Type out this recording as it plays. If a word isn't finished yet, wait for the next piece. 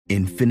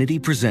Infinity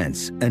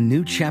presents a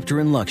new chapter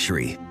in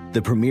luxury,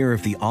 the premiere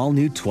of the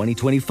all-new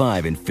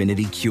 2025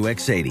 Infinity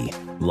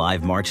QX80,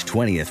 live March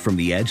 20th from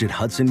the Edge at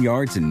Hudson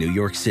Yards in New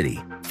York City,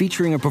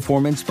 featuring a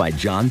performance by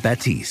Jon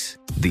Batiste.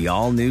 The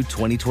all-new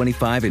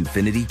 2025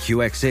 Infinity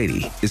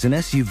QX80 is an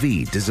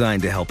SUV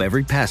designed to help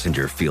every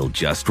passenger feel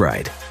just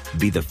right.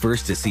 Be the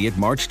first to see it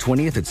March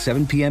 20th at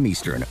 7 p.m.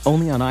 Eastern,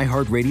 only on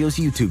iHeartRadio's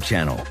YouTube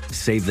channel.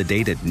 Save the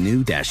date at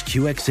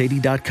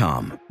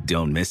new-QX80.com.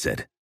 Don't miss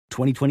it.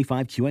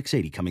 2025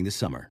 QX80 coming this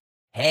summer.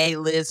 Hey,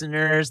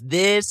 listeners,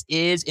 this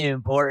is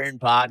Important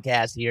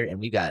Podcast here, and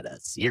we've got a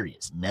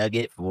serious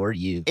nugget for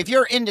you. If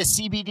you're into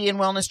CBD and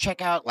wellness,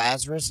 check out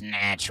Lazarus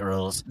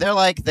Naturals. They're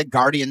like the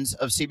guardians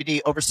of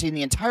CBD, overseeing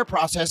the entire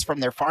process from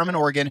their farm in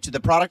Oregon to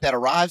the product that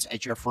arrives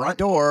at your front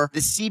door.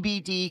 The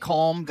CBD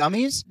Calm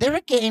Gummies, they're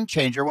a game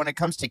changer when it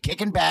comes to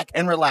kicking back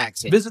and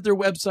relaxing. Visit their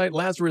website,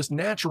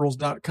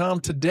 LazarusNaturals.com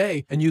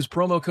today, and use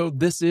promo code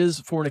THISIS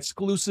for an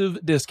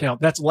exclusive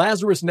discount. That's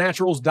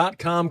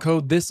LazarusNaturals.com,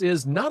 code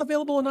THISIS, not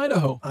available in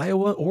Idaho,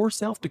 Iowa, or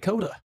South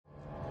Dakota.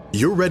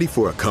 You're ready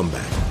for a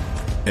comeback.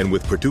 And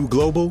with Purdue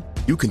Global,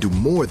 you can do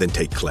more than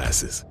take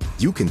classes.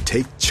 You can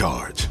take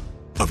charge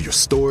of your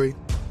story,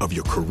 of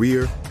your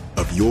career,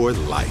 of your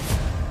life.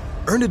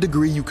 Earn a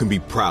degree you can be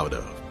proud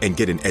of and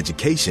get an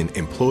education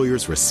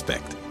employers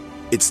respect.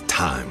 It's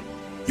time,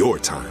 your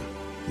time,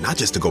 not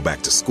just to go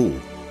back to school,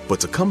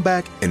 but to come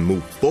back and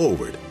move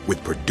forward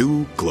with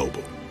Purdue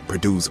Global,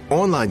 Purdue's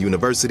online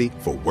university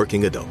for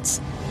working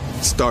adults.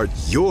 Start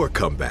your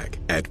comeback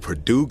at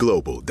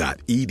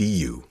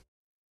purdueglobal.edu.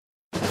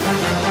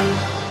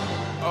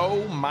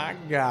 Oh my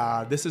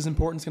God. This is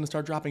Important. It's going to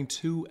start dropping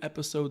 2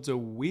 episodes a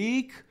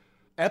week.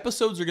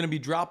 Episodes are going to be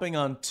dropping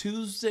on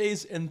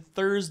Tuesdays and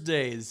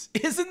Thursdays.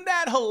 Isn't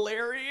that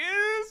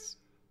hilarious?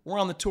 We're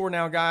on the tour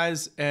now,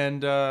 guys,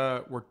 and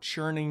we're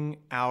churning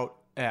out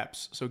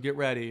eps. So get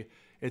ready.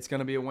 It's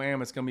going to be a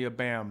wham. It's going to be a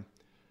bam.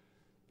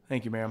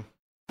 Thank you, ma'am.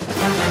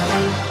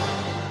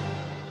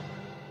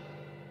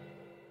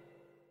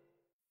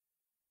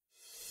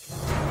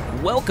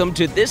 Welcome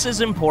to This Is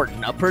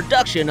Important, a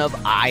production of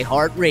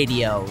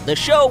iHeartRadio, the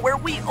show where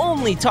we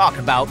only talk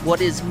about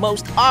what is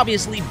most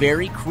obviously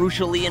very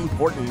crucially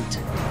important.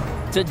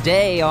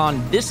 Today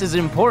on This Is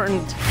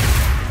Important...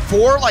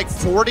 4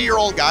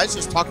 40-year-old guys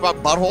just talk about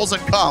buttholes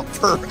and cum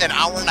for an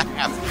hour and a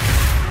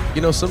half.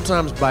 You know,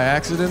 sometimes by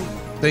accident,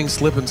 things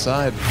slip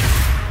inside.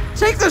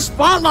 Take the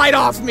spotlight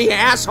off me,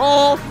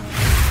 asshole!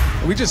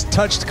 We just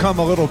touched cum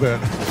a little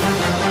bit.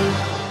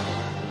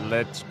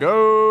 Let's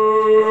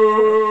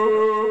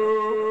go!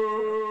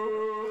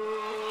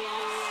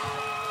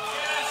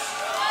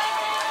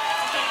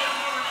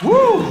 Woo!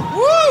 Woo!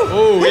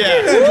 Oh,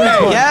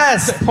 yeah.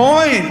 Yes,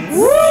 points!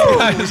 Woo!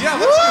 Yeah, let's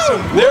get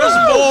some. There's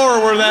more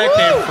where that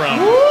came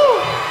from.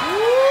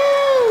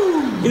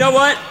 You know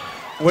what?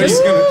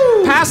 Just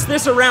pass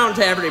this around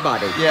to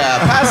everybody. Yeah,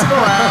 pass it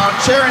around.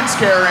 Sharing's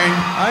caring.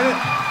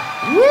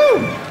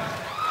 Woo!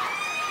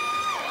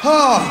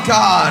 Oh,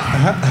 God.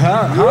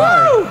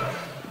 Woo!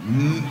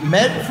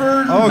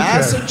 Medford,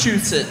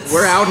 Massachusetts.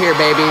 We're out here,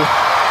 baby.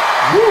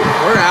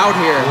 We're out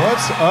here.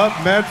 What's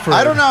up, Medford?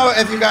 I don't know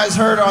if you guys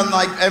heard on,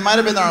 it might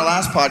have been our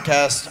last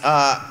podcast.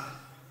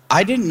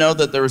 I didn't know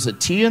that there was a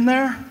T in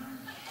there.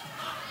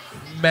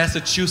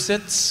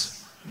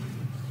 Massachusetts.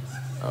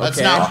 That's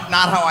not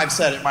how I've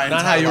said it my entire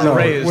life. Not how you were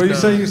raised. What do you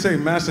say? You say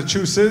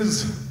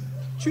Massachusetts?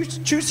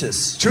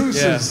 Massachusetts.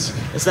 Chooses.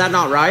 Yeah. Is that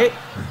not right?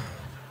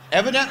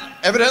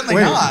 Evidently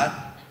Wait. not.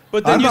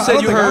 But then I you don't said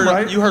think I'm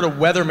right. you heard a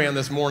weatherman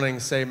this morning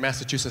say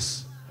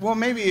Massachusetts. Well,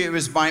 maybe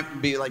it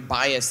might be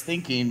biased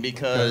thinking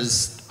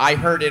because I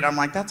heard it. I'm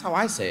like, that's how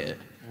I say it.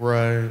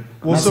 Right.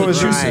 Well, so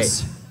is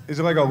Massachusetts. it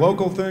like a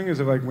local thing? Is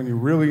it like when you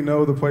really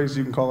know the place,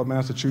 you can call it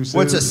Massachusetts?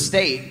 What's a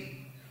state?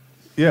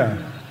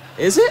 Yeah.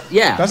 Is it?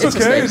 Yeah. That's it's a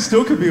okay. state. It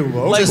still could be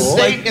local. It's a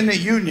state in the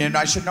Union.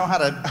 I should know how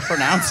to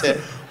pronounce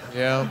it.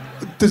 Yeah.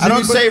 Does I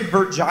don't anybody- say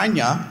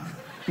Virginia.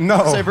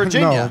 No, say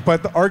Virginia. no,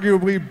 but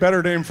arguably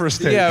better name for a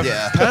state.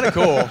 Yeah. Kind of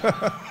cool.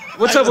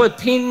 What's up with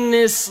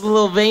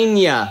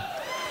Pennsylvania?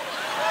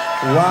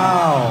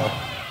 Wow.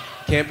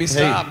 Can't be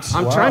stopped.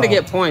 I'm trying to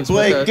get points.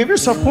 Blake, give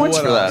yourself points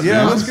for that.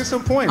 Yeah, man. let's get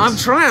some points. I'm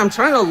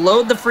trying to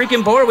load the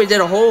freaking board. We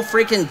did a whole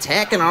freaking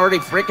tech and already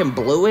freaking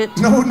blew it.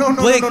 No,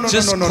 Blake, no, no,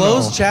 just no, no,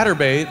 close no.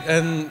 Chatterbait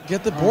and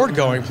get the board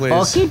going, please.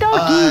 Okie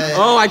dokie.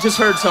 Oh, I just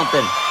heard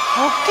something.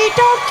 Okie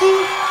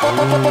dokie.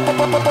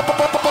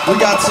 We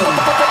got some.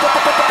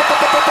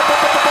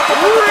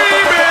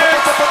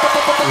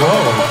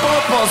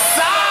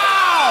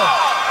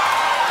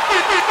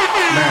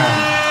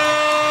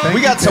 Man.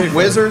 We got some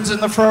wizards in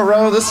the front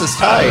row. This is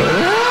tight.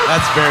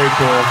 That's very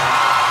cool.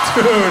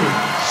 Dude,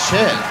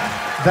 Shit.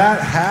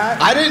 that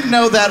hat. I didn't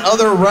know that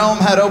other realm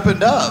had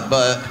opened up,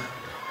 but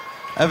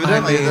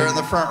evidently they're in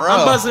the front row.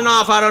 I'm buzzing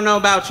off. I don't know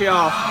about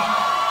y'all.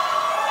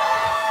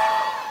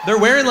 They're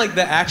wearing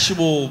the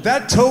actual.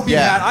 That Toby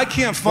Yeah. hat, I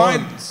can't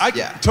find. Buns.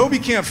 Yeah. Toby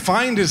can't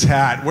find his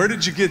hat. Where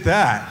did you get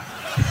that?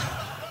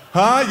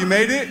 Huh? You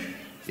made it?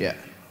 Yeah.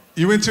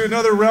 You into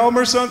another realm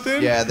or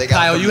something? Yeah, they got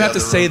Kyle, from you the have to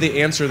other say room.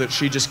 the answer that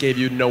she just gave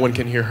you. No one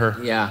can hear her.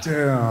 Yeah.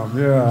 Damn,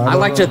 yeah. I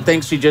like to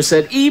think she just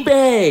said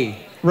eBay.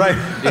 Right.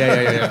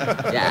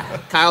 Yeah. Yeah.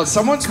 Kyle.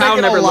 Someone's Kyle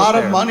making a never lot looked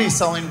of there. money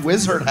selling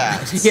wizard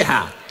hats.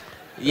 Yeah.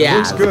 Yeah.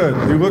 Looks good.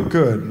 You look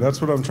good. That's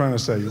what I'm trying to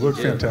say. You look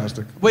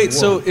fantastic. Wait,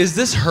 so is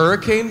this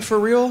hurricane for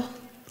real?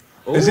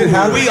 Is it Are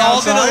happening we all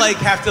outside? gonna like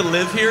have to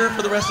live here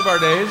for the rest of our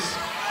days?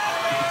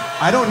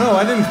 I don't know.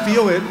 I didn't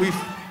feel it.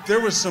 There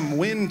was some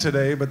wind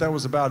today, but that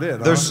was about it.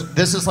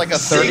 This is like a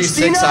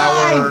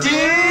 36-hour.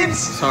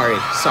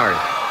 Sorry.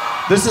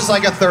 This is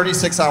like a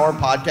 36-hour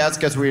podcast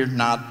because we're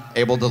not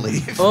able to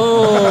leave.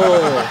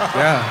 Oh.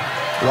 Yeah.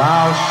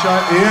 Wow,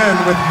 shut in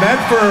with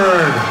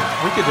Medford.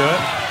 We could do it.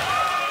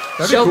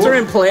 That'd be Shelter cool.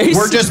 in place.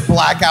 We're just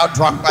blackout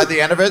drunk by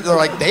the end of it. They're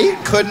like, they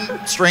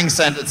couldn't string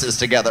sentences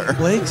together.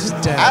 Blake's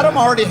dead. Adam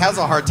already has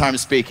a hard time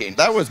speaking.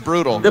 That was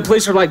brutal. The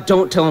police are like,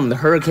 don't tell him the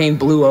hurricane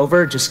blew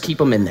over. Just keep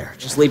him in there.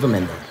 Just leave him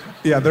in there.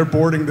 Yeah, they're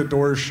boarding the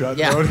doors shut.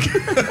 Yeah. though.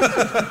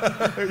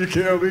 You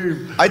can't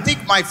leave. I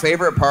think my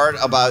favorite part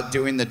about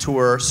doing the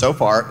tour so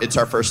far, it's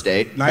our first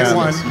date. Nice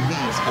one.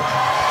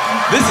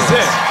 This is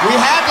it. We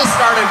had to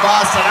start in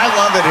Boston. I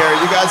love it here.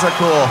 You guys are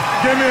cool.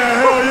 Give me a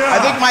hell yeah. I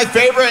think my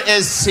favorite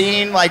is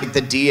seeing like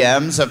the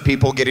DMs of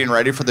people getting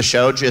ready for the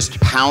show,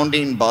 just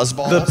pounding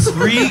buzzballs. The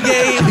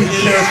pregame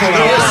is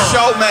There's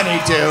so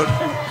many, dude.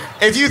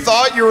 If you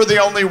thought you were the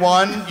only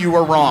one, you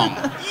were wrong.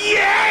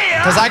 Yeah!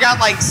 Because I got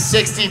like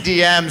 60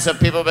 DMs of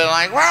people being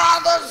like, we're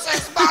on the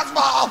 6th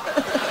buzzball!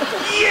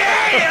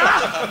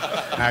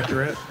 Yeah!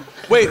 accurate.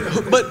 Wait,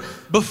 but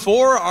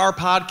before our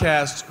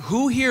podcast,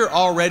 who here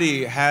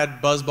already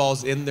had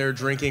buzzballs in their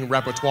drinking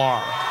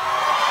repertoire?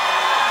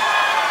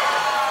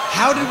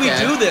 How did we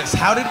do this?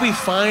 How did we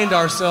find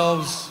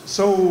ourselves?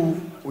 So,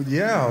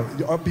 yeah,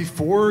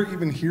 before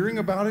even hearing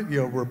about it,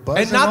 we're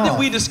buzzing And not off. that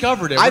we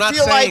discovered it. We're I not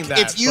feel saying like that,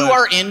 if you but-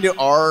 are into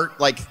our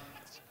like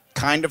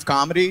kind of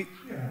comedy,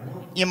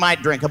 you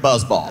might drink a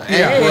buzzball.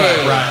 Yeah,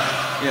 right.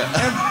 And,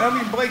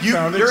 I mean, Blake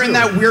found it You're in too.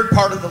 that weird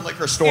part of the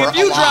liquor store. If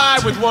you a lot.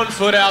 drive with one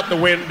foot out the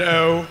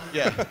window.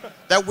 Yeah.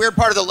 That weird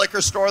part of the liquor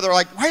store, they're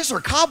like, why is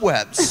there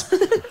cobwebs?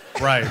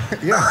 Right.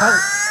 Yeah.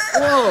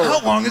 Whoa.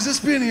 How long has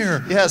this been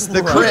here? Yes,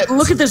 the crypt.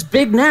 Look at this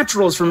Big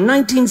Naturals from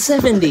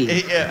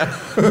 1970. Yeah.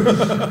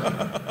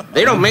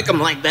 They don't make them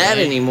like that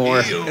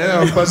anymore.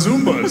 Yeah,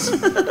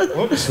 bazoombas.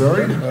 Whoops,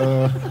 sorry.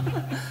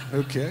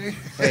 Okay.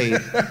 Hey,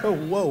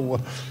 Whoa.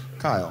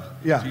 Kyle.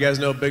 Yeah. You guys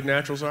know what big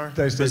naturals are?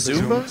 Did I say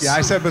Bazoombas? Yeah,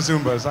 I said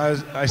bazoombas.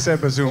 I said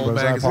bazoombas.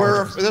 I magazine.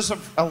 apologize. There's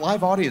a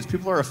live audience.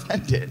 People are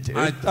offended, dude.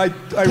 I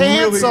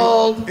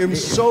Canceled. really am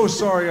so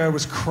sorry I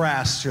was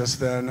crass just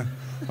then.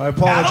 I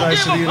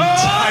apologize to the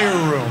entire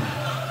room.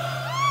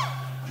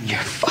 You're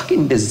a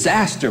fucking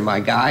disaster, my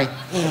guy.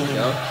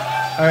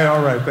 Hey,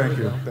 all right, thank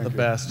you. Thank you.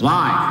 Best.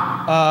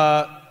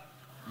 Live.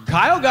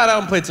 Kyle got out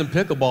and played some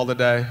pickleball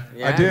today.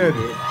 I did.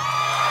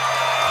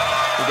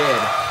 You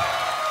did.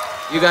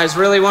 You guys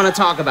really want to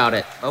talk about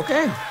it?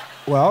 Okay.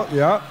 Well,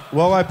 yeah.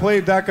 Well, I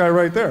played that guy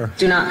right there.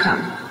 Do not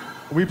come.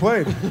 We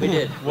played. We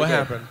did. What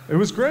happened? It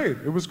was great.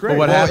 It was great. But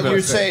what Well, happened?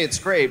 you say it's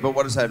great, but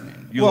what does that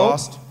mean? You Well,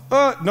 lost?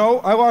 No,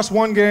 I lost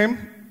one game.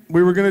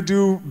 We were gonna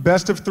do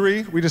best of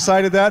 3. We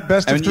decided that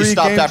best And of you 3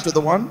 stopped games. after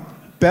the one?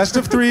 Best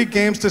of 3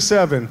 games to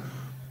 7.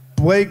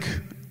 Blake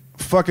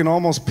fucking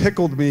almost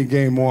pickled me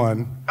game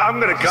 1. I'm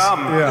gonna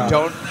come.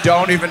 Yeah.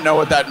 Don't even know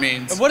what that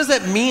means. What does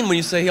that mean when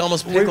you say he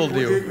almost pickled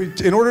you?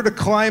 In order to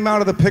climb out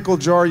of the pickle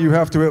jar, you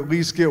have to at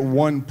least get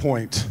 1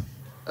 point.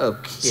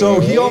 Okay. So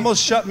he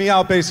almost shut me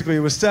out, basically. It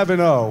was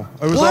 7-0.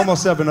 It was What?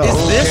 almost 7-0.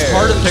 Is this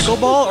part of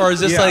pickleball, or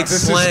is this Yeah, like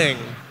this is- slang?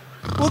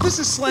 Well, this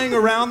is slang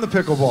around the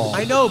pickleball.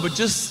 I know, but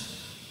just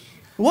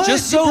What?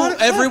 just You so got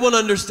it? everyone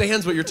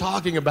understands what you're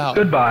talking about.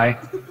 Goodbye.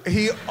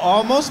 He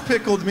almost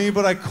pickled me,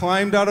 but I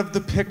climbed out of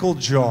the pickle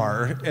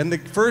jar. And the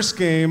first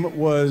game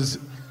was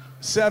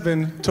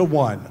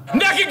 7-1.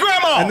 Naked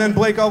grandma! And then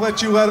Blake, I'll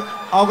let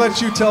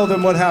you tell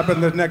them what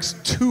happened the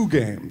next 2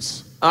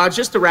 games.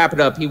 Just to wrap it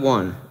up, he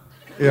won.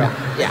 Yeah.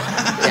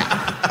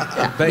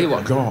 Yeah. He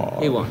won.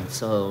 He won.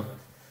 So.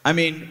 I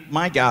mean,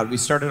 my God, we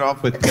started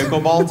off with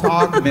pickleball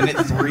talk, minute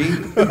 3.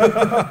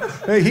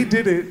 Hey, he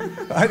did it.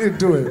 I didn't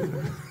do it.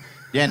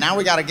 Yeah, now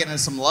we got to get into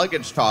some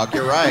luggage talk.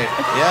 You're right.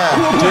 Yeah.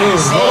 Dude,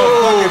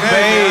 oh,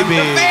 baby.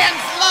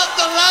 Fans love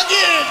the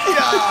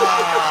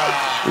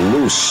luggage!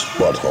 Loose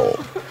butthole.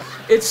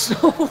 It's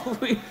so.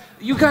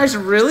 You guys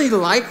really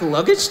like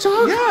luggage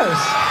talk? Yes.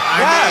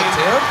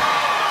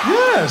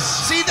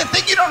 Yes. See, the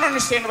thing you don't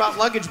understand about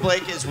luggage,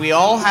 Blake, is we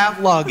all have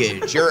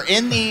luggage. You're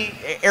in the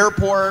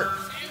airport.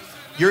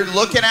 You're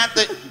looking at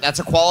that's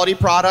a quality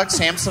product,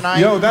 Samsonite.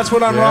 Yo, that's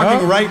what I'm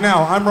rocking right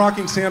now. I'm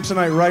rocking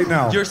Samsonite right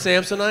now. You're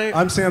Samsonite?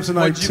 I'm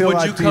Samsonite till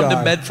What'd you come to I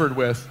die. Medford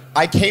with?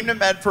 I came to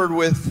Medford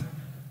with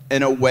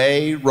an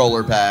away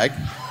roller bag,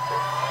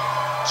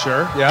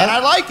 Sure, yeah. and I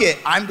like it.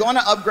 I'm going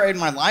to upgrade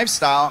my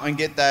lifestyle and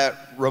get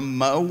that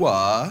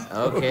Rimowa.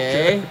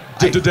 Okay.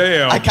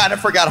 I kind of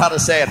forgot how to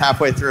say it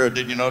halfway through.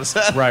 Did you notice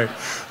that? Right.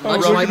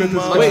 Much like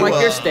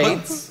your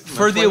states.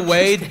 For the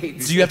away,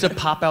 do you have to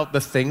pop out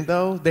the thing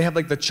though? They have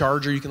like the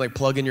charger you can like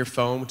plug in your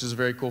phone, which is a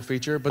very cool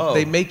feature. But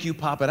they make you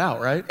pop it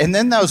out, right? And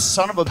then those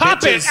son of a Pop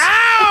bitches. it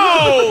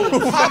out!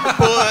 Pop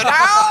it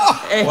out!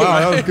 Hey, Wow,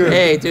 that was good.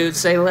 Hey, dude,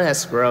 say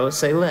less, bro.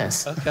 Say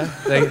less.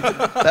 Okay.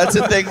 That's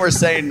the thing we're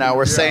saying now.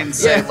 We're saying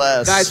say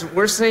less. Guys,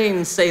 we're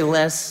saying say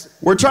less.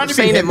 we're trying to be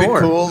saying hip it and more.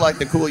 cool, like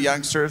the cool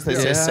youngsters. They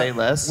say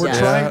less. We're Yeah.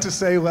 trying to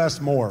say less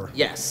more.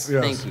 Yes,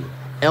 Yes. thank you.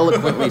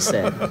 Eloquently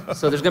said.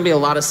 So there's going to be a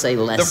lot of say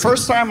less. The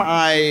first time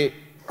I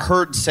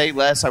heard say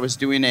less, I was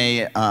doing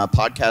a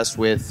podcast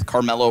with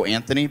Carmelo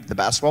Anthony, the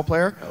basketball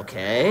player.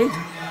 Okay.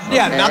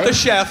 Yeah, Okay. not the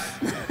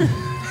chef,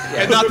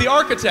 and not the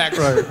architect.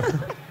 Right.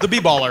 The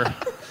b-baller.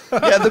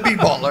 Yeah, the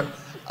b-baller.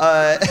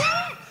 I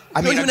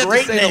mean, even a have to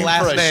great say the name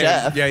last for a name.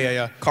 chef.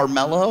 Yeah.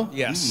 Carmelo?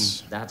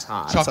 Yes. That's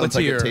hot. Sounds like a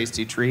Chocolatier.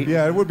 tasty treat.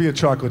 Yeah, it would be a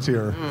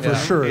chocolatier. For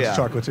sure it's Yeah.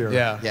 chocolatier.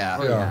 Yeah. Yeah.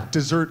 Oh, yeah.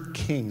 Dessert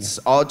king. It's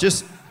all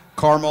just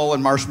caramel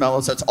and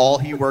marshmallows. That's all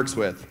he works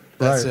with.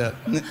 That's Right.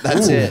 it.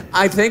 That's it.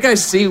 I think I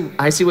see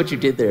what you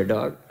did there,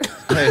 dog.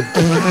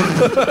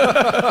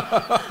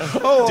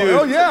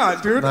 Oh yeah,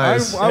 dude.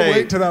 Nice. I'll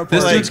wait to that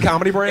This point. dude's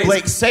comedy brain.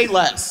 Blake, say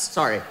less.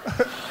 Sorry.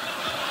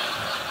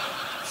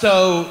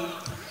 So,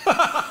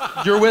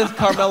 you're with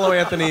Carmelo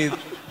Anthony,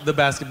 the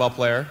basketball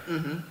player.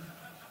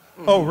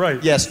 Oh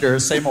right. Yes,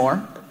 Durs, say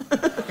more.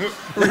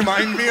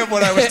 Remind me of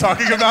what I was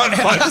talking about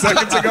 5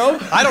 seconds ago.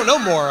 I don't know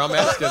more. I'm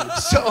asking.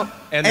 So,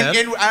 And and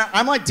then?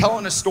 I'm like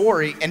telling a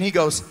story, and he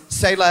goes,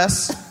 say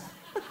less.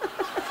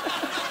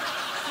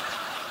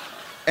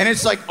 And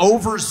it's like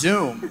over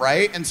Zoom,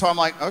 right? And so I'm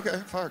like,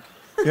 okay, fuck.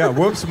 Yeah.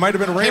 Whoops. Might have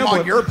been Came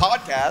rambling. on your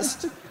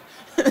podcast.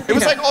 It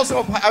was like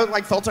also, I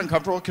like felt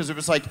uncomfortable because it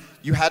was like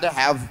you had to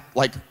have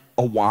like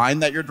a wine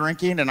that you're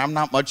drinking, and I'm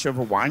not much of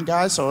a wine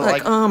guy, so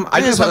Like,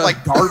 I just have have a-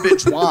 like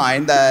garbage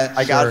wine that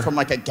I got from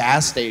like a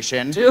gas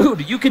station.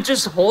 Dude, you could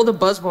just hold a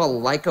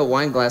buzzball like a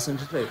wine glass and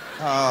just like,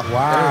 Wow.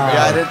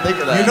 Yeah, I didn't think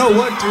of that. You know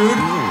what, dude?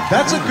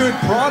 That's a good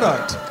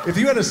product. If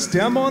you had a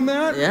stem on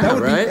that, Yeah, that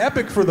would right? be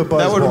epic for the buzzball.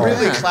 that would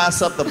really Yeah.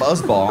 class up the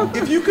buzzball.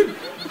 If you could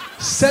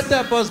set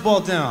that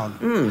buzzball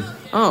down.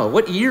 oh,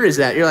 what ear is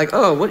that? You're like,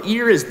 oh, what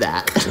ear is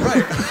that?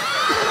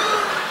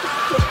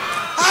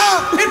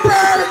 It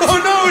burns!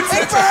 Oh no,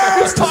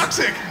 it's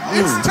toxic.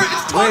 It's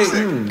toxic.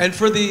 And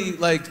for the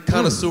like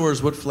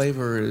connoisseurs, what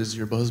flavor is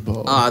your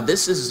buzzball?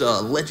 This is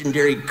a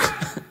legendary,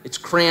 it's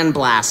Cran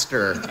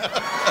Blaster.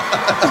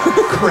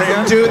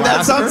 Crayon Dude, that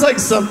blaster? sounds like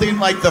something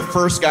like the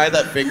first guy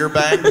that finger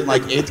banged in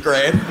like 8th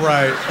grade.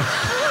 Right.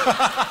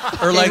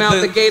 Or like Came out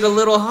the gate a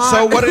little hot.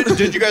 So what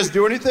did you guys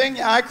do anything?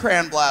 Yeah, I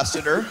cran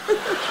blasted her.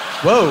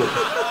 Whoa.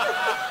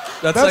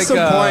 That's That's like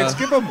some points.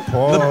 Give them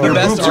points. the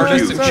best Boobs are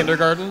artist cute. in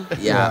kindergarten. Yeah,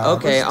 Yeah,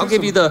 okay, let's I'll do give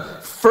some- you the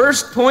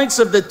first points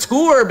of the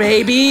tour,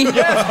 baby. That's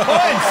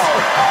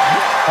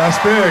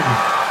big.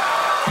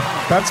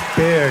 That's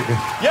big.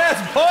 Yes,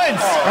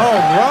 points. All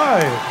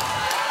right.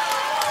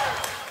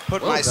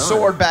 Put Well my done.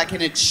 sword back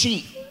in its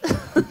sheath.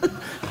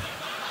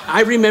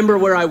 I remember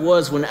where I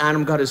was when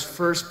Adam got his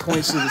first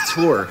points of the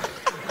tour.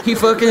 He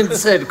fucking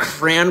said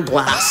Cran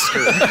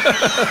Blaster.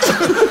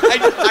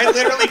 I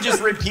literally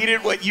just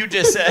repeated what you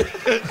just said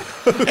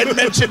and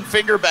mentioned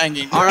finger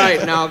banging. All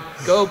right, now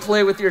go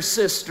play with your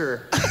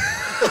sister.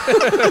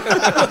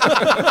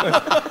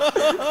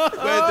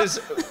 But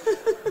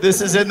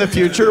this is in the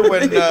future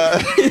when,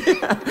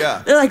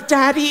 yeah. They're like,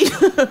 Daddy,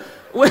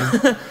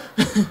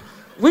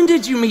 when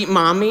did you meet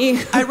Mommy?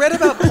 I read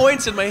about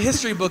points in my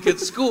history book at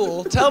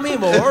school. Tell me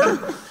more.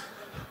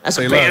 That's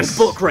a banned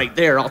book right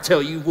there, I'll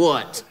tell you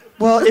what.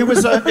 Well, it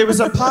was a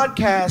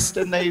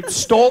podcast, and they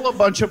stole a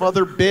bunch of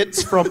other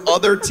bits from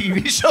other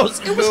TV shows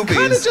and movies.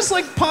 Kind of just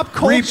like pop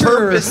culture.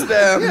 repurposed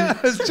them. Yeah,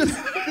 it's just.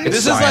 This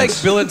is like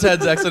Bill and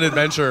Ted's Excellent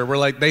Adventure, where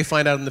like they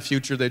find out in the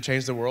future they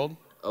change the world.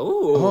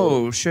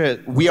 Oh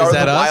shit! We are the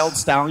that us? Wild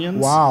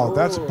Stallions. Wow,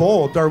 that's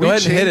bold. Are we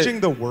ahead and hit it. changing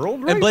the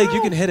world right And Blake, now?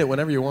 you can hit it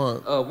whenever you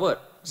want.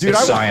 What? Dude,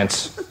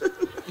 Science.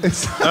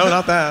 No,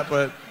 not that,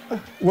 but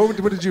what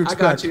did you I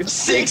expect? got you.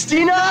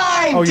 69,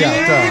 Oh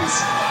yeah, duh.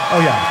 Oh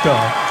yeah,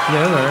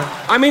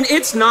 duh. I mean,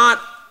 it's not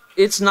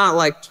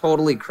like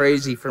totally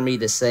crazy for me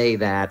to say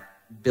that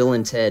Bill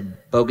and Ted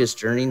Bogus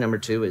Journey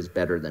 #2 is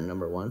better than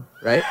 #1,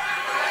 right?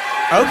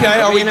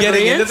 okay. Are we in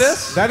getting into agreement?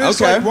 this? That is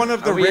Okay. like one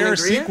of the Are we in rare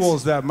agreement?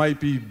 sequels that might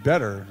be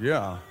better.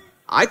 Yeah.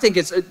 I think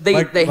it's they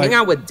Like- hang like-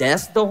 out with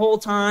death the whole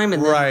time,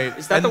 and then, Right.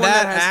 Is that and the one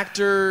that that has?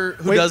 actor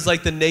who Wait. does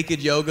like the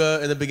naked yoga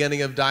in the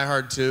beginning of Die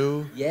Hard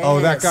 2? Yes. Oh,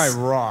 that guy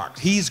rocks.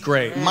 He's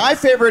great. My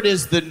favorite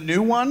is the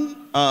new one,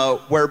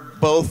 where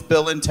both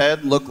Bill and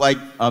Ted look like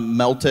a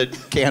melted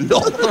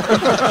candle.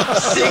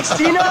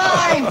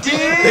 69, dude.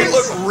 They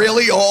look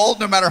really old,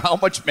 no matter how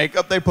much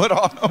makeup they put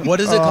on them. What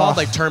is it called?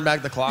 Like Turn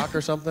Back the Clock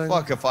or something?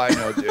 Fuck if I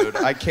know, dude.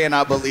 I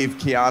cannot believe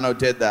Keanu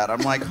did that.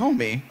 I'm like,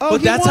 homie. Oh,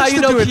 But he that's how wants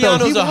you to know do it, though.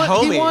 Keanu's a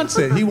homie. He wants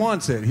it. He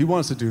wants it. He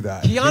wants to do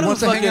that. he Keanu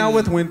wants to hang out fucking-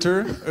 with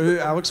Winter,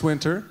 Alex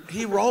Winter,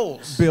 He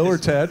rolls. Bill or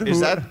Ted. Is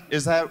who-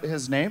 that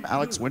his name?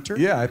 Alex Winter?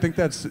 Yeah, I think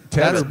that's Ted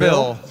That's or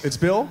Bill. Bill. It's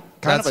Bill.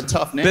 Kind of a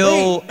tough name.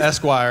 Bill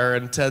Esquire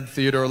and Ted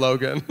Theodore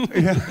Logan.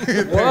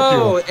 Thank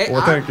Whoa, you. eh,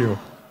 Well, thank you.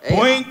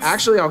 Points.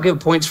 Actually, I'll give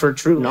points for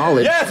true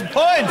knowledge. Yes,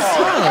 points.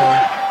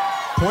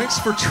 Points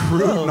for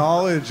true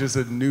knowledge is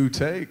a new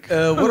take.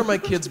 What are my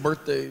kids'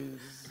 birthdays?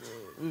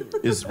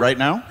 Is right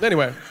now?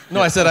 Anyway, no,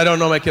 I said I don't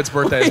know my kids'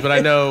 birthdays, but I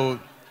know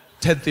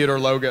Ted Theodore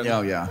Logan.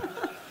 Oh, yeah.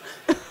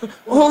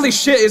 Holy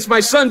shit, it's my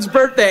son's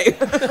birthday.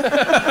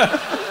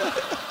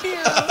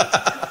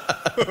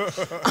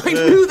 I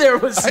knew there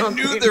was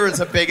something. I knew there was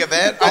a big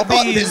event. I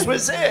thought this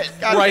was it.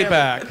 God Right damn it.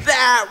 back.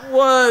 That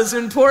was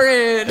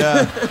important.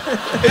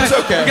 It's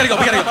okay. We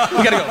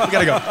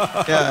gotta go.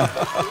 Yeah.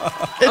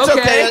 It's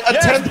okay. A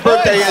 10th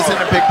birthday isn't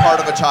a big part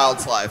of a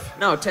child's life.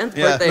 No, 10th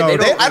Yeah. birthday, No, they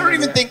don't I don't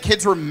remember. even think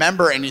kids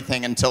remember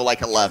anything until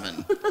like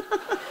 11.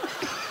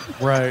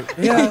 Right.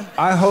 Yeah.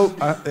 I hope,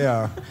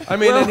 yeah. I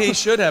mean, Well- and he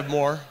should have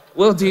more.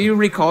 Well, do you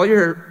recall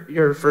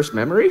your first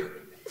memory?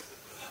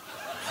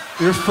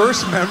 Your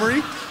first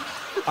memory?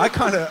 I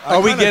kind of.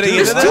 Are we getting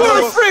This into tour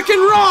that?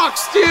 freaking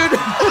rocks, dude.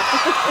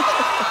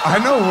 I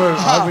know what.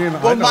 I mean,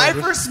 Well, I know my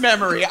this. first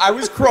memory, I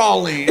was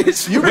crawling. You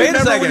Wait a remember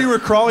second. when you were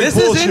crawling? This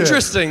bullshit. is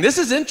interesting. This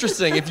is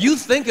interesting. If you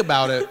think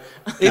about it,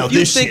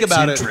 Naked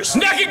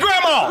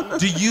grandma.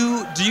 do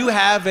you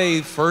have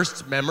a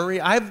first memory?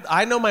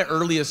 I know my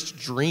earliest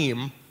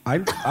dream.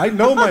 I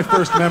know my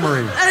first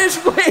memory. That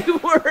is way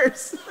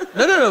worse.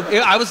 No.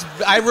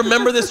 I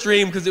remember this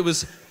dream because it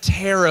was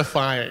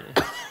terrifying.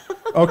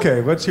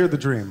 Okay, let's hear the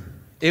dream.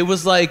 It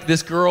was like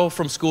this girl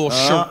from school,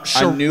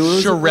 I knew it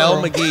was a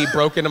Sherelle girl. McGee,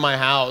 broke into my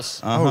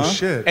house Oh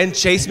shit! and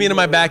chased me into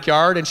my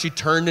backyard, and she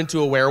turned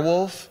into a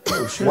werewolf.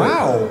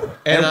 Wow.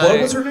 And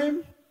What was her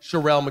name?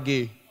 Sherelle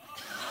McGee.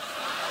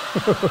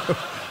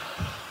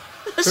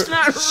 That's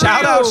not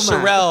Shout real, out man.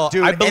 Sherelle.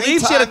 Dude, I believe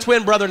she had a anytime-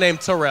 twin brother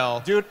named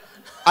Terrell. Dude,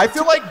 I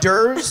feel like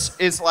Durs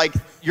is like,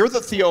 you're the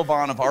Theo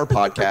Vaughn of our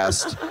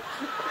podcast.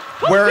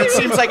 Where it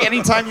seems like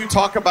anytime you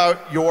talk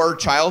about your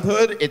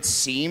childhood, it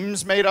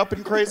seems made up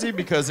and crazy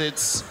because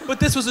it's, But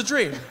this was a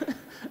dream.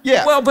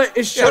 yeah. Well, but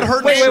is But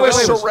her name was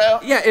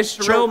Sherelle. Yeah, is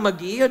Sherelle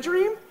McGee a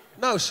dream?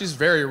 No, she's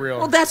very real.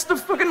 Well, that's the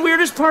fucking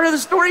weirdest part of the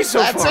story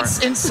so far. That's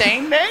an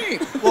insane name.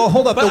 Well,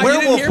 hold up. But The you didn't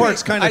werewolf hear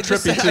part's me. kind of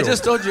trippy too. I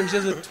just told you she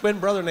has a twin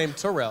brother named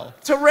Terrell.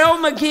 Terrell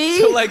McGee?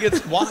 So like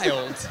it's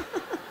wild.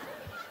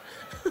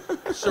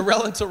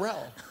 Sherelle and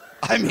Terrell.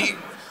 I mean,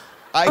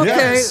 I Okay,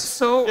 guess.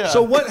 so Yeah.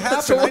 So what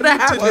happened? So what I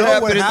need happened? to What know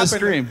happened what in the happened.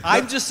 stream?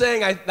 I'm just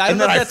saying I don't And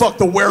know then I if that's fucked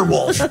the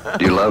werewolf.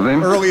 Do you love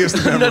him?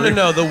 Earliest memory.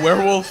 No, the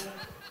werewolf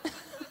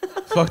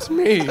fucked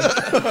me.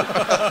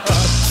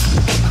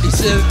 He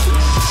said,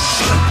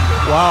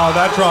 Wow,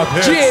 that drop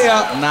hits.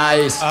 yeah.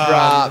 Nice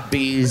drop,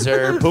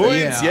 Beezer.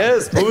 Points, yeah.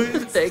 yes,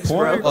 points. Thanks,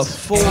 bro. a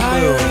full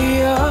moon.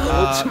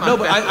 No,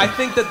 but I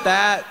think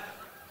that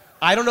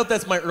I don't know if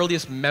that's my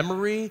earliest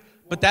memory,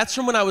 but that's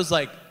from when I was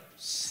like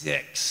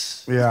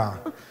 6. Yeah.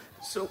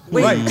 So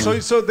wait,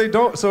 Right. So they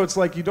don't. So it's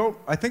like you don't.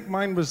 I think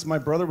mine was. My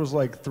brother was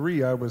like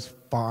 3. I was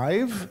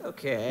 5.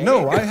 okay.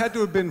 No, I had to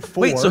have been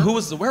 4. Wait, so who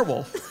was the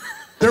werewolf?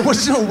 There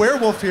was no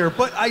werewolf here,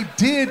 but I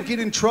did get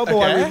in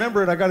trouble. I Okay.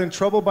 remember it. I got in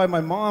trouble by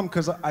my mom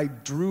because I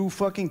drew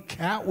fucking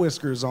cat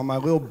whiskers on my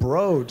little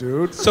bro,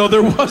 dude. So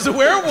there was a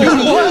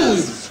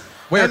werewolf.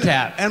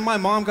 Werecat. And my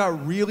mom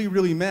got really,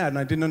 really mad, and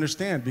I didn't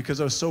understand because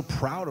I was so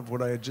proud of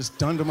what I had just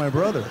done to my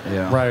brother.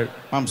 Yeah. Right.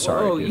 I'm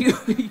sorry. Oh,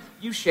 dude.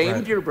 you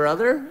shamed your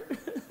brother?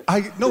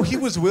 No, he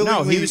was willingly.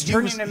 No, he was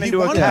turning him he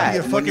into a wanted cat. To be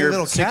a When fucking you're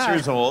little 6 cat.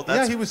 years old,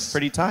 that's yeah, he was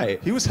pretty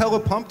tight. He was hella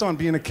pumped on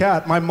being a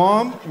cat. My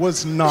mom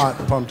was not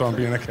pumped on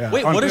being a cat.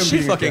 Wait, on what him does she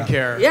being a fucking cat.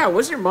 care? Yeah,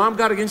 what's your mom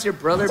got against your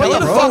brother? Tell her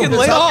to bro, fucking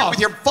lay Fuck it off. with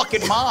your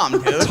fucking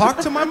mom, dude. Talk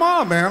to my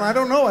mom, man. I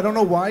don't know. I don't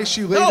know why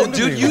she laid No, into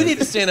dude, me. you need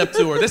to stand up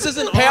to her. This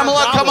isn't Pamela,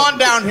 our come problem. on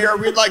down here.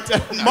 We'd like to.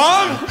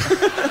 Mom,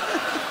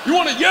 you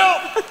want to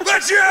yell?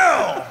 Let's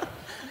yell.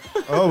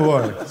 Oh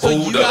boy. So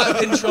you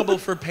got in trouble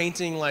for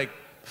painting like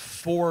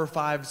 4 or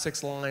 5,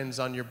 6 lines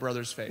on your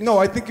brother's face. No,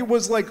 I think it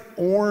was like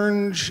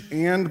orange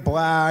and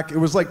black. It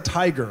was like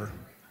tiger.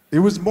 It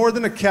was more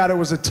than a cat. It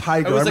was a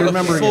tiger. It was I'm like a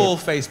remembering full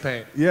it. face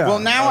paint. Yeah. Well,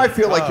 now I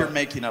feel like you're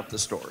making up the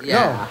story.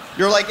 Yeah.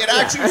 You're like, it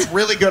actually was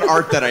really good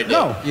art that I did.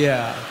 No.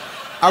 Yeah.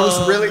 I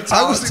was really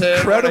I was talented.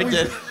 incredibly.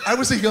 I did. I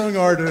was a young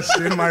artist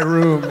in my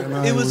room,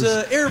 and It was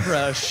an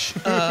airbrush.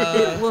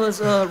 It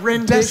was a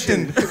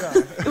rendition.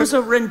 destined. It was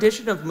a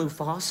rendition of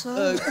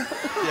Mufasa.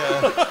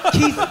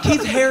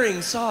 Keith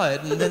Haring saw it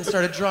and then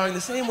started drawing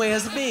the same way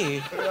as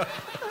me.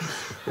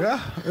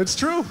 Yeah, it's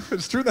true.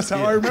 It's true. That's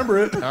how I remember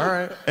it. All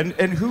right. And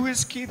who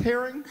is Keith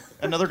Haring?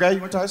 Another guy you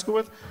went to high school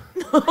with?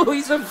 Oh,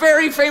 he's a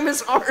very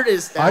famous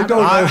artist. I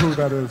don't know who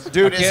that is.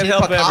 Dude, I is can't he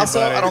help Picasso?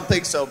 everybody. I don't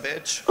think so,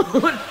 bitch.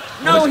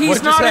 No, he's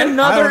what'd you not say? I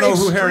another don't know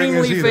who Herring is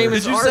extremely either.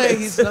 famous Did you artist. say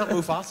he's not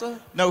Mufasa?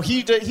 No,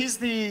 he's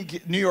the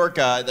New York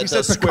guy that He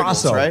does said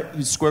squiggles, Picasso. right?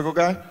 He's a squiggle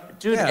guy?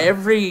 Dude, Yeah.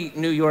 every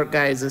New York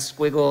guy is a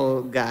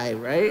squiggle guy,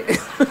 right?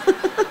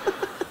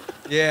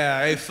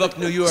 Yeah, hey, fuck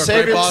New York,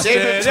 Save right, it, Boston?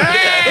 save it.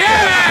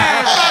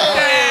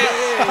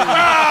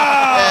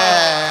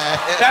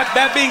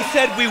 That being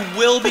said, we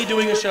will be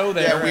doing a show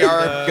there. Yeah, we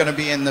are going to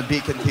be in the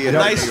Beacon Theater. in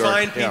Nice, New York.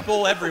 fine Yeah.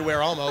 people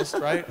everywhere, almost,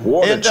 right?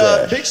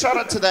 And big shout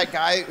out to that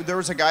guy. There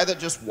was a guy that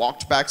just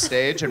walked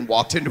backstage and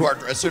walked into our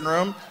dressing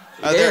room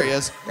There he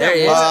is. There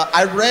he is.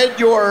 I read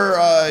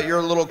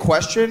your little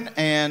question,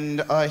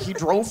 and he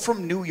drove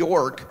from New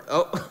York.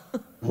 Oh.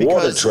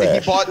 Because he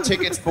bought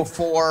tickets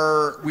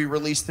before we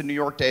released the New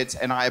York dates,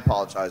 and I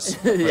apologize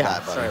for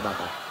that, buddy. Sorry about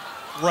that.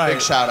 Right.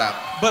 Big shout out.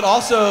 But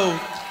also,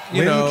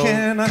 you know,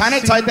 kind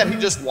of tight that he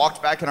just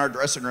walked back in our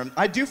dressing room.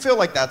 I do feel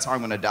like that's how I'm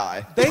going to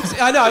die. thanks.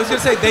 I know. I was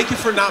gonna say thank you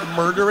for not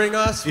murdering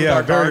us with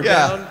our guard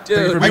down. Dude,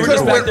 I we were could just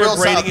have back went there real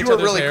braiding south. each You were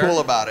other's really hair. cool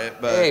about it,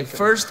 but Hey,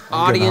 first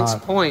audience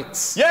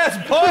points. Yes,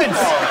 points.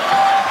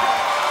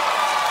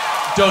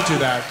 Don't do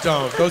that.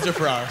 Don't. Those are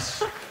for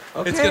us.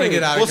 Okay. It's gonna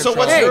get out Well, of so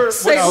control. what's your?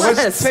 Say Let's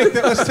less. take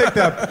that. Let's take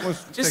that.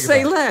 Let's Just take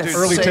say it back. less. Dude,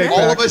 early Say- take all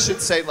back. of us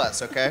should say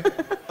less, okay?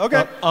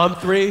 Okay. On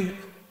 3,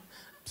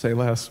 say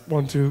less.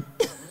 1, 2,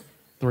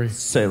 3.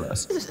 Say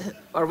less.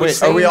 Are we Wait,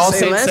 saying are we all say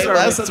saying less? say or are we-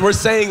 less? We're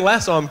saying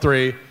less on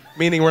 3,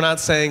 meaning we're not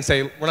saying You're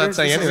Are we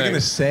anything.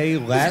 gonna say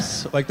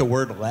less, like the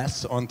word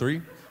less, on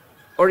 3?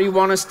 Or you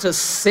want us to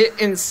sit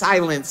in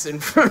silence in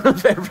front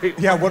of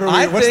everyone? Yeah. What are we?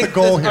 I What's the think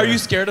goal that- here? Are you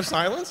scared of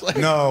silence? Like,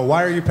 No.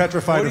 Why are you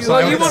petrified of Well,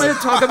 silence? you want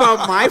to talk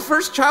about my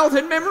first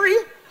childhood memory?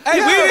 Hey,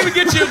 we didn't even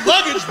get your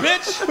luggage,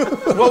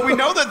 bitch. Well, we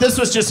know that this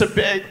was just a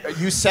big.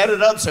 You set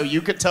it up so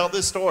you could tell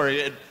this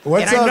story. And,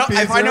 What's and I up, know,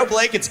 if I Beezer? know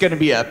Blake, it's going to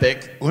be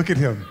epic. Look at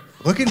him.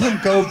 Look at him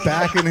go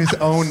back in his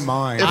own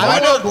mind. If I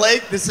know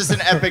Blake, this is an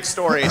epic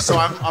story. So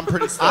I'm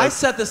pretty stoked. I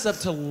set this up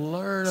to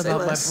learn Say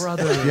about less. my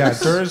brother. Yeah,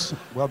 Durs,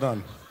 well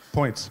done.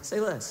 Points. Say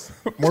less.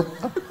 More.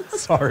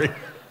 Sorry.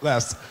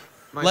 Less.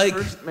 My Like-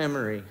 first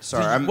memory.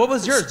 Sorry. What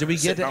was yours? Did we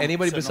get sitting to on-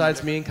 anybody sitting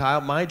besides on me and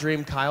Kyle? My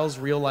dream, Kyle's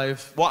real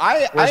life. Well,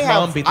 I Where his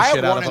mom have, beat the I have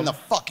shit out one of in him. the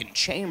fucking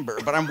chamber,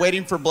 but I'm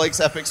waiting for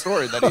Blake's epic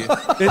story that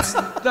he. It's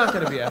not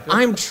gonna be epic.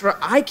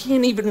 I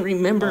can't even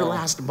remember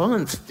last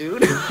month,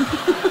 dude.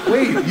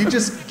 Wait, you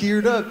just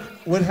geared up.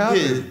 What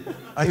happened?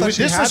 I thought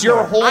you this had was your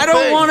that. whole I don't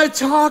thing. want to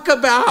talk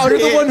about You're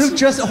it. the one who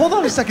just. Hold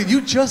on a second. You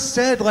just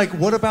said, like,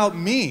 what about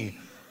me?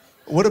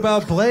 What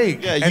about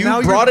Blake? Yeah, and you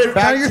now brought you're, it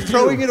back Now you're to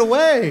throwing you. it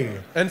away.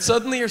 And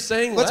suddenly you're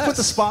saying Let's less. put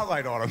the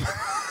spotlight on him.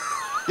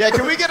 Yeah,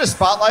 can we get a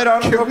spotlight on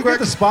him Can real we quick? get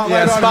the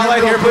spotlight on spotlight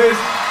him here, real quick? please.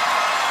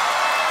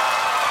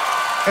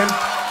 And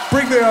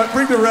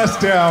bring the rest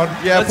down.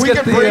 Yeah, Let's if we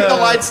get can the, bring the uh,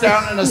 lights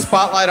down and a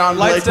spotlight on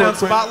Lights Blake down, real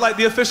quick. spotlight,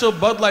 the official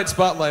Bud Light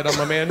spotlight on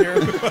my man here.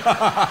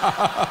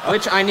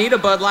 Which I need a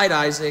Bud Light,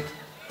 Isaac.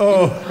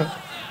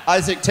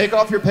 Isaac, take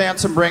off your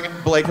pants and bring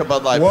Blake a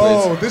Bud Light,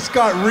 Whoa, please. this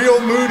got real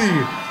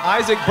moody.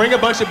 Isaac, bring a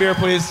bunch of beer,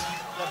 please.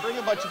 Yeah, bring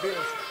a bunch of beers.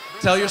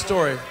 Tell your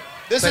story.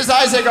 This is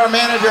Isaac, our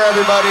manager,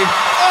 everybody.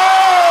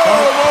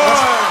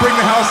 Let's bring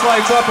the house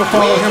lights up and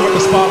follow him with the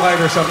spotlight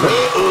or something.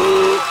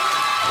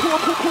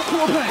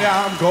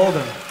 Yeah, I'm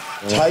golden.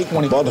 Tight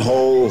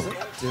butthole.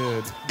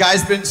 Dude.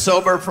 Guy's been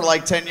sober for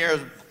like 10 years.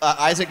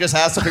 Isaac just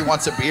asked if he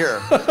wants a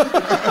beer.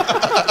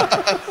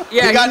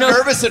 Yeah, He got you know,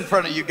 nervous in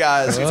front of you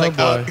guys. He's like,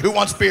 boy. who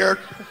wants beer?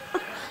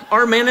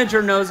 our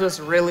manager knows us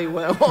really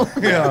well.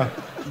 Yeah,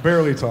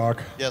 barely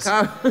talk. Yes.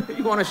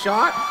 You want a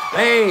shot?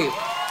 Hey.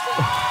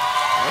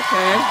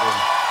 Okay.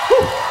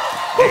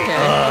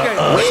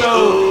 Okay.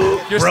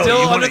 So you're Bro, still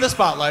you under wanna- the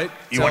spotlight.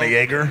 You want a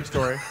Jaeger? Your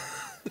story.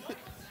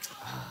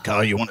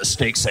 Kyle, you want a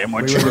steak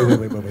sandwich?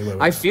 Wait.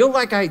 I feel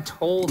like I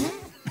told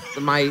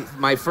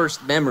my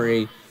first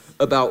memory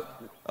about.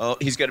 Oh,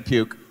 he's gonna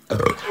puke.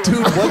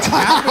 Dude, what's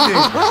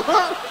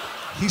happening?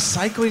 He's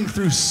cycling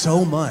through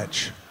so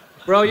much.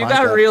 Bro, you My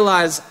gotta God.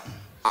 realize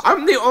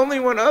I'm the only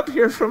one up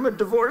here from a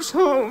divorce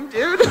home,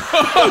 dude.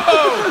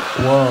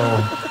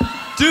 Whoa.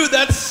 Dude,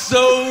 that's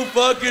so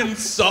fucking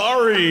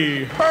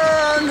sorry.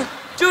 Burn.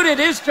 Dude, it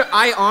is true.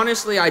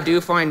 I do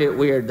find it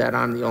weird that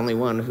I'm the only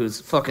one who's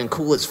fucking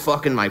cool as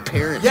fucking my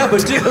parents. Yeah, are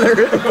but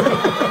together.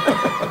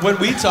 When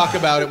we talk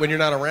about it, when you're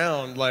not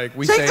around, like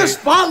we Take say, the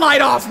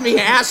spotlight off me,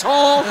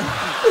 asshole.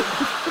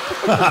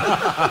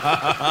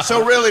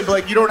 So really,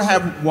 Blake, you don't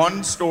have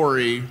one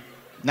story,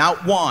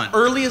 not one.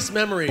 earliest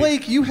memory.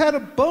 Blake, you had a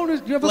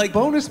bonus. You have Like, a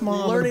bonus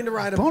mom. and learning to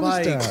ride a bonus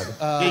bike. Dad.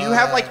 Yeah, you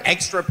have like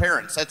extra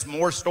parents. That's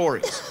more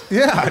stories.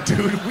 Yeah,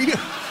 dude.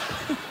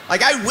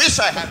 Like, I wish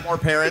I had more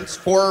parents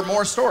for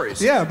more stories.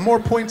 Yeah, more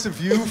points of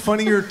view,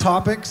 funnier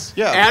topics.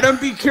 Yeah. Adam,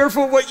 be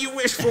careful what you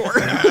wish for.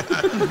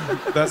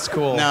 That's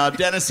cool. No,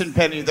 Dennis and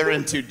Penny, they're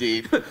in too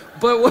deep.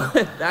 But what?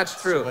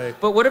 That's true. Sweet.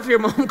 But what if your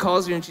mom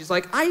calls you and she's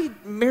like, I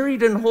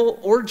married a whole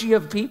orgy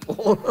of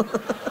people?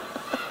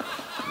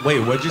 Wait,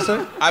 what'd you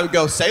say? I would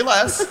go, say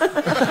less.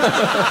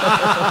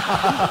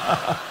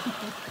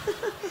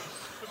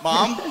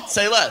 Mom,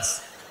 say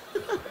less.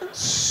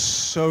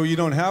 So you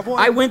don't have one?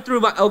 I went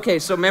through okay,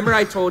 so remember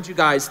I told you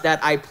guys that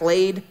I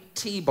played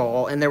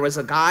T-ball and there was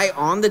a guy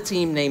on the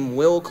team named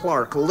Will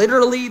Clark,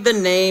 literally the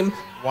name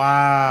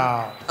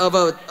Wow. of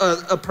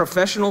a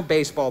professional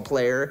baseball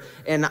player,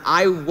 and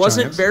I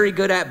wasn't Giants. very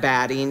good at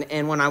batting,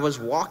 and when I was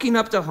walking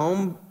up to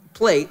home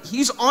plate,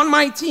 he's on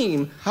my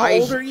team. How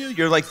old are you?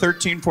 You're like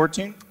 13,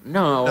 14?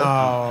 No,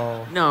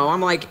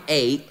 I'm like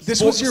 8.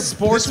 This was your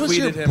Sports this was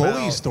your weeded him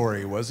bully out.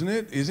 story, wasn't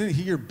it? Isn't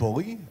he your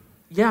bully?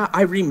 Yeah,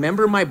 I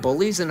remember my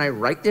bullies and I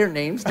write their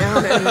names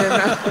down, and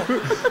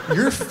then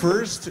Your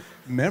first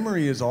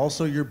memory is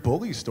also your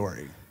bully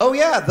story. Oh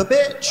yeah, the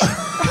bitch.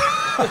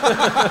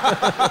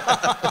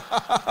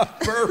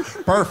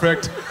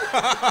 Perfect.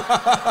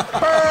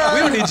 We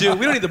don't need you.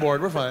 We don't need the board.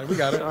 We're fine. We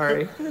got it.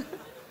 Sorry.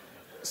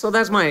 So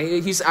that's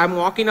I'm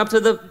walking up to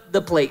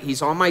the plate.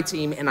 He's on my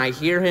team, and I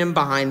hear him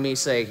behind me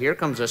say, "Here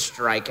comes a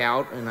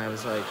strikeout." And I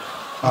was like,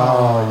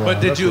 Oh, yeah,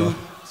 but did you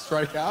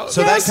strike out?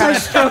 So yes, that I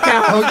struck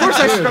out. Of course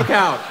I struck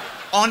out.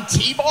 On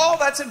T-ball?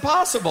 That's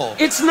impossible.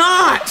 It's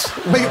not.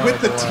 Wait, with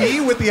the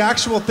tee, with the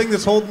actual thing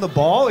that's holding the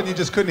ball, and you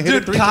just couldn't hit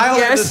it 3 Kyle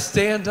times? had to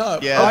stand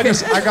up. Yeah. Oh, I'm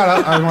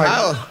like,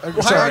 Kyle,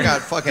 sorry. I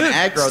got fucking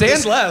aggro.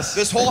 Stand less.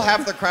 This whole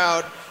half the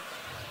crowd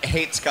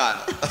hates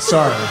Kyle.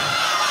 Sorry.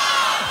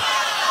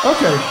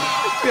 Okay.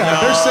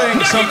 Yeah, they're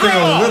saying something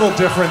a little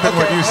different than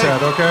what you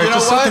said, okay? You know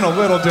Just what? something a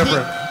little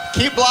different.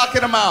 Keep blocking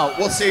them out.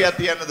 We'll see you at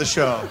the end of the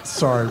show.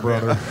 Sorry,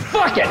 brother.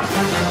 Fuck it.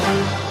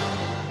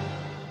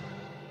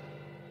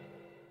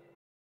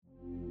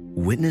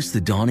 Witness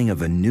the dawning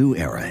of a new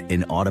era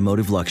in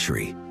automotive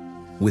luxury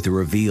with a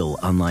reveal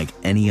unlike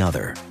any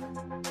other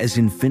as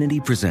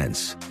Infiniti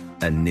presents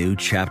a new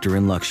chapter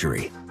in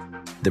luxury,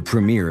 the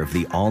premiere of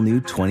the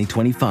all-new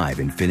 2025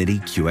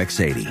 Infiniti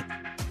QX80.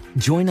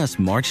 Join us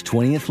March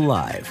 20th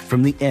live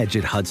from the Edge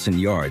at Hudson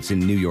Yards in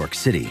New York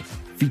City,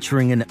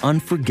 featuring an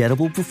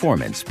unforgettable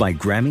performance by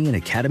Grammy and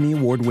Academy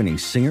Award-winning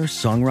singer,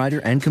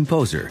 songwriter, and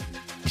composer,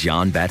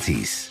 Jon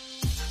Batiste.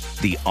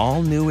 The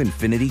all-new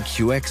Infiniti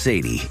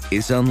QX80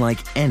 is unlike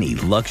any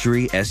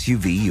luxury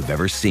SUV you've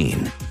ever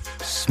seen.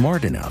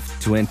 Smart enough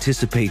to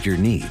anticipate your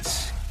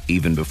needs,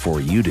 even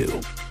before you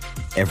do.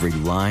 Every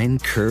line,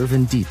 curve,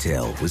 and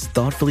detail was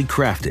thoughtfully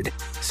crafted,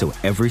 so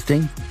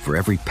everything for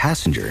every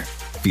passenger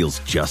feels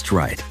just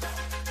right.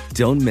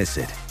 Don't miss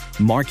it.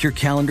 Mark your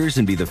calendars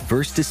and be the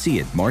first to see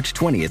it March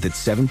 20th at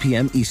 7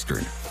 p.m.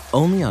 Eastern,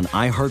 only on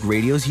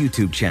iHeartRadio's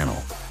YouTube channel.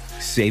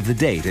 Save the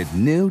date at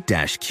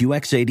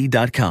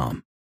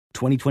new-QX80.com.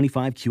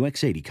 2025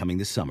 QX80 coming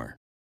this summer.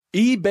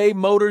 eBay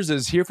Motors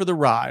is here for the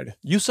ride.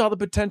 You saw the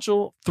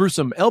potential. Through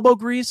some elbow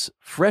grease,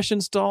 fresh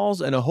installs,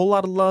 and a whole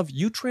lot of love,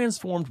 you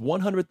transformed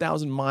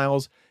 100,000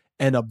 miles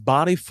and a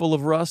body full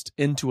of rust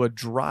into a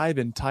drive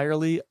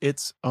entirely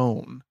its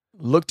own.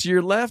 Look to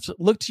your left,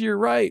 look to your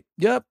right.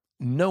 Yep,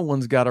 no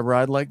one's got a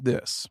ride like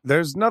this.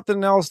 There's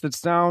nothing else that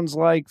sounds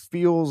like,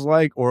 feels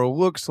like, or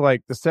looks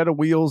like the set of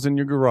wheels in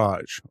your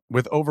garage.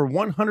 With over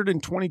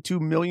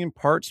 122 million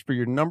parts for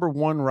your number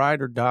one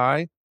ride or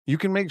die, you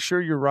can make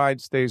sure your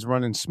ride stays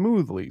running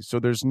smoothly, so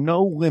there's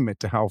no limit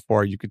to how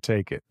far you could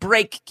take it.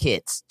 Brake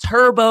kits,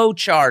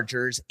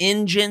 turbochargers,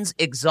 engines,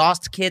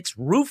 exhaust kits,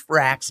 roof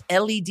racks,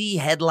 LED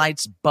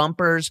headlights,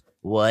 bumpers,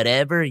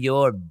 whatever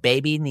your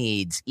baby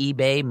needs,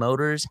 eBay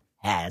Motors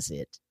has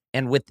it.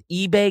 And with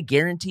eBay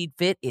Guaranteed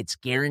Fit, it's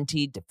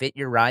guaranteed to fit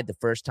your ride the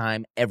first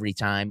time, every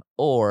time,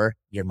 or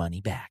your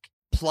money back.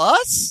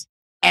 Plus,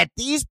 at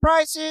these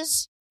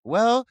prices,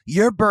 well,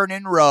 you're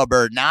burning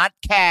rubber, not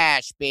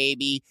cash,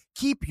 baby.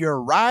 Keep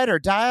your ride or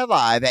die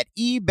alive at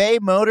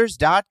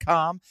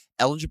ebaymotors.com.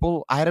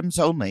 Eligible items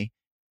only.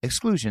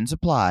 Exclusions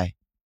apply.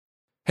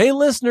 Hey,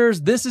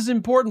 listeners, this is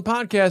Important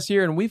Podcast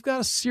here, and we've got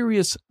a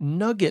serious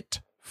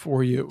nugget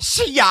for you.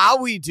 Yeah,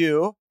 we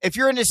do. If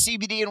you're into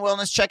CBD and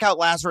wellness, check out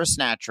Lazarus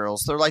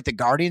Naturals. They're like the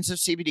guardians of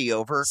CBD,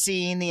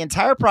 overseeing the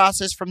entire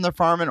process from the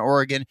farm in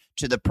Oregon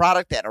to the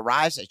product that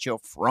arrives at your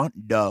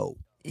front door.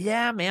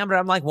 Yeah, man, but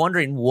I'm like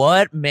wondering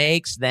what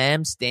makes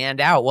them stand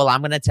out. Well,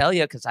 I'm going to tell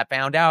you because I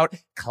found out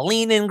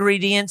clean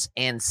ingredients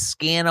and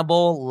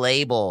scannable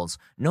labels.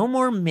 No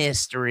more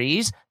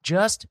mysteries,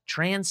 just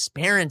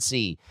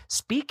transparency.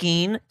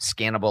 Speaking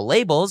scannable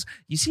labels,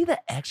 you see the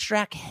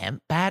extract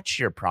hemp batch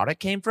your product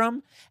came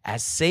from?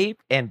 As safe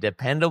and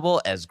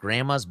dependable as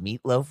grandma's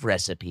meatloaf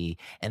recipe.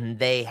 And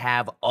they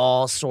have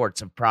all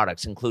sorts of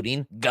products,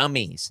 including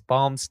gummies,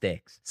 balm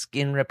sticks,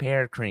 skin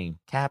repair cream,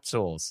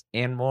 capsules,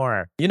 and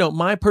more. You know,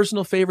 my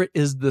personal favorite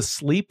is the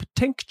sleep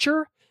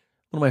tincture.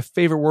 One of my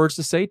favorite words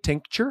to say,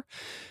 tincture.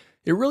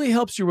 It really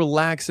helps you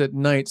relax at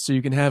night so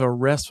you can have a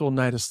restful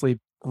night of sleep.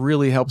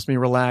 Really helps me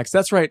relax.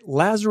 That's right,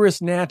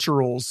 Lazarus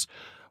Naturals,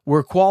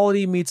 where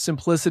quality meets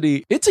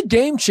simplicity. It's a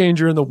game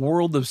changer in the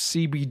world of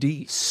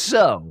CBD.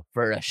 So,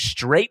 for a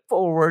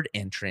straightforward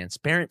and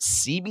transparent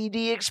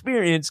CBD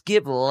experience,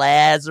 give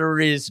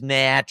Lazarus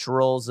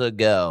Naturals a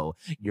go.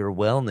 Your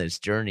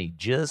wellness journey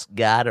just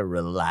got a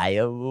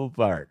reliable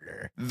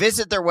partner.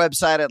 Visit their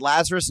website at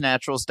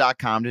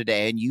lazarusnaturals.com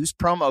today and use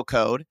promo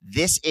code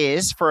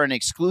THISIS for an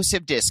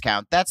exclusive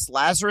discount. That's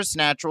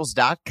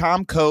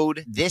lazarusnaturals.com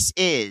code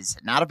THISIS.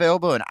 Not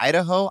available in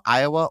Idaho,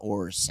 Iowa,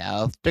 or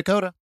South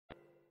Dakota.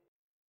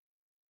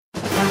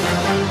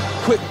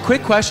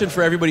 Quick question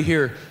for everybody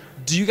here.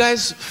 Do you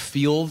guys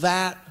feel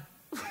that?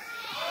 Do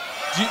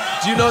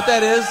you know what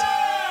that is?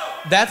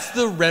 That's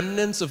the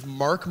remnants of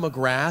Mark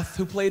McGrath,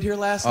 who played here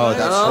last night.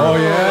 That's right. Oh,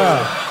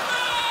 yeah.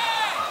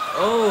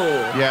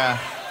 Oh. Yeah.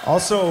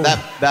 Also,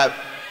 that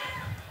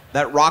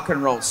rock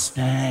and roll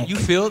stank. You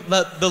feel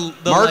the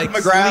Mark like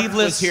McGrath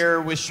sleeveless was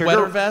here with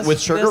sweater vest with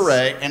Sugar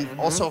Ray and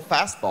also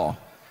Fastball.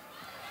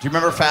 Do you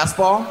remember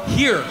Fastball?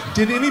 Here.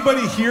 Did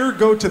anybody here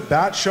go to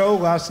that show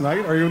last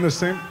night? Are you in the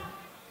same?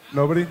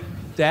 Nobody?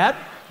 Dad?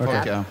 Okay.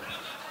 Yeah.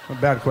 A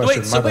bad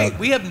question. Wait, so my bad.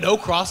 we have no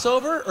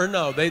crossover? Or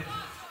no?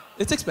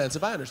 It's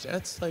expensive, I understand.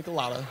 It's like a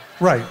lot of...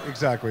 Right,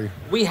 exactly.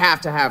 We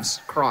have to have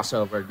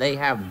crossover. They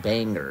have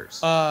bangers.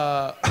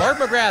 Mark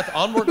McGrath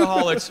on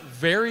Workaholics,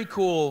 very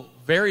cool,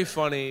 very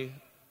funny.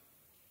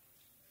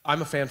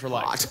 I'm a fan for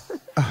life.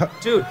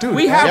 Dude,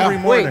 we every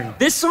have... morning. Wait,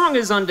 this song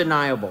is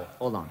undeniable.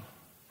 Hold on.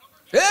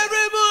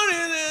 Every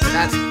morning.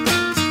 That's...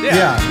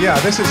 Yeah,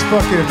 this is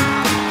fucking...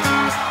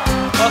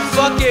 A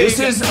fucking... This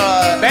is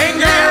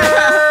banger!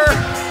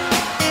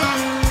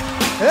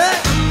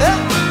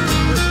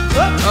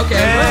 Okay.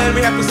 And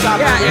we have to stop.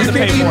 Yeah, We have to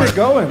pay keep for it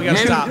going. We gotta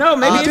Maybe, stop. no,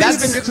 maybe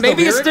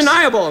maybe it's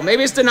deniable.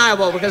 Maybe it's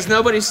deniable because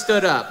nobody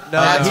stood up.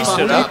 No, he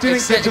stood up.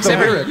 Didn't get to the Except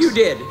for lyrics. you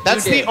did.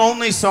 That's You the did.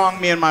 only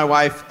song me and my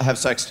wife have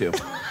sex to.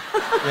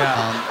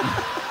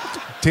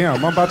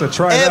 Damn, I'm about to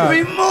try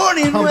Every that.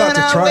 morning I'm when about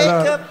to I try wake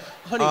that. up.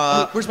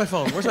 Honey, where's my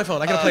phone? Where's my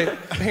phone? I gotta play it.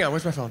 Hang on,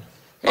 where's my phone?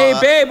 Hey,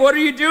 babe, what are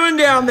you doing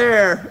down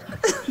there?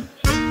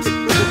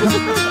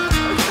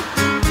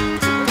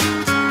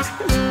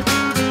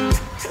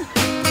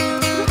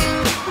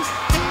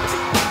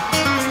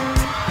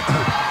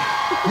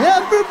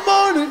 Every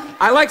morning.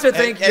 I like to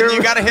think And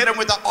you gotta hit him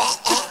with the.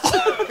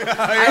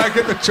 I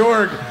get the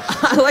chorg.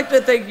 I like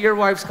to think your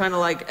wife's kind of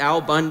like Al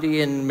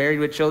Bundy and Married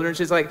with Children.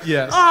 She's like,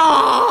 Yes.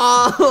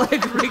 oh,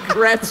 like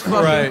regrets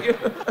fucking Right.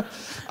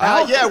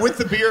 you. Yeah, with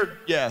the beard.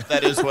 Yeah,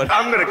 that is what.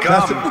 I'm gonna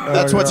come.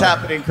 That's what's yeah.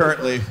 happening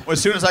currently.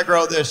 As soon as I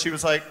grow this, she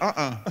was like,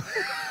 Yeah.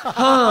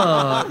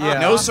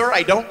 No, sir,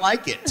 I don't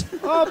like it.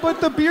 Oh, but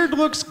the beard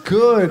looks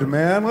good,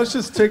 man. Let's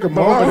just take a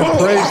moment and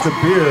praise the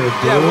beard,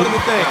 dude. Yeah, what do you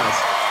think?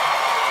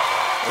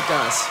 It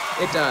does.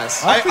 It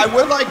does. I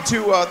would like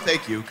to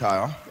thank you,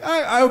 Kyle.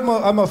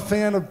 I'm a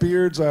fan of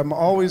beards. I've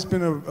always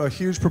been a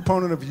huge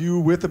proponent of you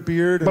with a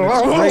beard, and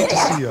it's great to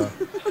see you.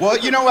 Well,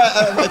 you know what?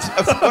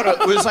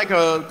 It was like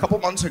a couple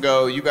months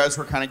ago. You guys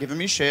were kind of giving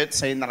me shit,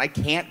 saying that I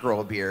can't grow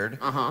a beard.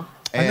 Uh-huh.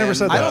 I never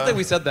said I that. don't think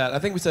we said that. I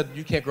think we said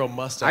you can't grow a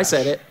mustache. I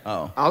said it.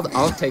 Oh.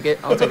 I'll take it.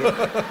 I'll take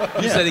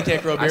it. You said he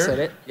can't grow a I beard? said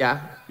it. Yeah.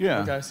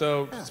 Yeah. Okay,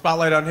 so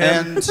spotlight on him,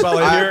 And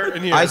spotlight here,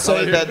 and here. I say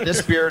spotlight that here.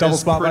 this beard Double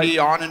is spotlight. pretty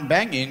on and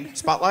banging.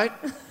 Spotlight?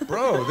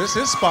 Bro, this is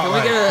Can we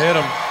spotlight. get Hit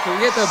him. Can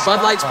we get the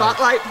Bud Light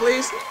spotlight,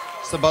 please?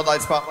 It's the Bud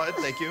Light Spotlight.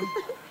 Thank you.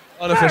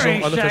 Unofficial,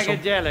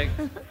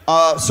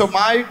 unofficial. So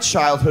my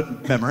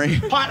childhood memory.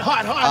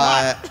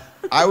 Hot.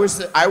 I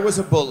was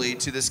a bully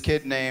to this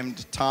kid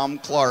named Tom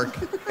Clark,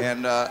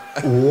 and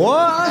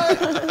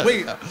What?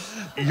 Wait,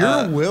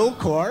 you're Will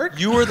Clark?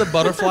 You were the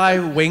butterfly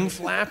wing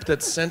flap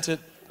that sent it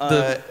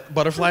the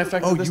butterfly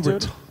effect of this you were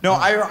dude? no,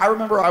 I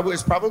remember I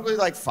was probably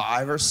like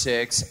 5 or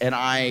 6, and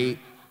I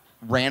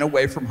ran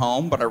away from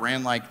home, but I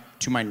ran like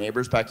to my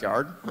neighbor's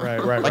backyard. Right.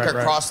 Like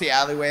across the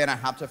alleyway, and I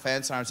hopped a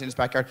fence, and I was in his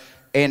backyard.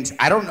 And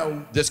I don't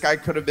know, this guy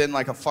could have been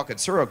like a fucking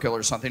serial killer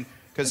or something,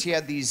 because he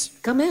had these.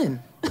 Come in.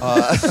 He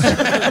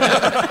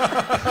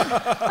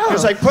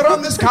was like, put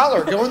on this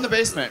collar, go in the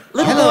basement.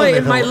 Little boy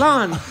in my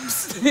lawn.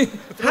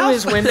 Through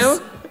his window.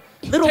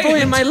 Little boy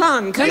in my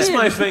lawn. Come Kiss in.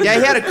 my finger. Yeah,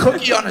 he had a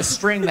cookie on a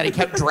string that he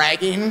kept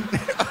dragging.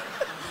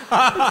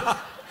 Come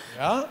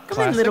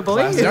in, little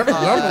boy.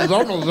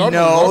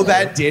 No,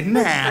 that didn't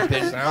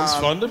happen. Sounds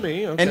fun to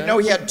me. Okay. And no,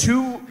 he had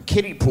 2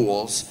 kiddie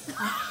pools.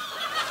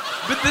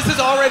 But this is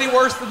already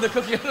worse than the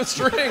cookie on a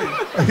string.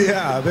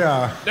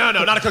 Yeah. No,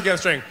 not a cookie on a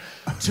string.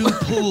 2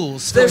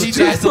 pools. There's He 2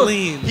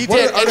 gasoline. He What,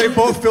 did. are they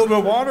both filled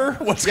with water?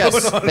 What's Yes,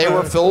 going on? they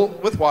were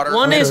filled with water.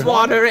 One is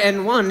water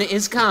and one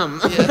is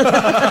cum.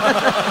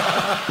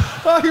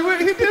 Oh,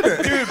 he did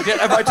it. Dude,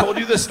 have I told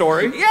you this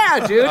story?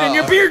 Yeah, dude, and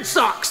your beard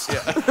sucks.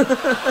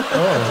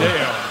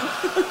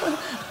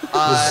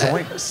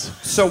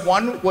 So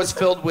one was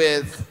filled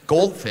with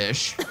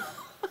goldfish.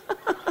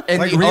 And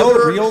Like the real,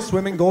 other, real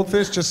swimming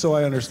goldfish, just so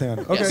I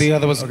understand. Okay. The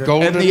other was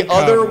golden. and the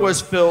other was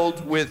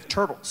filled with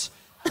turtles.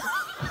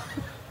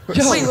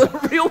 Wait,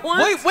 real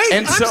one? Wait,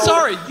 And I'm so-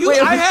 sorry. Wait,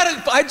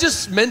 I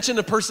just mentioned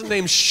a person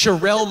named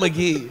Sherelle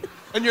McGee.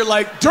 And you're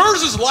like,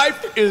 Durs's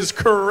life is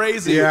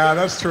crazy. Yeah,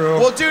 that's true.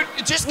 Well, dude,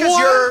 just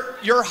because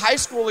your high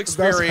school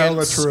experience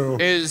hella true.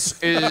 is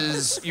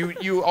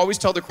you always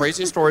tell the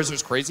craziest stories.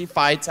 There's crazy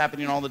fights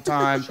happening all the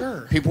time.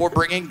 Sure. People were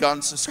bringing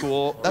guns to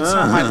school. That's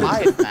not my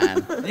life,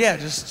 man. Yeah,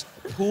 just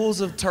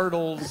pools of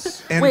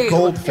turtles. and Wait,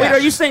 goldfish. are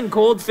you saying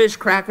goldfish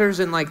crackers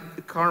and like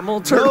caramel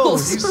No,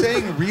 turtles? he's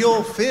saying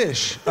real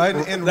fish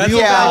and That's real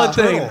a valid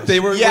thing. turtles. They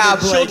were Yeah, little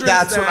Blake, children's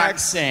that's what I'm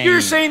snacks. saying.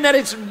 You're saying that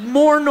it's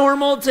more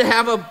normal to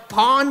have a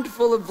pond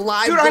full of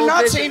live Dude, goldfish? I'm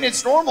not saying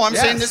it's normal. I'm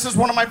saying Yes. this is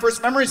one of my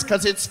first memories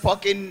because it's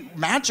fucking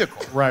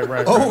magical. Right.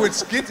 Oh,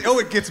 it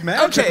gets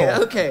magical.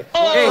 Okay.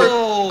 Hey,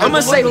 I'm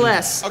gonna say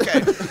less.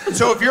 Okay,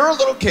 so if you're a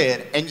little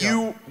kid and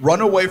you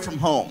run away from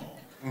home,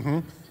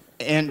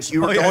 and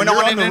you were Oh, yeah, going you're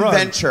on on an the run.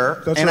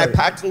 adventure, That's and I right.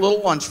 packed a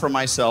little lunch for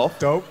myself,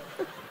 Dope.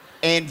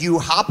 and you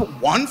hop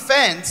one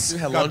fence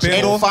had Got lunch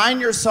bindle. and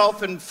find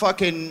yourself in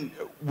fucking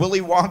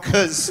Willy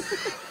Wonka's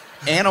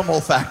Animal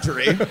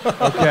Factory.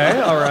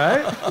 Okay, all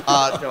right.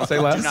 Don't say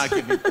less.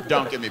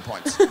 Don't give me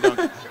points.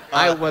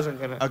 I wasn't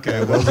gonna.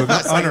 Okay, well,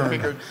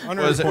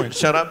 Unearned points.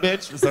 Shut up,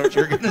 bitch. Is that what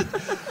you're gonna?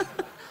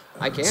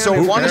 I can.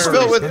 So one is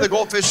filled with the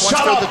goldfish, one's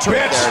filled with the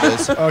turtle. There it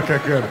is. Okay,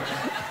 good.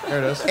 There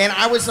it is. And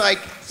I was like,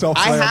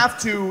 Self-slam. I have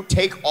to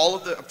take all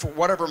of the, for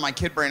whatever my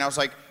kid brain, I was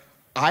like,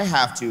 I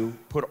have to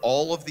put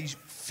all of these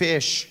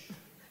fish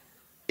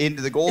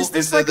into the Is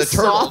this into like the a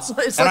turtles. Saw?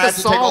 It's and like I a had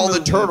to take Saw all the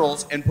movie.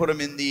 turtles and put them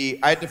in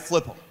I had to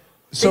flip them.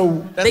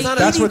 So They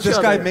that's eat what each this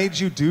guy other. made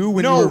you do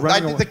when you were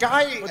running away? the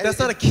guy. But that's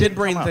not a kid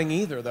brain thing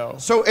either, though.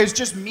 So it's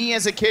just me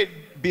as a kid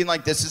being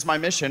like, this is my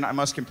mission. I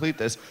must complete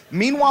this.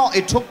 Meanwhile,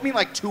 it took me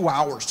like 2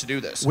 hours to do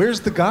this. Where's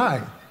the guy?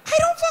 I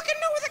don't fucking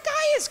know where the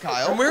guy is,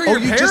 Kyle. And where are Oh, your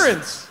you just-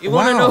 parents? You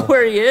want to Wow. know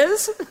where he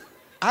is?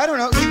 I don't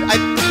know.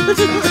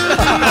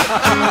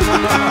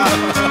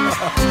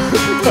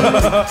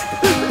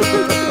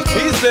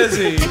 He's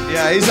busy.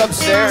 Yeah, he's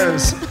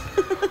upstairs. He's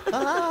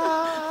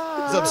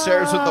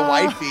upstairs with the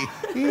wifey.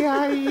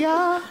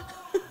 Yeah.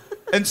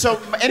 And so,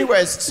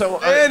 anyways,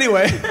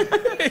 Anyway.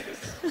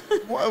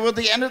 well, at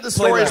the end of the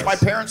story is my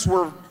nice. parents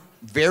were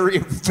very,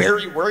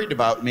 very worried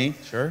about me.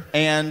 Sure.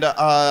 And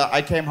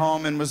I came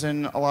home and was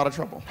in a lot of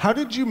trouble. How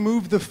did you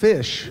move the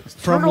fish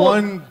from Turtle-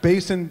 one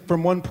basin,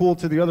 from one pool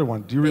to the other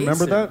one? Do you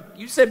remember Basin. that?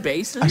 You said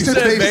basin? I said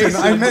said basin.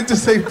 basin. I meant to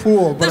say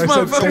pool, but This I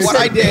said motherfucker basin. What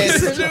I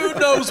did, Dude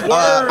knows words.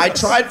 I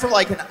tried for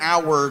like an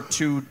hour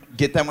to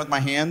get them with my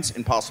hands.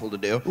 Impossible to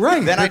do.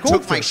 Right, Then they're I took my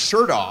goldfish.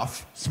 shirt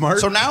off. Smart.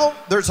 So now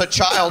there's a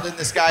child in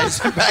this guy's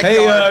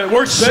backyard. Hey,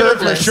 works better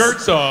if your shirtless.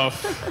 shirt's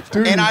off.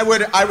 Dude, And I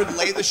would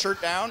lay the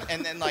shirt down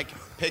and then like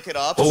pick it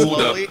up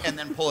slowly and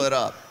then pull it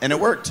up, and it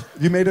worked.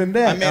 you made a I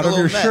net made out a of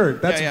your little net.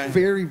 shirt. That's Yeah, yeah.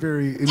 very,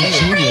 very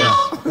ingenious.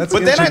 That's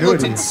But then I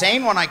looked ingenuity.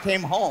 insane when I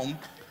came home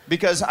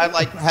because I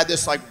like had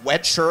this like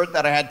wet shirt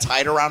that I had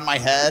tied around my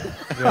head.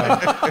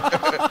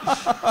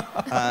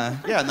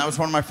 Yeah, and that was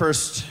one of my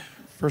first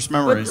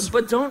memories.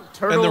 But don't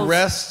turtles... And the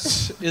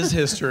rest is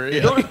history.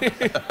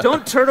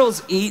 Don't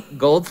turtles eat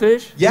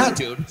goldfish? Yeah,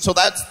 dude. So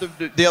that's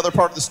the other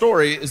part of the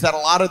story is that a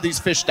lot of these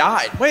fish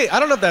died. Wait, I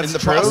don't know if that's In the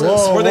true. process.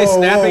 Whoa, Were they whoa,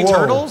 snapping whoa, whoa.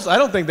 turtles? I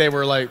don't think they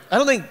were like. I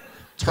don't think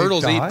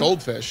turtles eat died?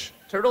 goldfish.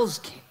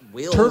 Turtles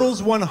will.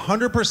 Turtles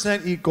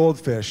 100% eat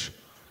goldfish.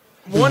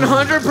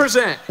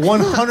 100%.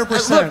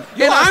 100%. Look,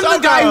 and I'm the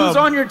guy who's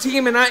on your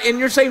team, and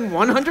you're saying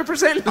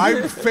 100%?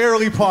 I'm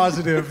fairly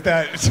positive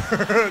that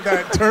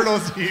that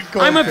turtles eat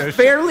goldfish. I'm a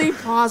fairly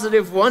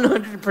positive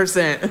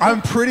 100%.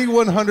 I'm pretty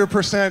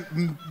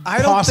 100% I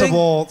don't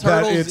possible think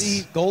that turtles it's.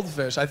 eat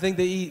goldfish. I think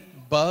they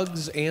eat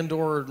bugs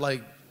and/or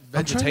like I'm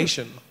trying to-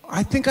 vegetation.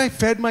 I think I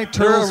fed my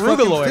turtles They're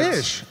fucking arugaloids.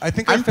 fish. I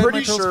think I I'm fed pretty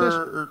my turtles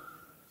sure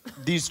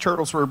these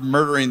turtles were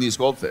murdering these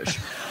goldfish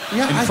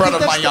Yeah, I in front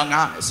think of my that's young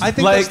eyes. I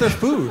think Like that's their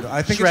food.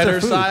 I think it's Shredder their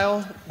food.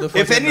 style. The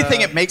If fucking,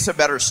 anything, it makes a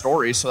better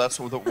story, so that's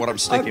what I'm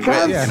sticking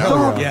with. Yeah, You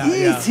know? hell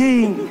yeah.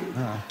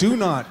 yeah. Do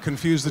not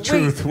confuse the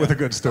truth with a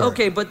good story.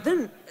 Okay, but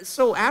then,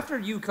 so after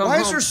you come Why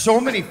home... is there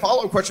so many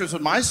follow-up questions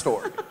with my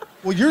story?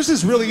 Well, yours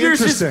is really Yours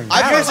is- interesting.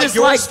 I Yours felt like is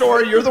your like-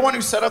 story. You're the one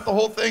who set up the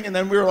whole thing, and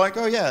then we were like,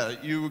 "Oh yeah,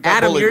 you got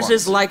Adam, bullied yours once.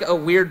 is like a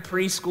weird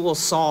preschool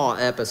Saw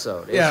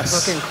episode. It's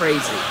Yes. fucking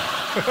crazy.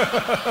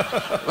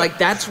 Like,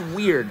 that's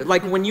weird.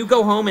 Like, when you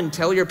go home and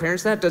tell your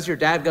parents that, does your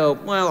dad go,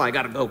 well, I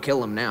gotta go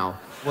kill him now?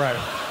 Right.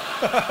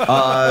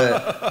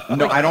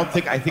 No, I don't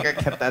think. I think I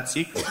kept that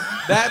secret.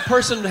 That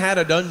person had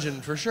a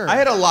dungeon for sure. I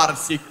had a lot of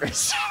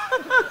secrets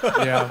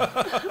yeah.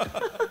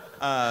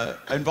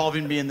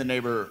 involving me in the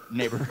neighborhood.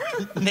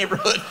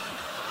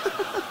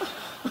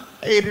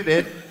 Hated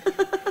it.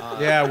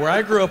 Yeah, where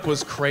I grew up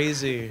was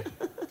crazy.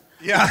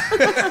 yeah.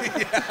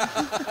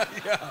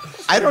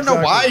 I don't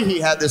know why he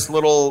had these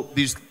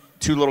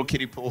two little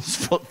kiddie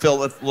pools filled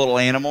with little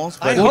animals.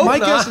 But hope my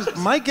not.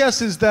 my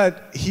guess is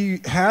that he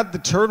had the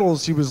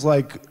turtles. He was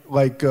like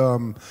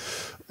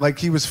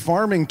he was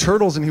farming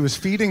turtles and he was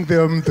feeding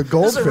them the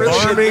goldfish. really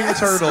good Farming guess.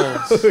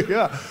 turtles.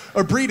 Yeah,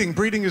 or breeding.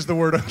 Breeding is the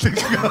word I'm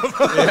thinking of.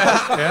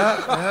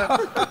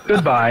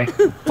 Goodbye.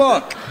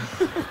 Fuck.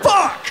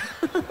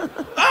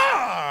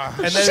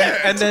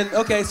 And then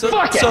okay, so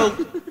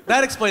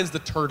that explains the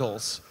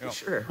turtles.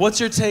 Sure. What's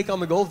your take on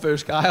the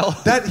goldfish, Kyle?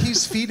 That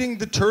he's feeding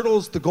the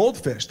turtles the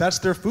goldfish. That's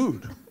their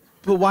food.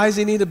 But why does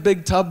he need a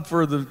big tub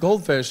for the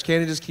goldfish? Can't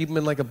he just keep them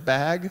in like a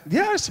bag?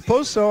 Yeah, I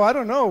suppose so. I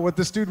don't know what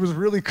this dude was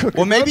really cooking.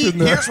 well, maybe up in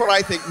there. here's what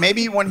I think.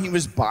 Maybe when he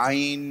was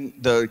buying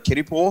the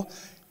kiddie pool,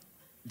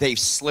 they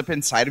slip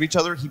inside of each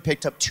other. He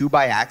picked up two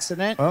by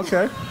accident,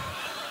 Okay.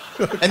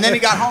 and then he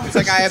got home. He's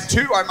like, "I have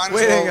two. I might as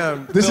Wait, well." hang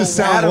on. This is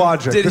sound Adam,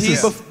 logic. Did This he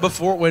is-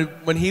 before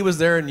when he was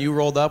there and you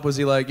rolled up? Was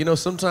he like,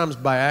 sometimes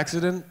by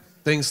accident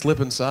things slip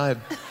inside?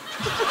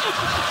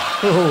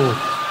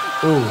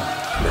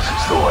 This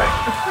is the way.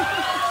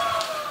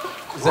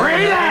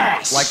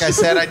 Like I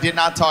said, I did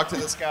not talk to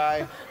this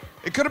guy.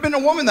 It could have been a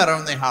woman that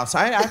owned the house.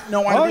 I have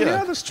no Oh, idea.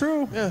 yeah, that's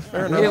true. Yeah,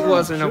 fair enough. It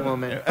wasn't a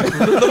woman.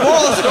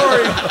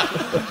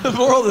 The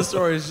moral of the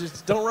story is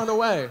just don't run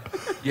away.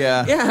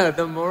 Yeah. Yeah,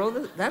 the moral.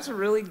 That's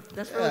really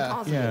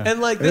positive. Yeah. And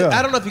like,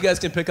 I don't know if you guys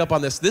can pick up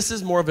on this. This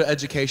is more of an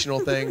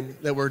educational thing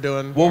that we're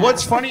doing. Well,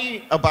 what's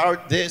funny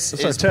about this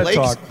That's our is TED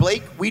Talk.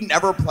 Blake, we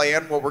never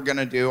plan what we're going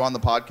to do on the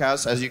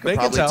podcast, as you can They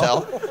can probably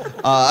tell.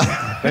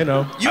 They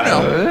know. You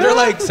know. They're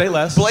like, say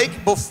less.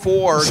 Blake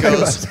before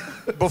goes,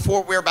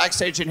 before we were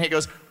backstage, and he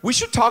goes, we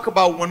should talk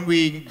about when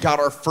we got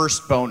our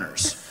first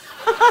boners.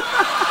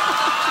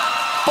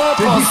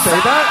 Did he say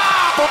that?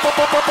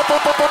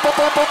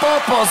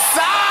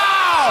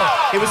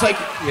 It was like,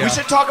 we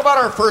should talk about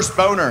our first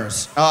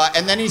boners.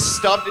 And then he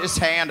stubbed his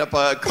hand up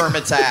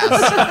Kermit's ass.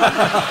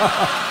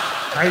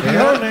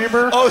 Hello,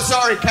 neighbor. Oh,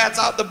 sorry, cat's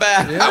out the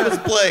bag. That was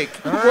Blake.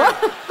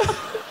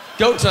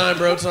 Go time,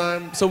 bro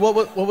time. So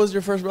what was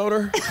your first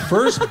boner?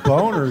 First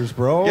boners,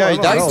 bro. Yeah, I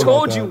don't I know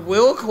told about you, that.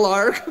 Will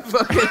Clark.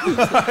 Fucking.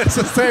 It's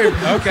the same.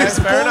 Okay, his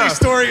fair only enough.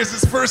 story is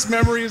his first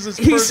memory is his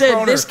He first said,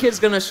 boner. "This kid's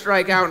gonna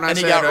strike out," and I And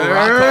he said, got rock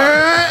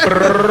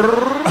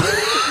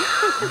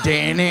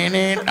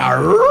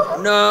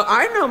 "No,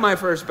 I know my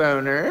first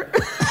boner."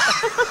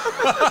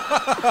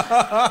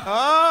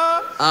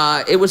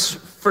 It was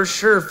for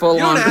sure full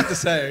You on. don't have to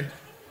say.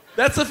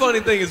 That's the funny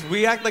thing is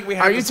we act like we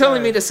have Are to you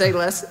telling say. me to say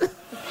less?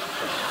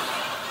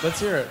 Let's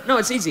hear it. No,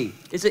 it's easy.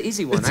 It's an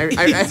easy one.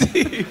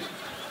 Easy.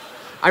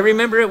 I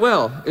remember it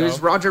well. It was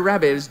Roger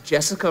Rabbit. It was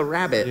Jessica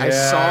Rabbit. I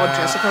saw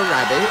Jessica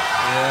Rabbit.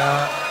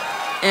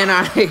 Yeah. And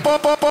I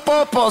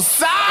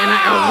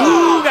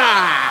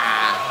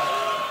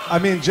I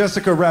mean,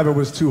 Jessica Rabbit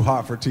was too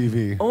hot for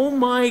TV. oh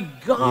my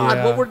God,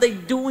 Yeah. what were they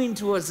doing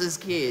to us as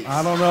kids?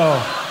 I don't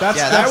know. That's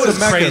that the was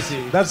Zemeckis.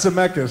 crazy. That's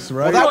Zemeckis,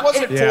 right? Well, that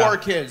wasn't Yeah. for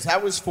kids.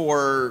 That was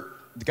for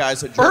the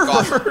guys that jerk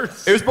off.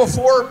 It was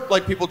before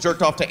like people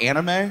jerked off to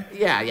anime.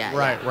 Yeah.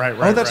 Right.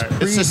 Oh, that's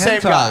It's the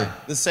same pre-hentai. guy,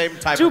 the same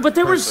type. Dude, of but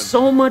there was person.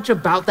 so much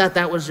about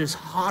that was just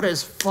hot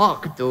as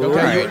fuck, dude.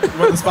 Okay, you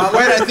want the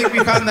spotlight? Wait, I think we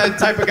found the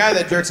type of guy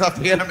that jerks off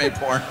the anime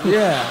porn.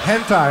 Yeah.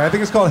 Hentai. I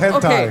think it's called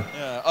hentai. Okay.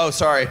 Oh,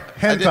 sorry.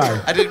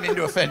 Hentai. I didn't mean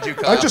to offend you,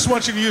 Kyle. I just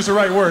want you to use the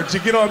right words. You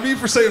get on me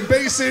for saying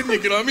basin. You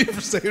get on me for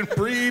saying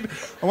breed.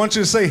 I want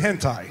you to say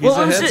hentai. He's a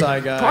I'm saying,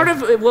 hentai guy. part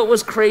of what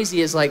was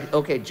crazy is like,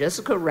 okay,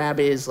 Jessica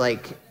Rabbit is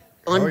like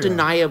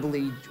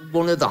undeniably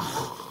one of the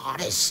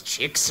hottest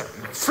chicks in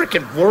the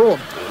freaking world,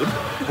 dude.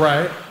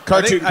 Right.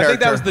 Cartoon I think that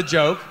character. was the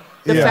joke.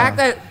 The Yeah. fact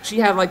that she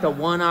had like the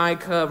one eye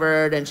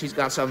covered and she's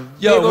got some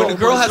Yo, big when a old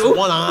girl has muscle-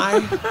 one eye,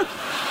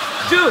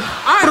 Dude,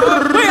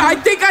 I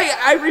think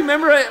I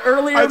remember an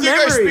earlier I think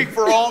memory. I speak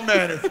for all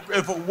men.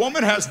 If a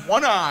woman has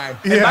one eye,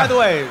 and by the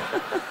way,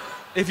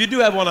 if you do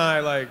have one eye,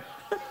 like,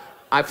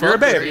 I you're a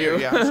fucked with babe. you.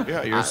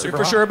 yeah, you're super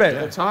for hot. sure a babe.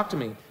 Yeah, talk to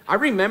me. I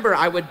remember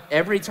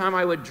every time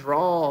I would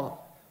draw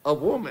a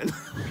woman.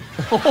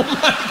 Oh my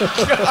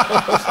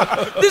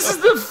God. This is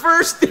the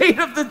first date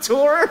of the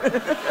tour.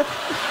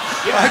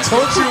 I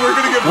told you we're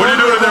gonna get. What are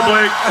you doing there,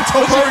 Blake? I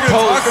told you we're gonna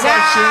talk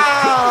about shit.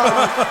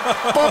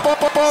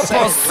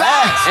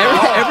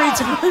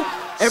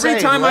 Every Say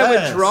time I would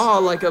less. draw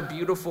like a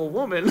beautiful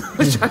woman,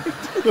 which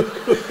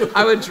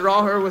I would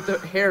draw her with the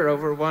hair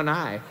over one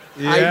eye.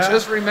 I Yeah.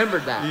 just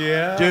remembered that.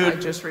 Yeah. I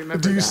just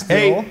remembered Do you that.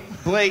 still? Hey,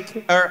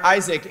 Blake or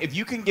Isaac, if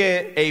you can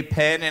get a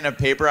pen and a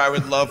paper, I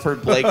would love for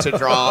Blake to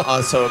draw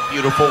us a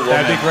beautiful woman.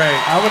 that'd be great.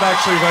 I would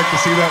actually like to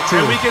see that too.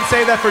 And we can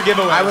say that for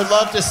giveaways. I would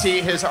love to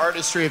see his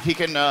artistry if he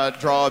can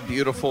draw a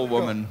beautiful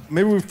woman.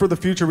 Maybe for the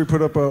future we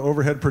put up an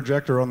overhead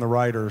projector on the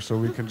rider so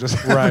we can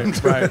just Right.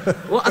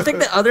 Well, I think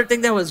the other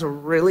thing that was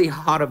really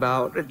hot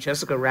about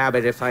Jessica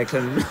Rabbit, if I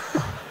can,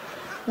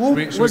 Should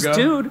we was go?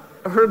 dude,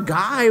 her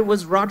guy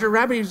was Roger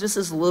Rabbit. He was just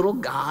this little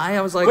guy.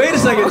 I was like, Wait a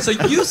second. So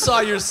you saw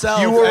yourself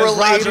You were as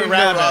related Roger to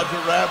Rabbit. Roger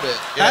Rabbit.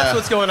 That's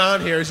what's going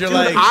on here. Is you're Dude,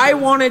 like, I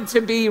wanted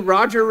to be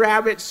Roger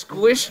Rabbit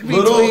squished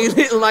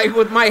between, like,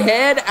 with my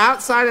head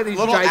outside of these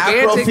little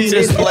gigantic Afro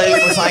fetus titties.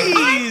 Blake was like,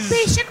 please.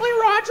 Basically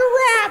Roger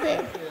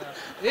Rabbit.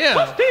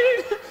 Yeah.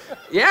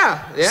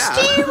 Yeah.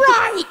 Steve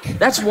Reich.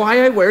 That's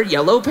why I wear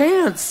yellow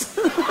pants.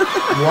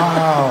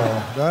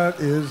 Wow, that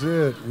is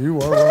it. You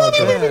are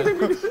Roger.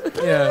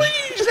 Yeah.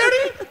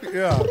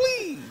 Yeah.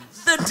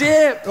 The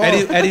dip.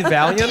 Eddie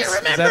Valiant?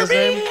 Is that his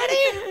name?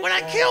 Eddie, when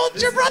I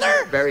killed your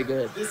brother? Very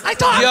good. I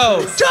thought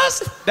Yo,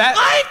 just that.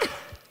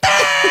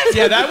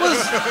 Yeah, that was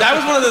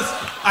one of the.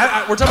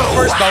 We're talking about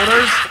first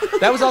boners.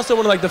 That was also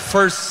one of like the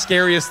first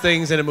scariest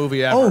things in a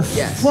movie ever. Oh,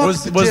 Yes. fuck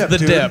Was the the dip,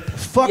 dude. dip.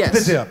 Fuck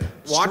Yes. the dip.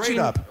 Straight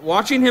up.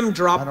 Watching him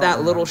drop don't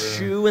that little remember.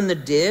 shoe in the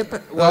dip Oh,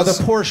 was.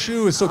 the poor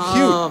shoe is so cute.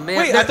 Oh man!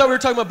 Wait, I thought we were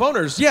talking about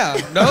boners. Yeah,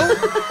 no?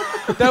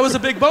 That was a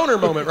big boner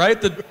moment, right?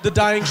 The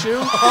dying shoe?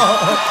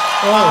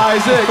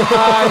 Isaac.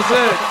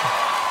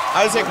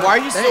 Isaac, why are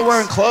you still Thanks.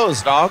 wearing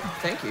clothes, dog?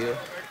 Thank you.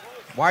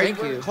 Why are you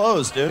wearing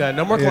clothes, dude? Yeah,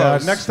 no more Yeah,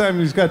 clothes. next time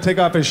he's got to take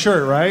off his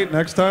shirt, right?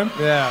 Next time?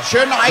 Yeah.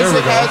 Shouldn't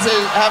Isaac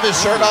have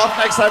his shirt off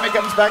next time he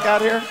comes back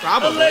out here?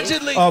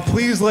 Allegedly. Oh,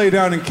 please lay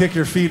down and kick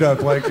your feet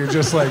up like you're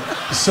just like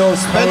so Spend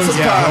some posed.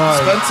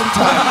 time. Spend some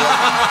time.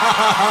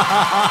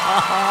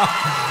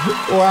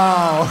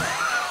 Wow.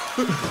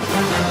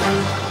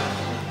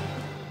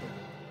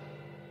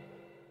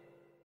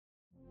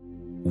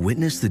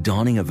 Witness the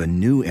dawning of a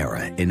new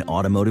era in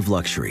automotive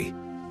luxury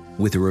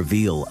with a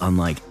reveal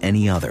unlike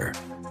any other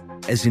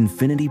as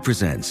Infiniti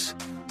presents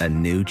a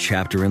new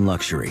chapter in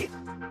luxury,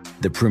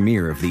 the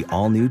premiere of the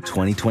all-new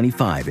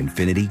 2025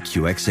 Infiniti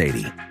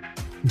QX80.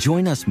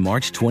 Join us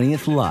March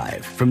 20th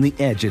live from the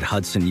Edge at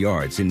Hudson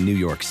Yards in New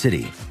York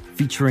City,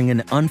 featuring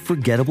an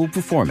unforgettable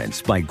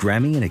performance by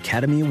Grammy and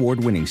Academy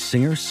Award-winning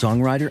singer,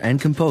 songwriter, and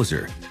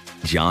composer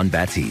Jon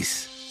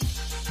Batiste.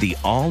 The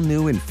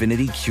all-new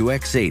Infiniti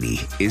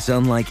QX80 is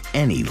unlike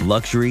any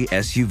luxury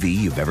SUV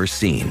you've ever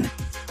seen.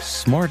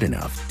 Smart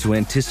enough to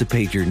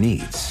anticipate your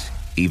needs,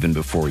 even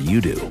before you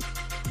do.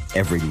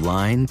 Every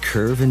line,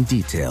 curve, and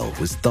detail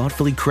was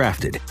thoughtfully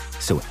crafted,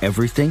 so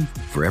everything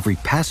for every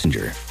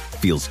passenger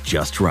feels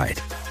just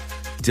right.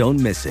 Don't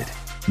miss it.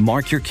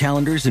 Mark your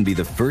calendars and be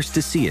the first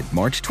to see it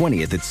March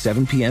 20th at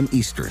 7 p.m.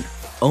 Eastern,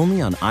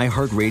 only on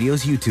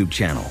iHeartRadio's YouTube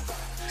channel.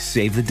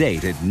 Save the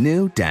date at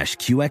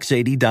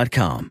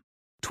new-QX80.com.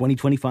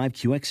 2025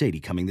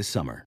 QX80 coming this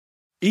summer.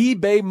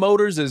 eBay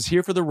Motors is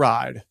here for the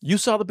ride. You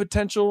saw the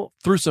potential.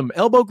 Through some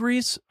elbow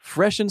grease,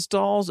 fresh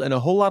installs, and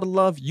a whole lot of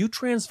love, you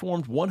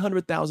transformed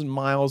 100,000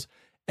 miles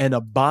and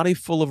a body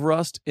full of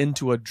rust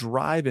into a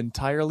drive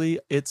entirely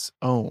its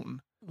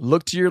own.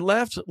 Look to your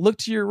left, look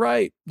to your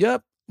right.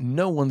 Yep,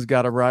 no one's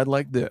got a ride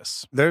like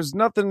this. There's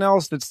nothing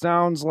else that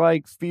sounds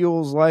like,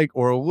 feels like,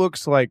 or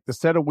looks like the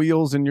set of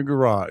wheels in your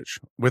garage.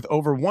 With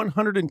over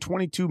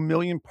 122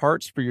 million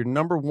parts for your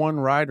number one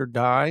ride or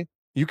die,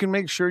 you can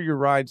make sure your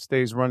ride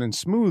stays running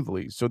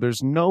smoothly, so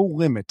there's no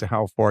limit to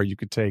how far you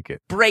could take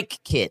it. Brake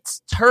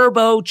kits,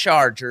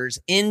 turbochargers,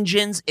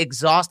 engines,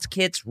 exhaust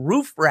kits,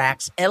 roof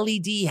racks,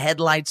 LED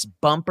headlights,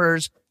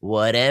 bumpers,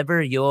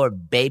 whatever your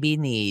baby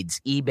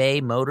needs,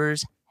 eBay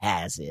Motors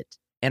has it.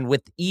 And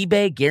with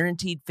eBay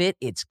Guaranteed Fit,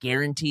 it's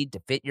guaranteed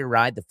to fit your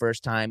ride the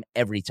first time,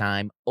 every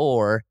time,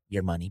 or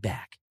your money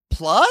back.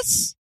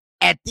 Plus,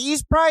 at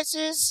these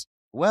prices,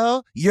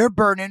 well, you're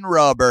burning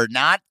rubber,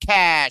 not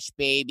cash,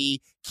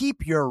 baby.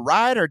 Keep your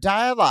ride or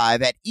die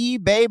alive at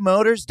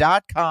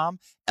ebaymotors.com.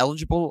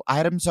 Eligible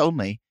items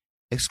only.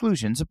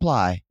 Exclusions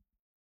apply.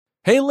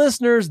 Hey,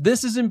 listeners,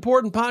 this is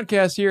Important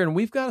Podcast here, and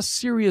we've got a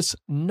serious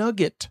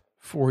nugget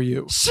for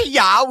you.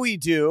 Yeah, we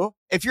do.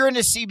 If you're into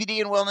CBD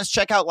and wellness,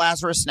 check out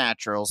Lazarus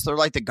Naturals. They're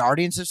like the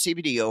guardians of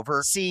CBD,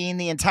 overseeing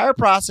the entire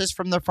process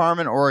from the farm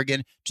in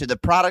Oregon to the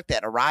product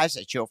that arrives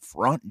at your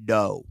front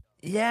door.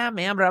 Yeah,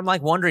 man, but I'm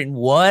like wondering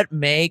what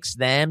makes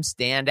them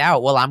stand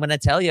out. Well, I'm going to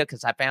tell you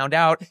because I found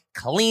out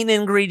clean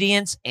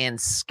ingredients and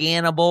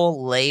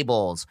scannable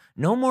labels.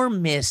 No more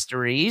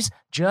mysteries,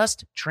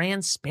 just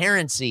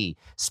transparency.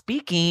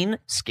 Speaking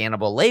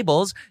scannable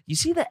labels, you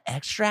see the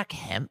extract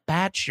hemp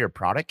batch your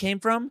product came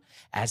from?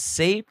 As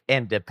safe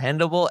and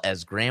dependable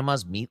as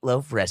grandma's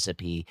meatloaf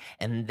recipe.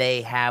 And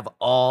they have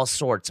all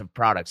sorts of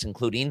products,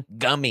 including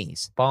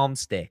gummies, balm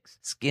sticks,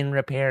 skin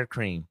repair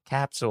cream,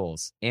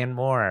 capsules, and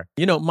more.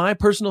 You know, my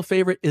personal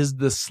favorite is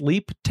the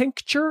sleep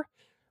tincture.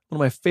 One of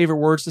my favorite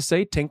words to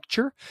say,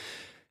 tincture.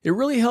 It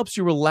really helps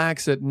you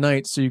relax at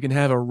night so you can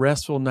have a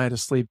restful night of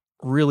sleep.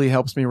 Really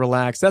helps me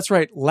relax. That's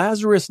right,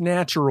 Lazarus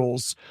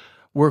Naturals,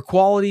 where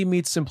quality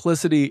meets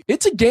simplicity.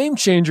 It's a game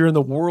changer in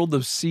the world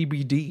of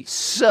CBD.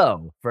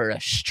 So, for a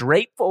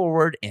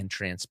straightforward and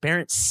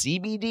transparent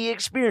CBD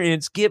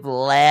experience, give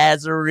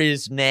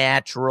Lazarus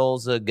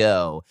Naturals a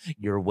go.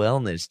 Your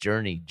wellness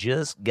journey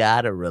just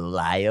got a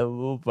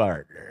reliable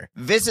partner.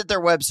 Visit their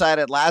website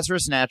at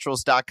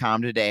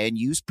LazarusNaturals.com today and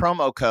use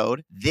promo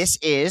code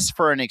THISIS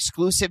for an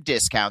exclusive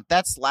discount.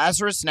 That's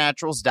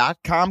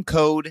LazarusNaturals.com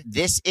code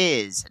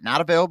THISIS.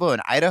 Not available in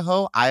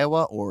Idaho,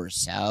 Iowa, or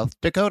South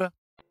Dakota.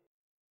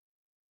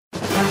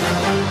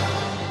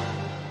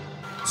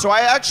 So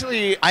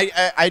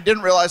I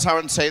didn't realize how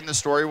insane the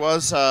story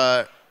was,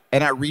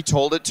 and I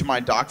retold it to my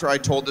doctor. I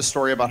told the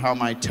story about how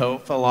my toe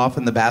fell off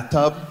in the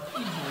bathtub.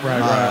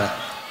 Right.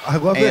 I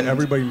love that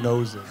everybody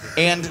knows it.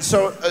 And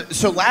so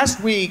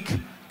last week,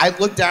 I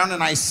look down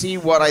and I see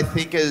what I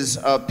think is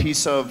a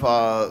piece of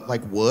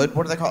like wood.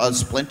 What do they call it? A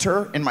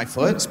splinter in my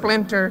foot?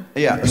 Splinter.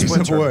 Yeah, a Piece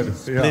splinter. of wood. Yeah,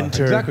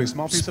 Splinter. exactly.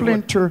 Small piece of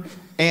wood. Splinter.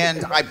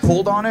 And I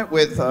pulled on it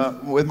with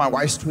my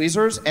wife's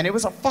tweezers, and it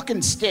was a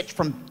fucking stitch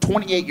from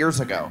 28 years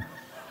ago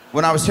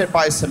when I was hit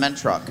by a cement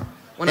truck.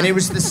 And it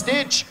was the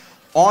stitch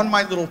on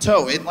my little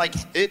toe.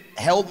 It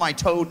held my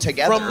toe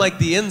together. From like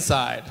the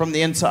inside. From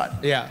the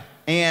inside. Yeah.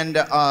 And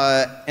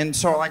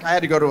so like I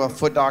had to go to a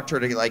foot doctor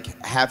to like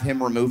have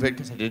him remove it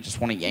because I didn't just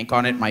want to yank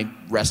on it. My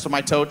rest of my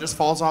toe just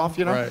falls off,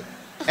 you know? Right.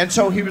 And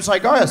so he was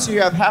like, oh, yeah, so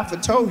you have half a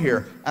toe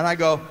here. And I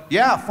go,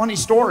 yeah, funny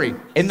story.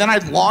 And then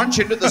I'd launch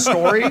into the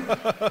story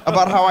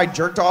about how I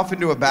jerked off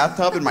into a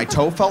bathtub and my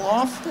toe fell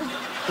off.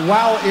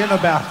 While in a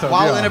bathtub.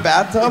 While in a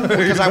bathtub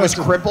because I was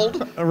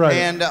crippled. Right.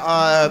 And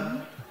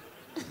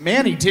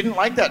man, he didn't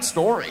like that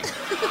story.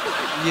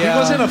 He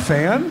wasn't a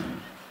fan?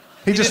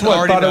 He just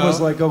thought it was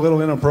like a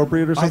little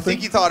inappropriate or something? I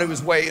think he thought it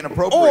was way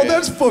inappropriate. Oh,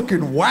 that's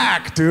fucking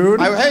whack,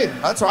 dude. Hey,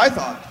 that's what I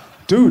thought.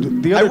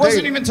 Dude, the other day... I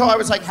wasn't even until I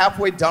was like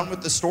halfway done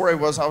with the story I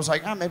was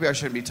like, maybe I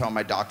shouldn't be telling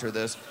my doctor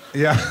this.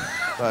 Yeah,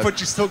 but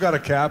you still gotta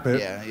cap it.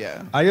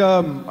 Yeah.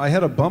 I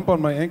had a bump on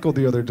my ankle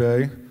the other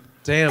day.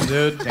 Damn,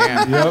 dude.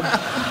 Damn. Yep.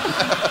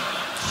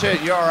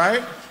 Shit, you all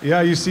right?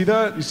 Yeah, you see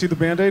that? You see the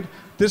Band-Aid?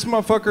 This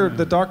motherfucker,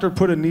 the doctor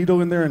put a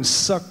needle in there and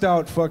sucked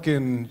out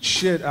fucking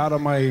shit out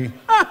of my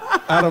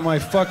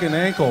fucking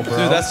ankle, bro.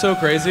 Dude, that's so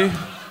crazy.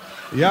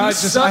 Yeah,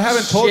 I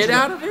haven't told you. Shit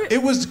out of it?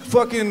 It was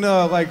fucking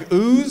like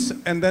ooze,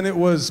 and then it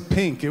was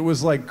pink. It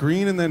was like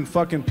green and then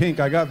fucking pink.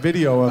 I got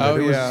video of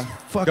it. It was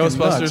fucking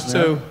Ghostbusters nuts,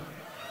 2.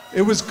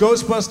 It was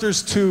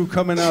Ghostbusters 2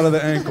 coming out of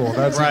the ankle.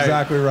 That's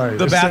exactly right.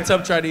 The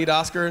bathtub tried to eat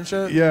Oscar and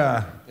shit?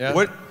 Yeah.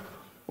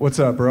 What's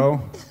up,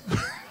 bro?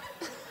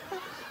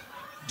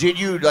 Did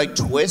you like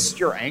twist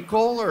your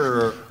ankle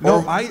or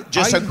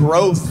a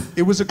growth?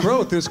 It was a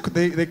growth.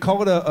 They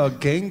call it a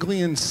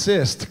ganglion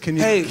cyst. Can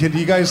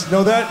you guys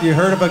know that? You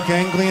heard of a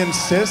ganglion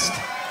cyst?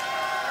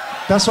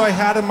 That's what I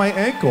had in my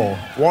ankle.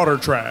 Water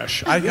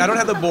trash. I don't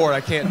have the board.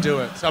 I can't do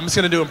it. So I'm just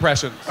going to do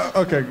impressions.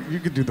 Okay, you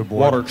could do the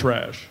board. Water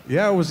trash.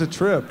 Yeah, it was a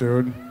trip,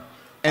 dude.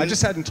 I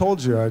just hadn't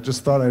told you. I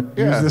just thought I'd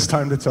use this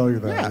time to tell you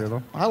that. Yeah, You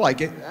know? I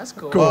like it. That's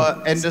cool.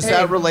 And does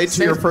that relate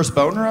to your first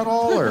boner at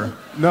all, or?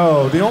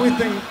 No, the only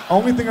thing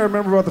I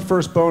remember about the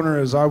first boner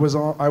is I was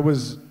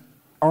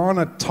on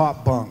a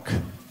top bunk.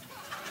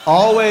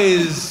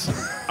 Always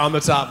on the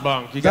top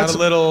bunk.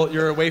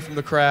 You're away from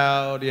the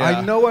crowd. Yeah.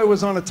 I know I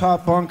was on a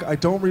top bunk. I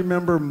don't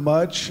remember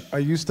much. I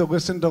used to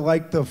listen to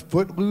like the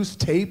Footloose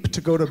tape to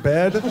go to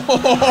bed.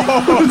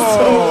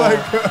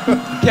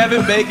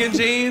 Kevin Bacon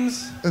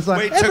jeans. It's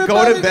like, wait, to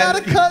go to bed.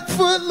 Gotta cut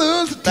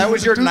Footloose. That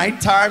was your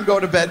nighttime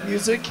go to bed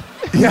music?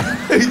 Yeah.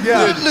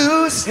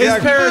 Footloose. His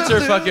parents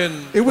are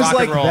fucking. It was rock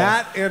like and roll.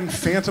 that and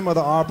Phantom of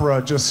the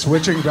Opera just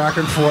switching back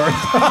and forth.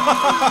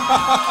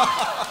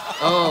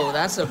 Oh,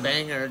 that's a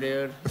banger,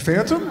 dude.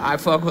 Phantom? I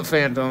fuck with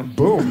Phantom.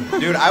 Boom.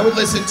 Dude, I would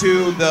listen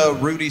to the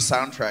Rudy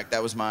soundtrack.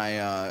 That was my...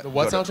 the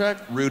what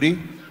soundtrack? Rudy.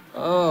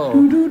 Oh.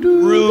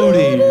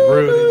 Rudy.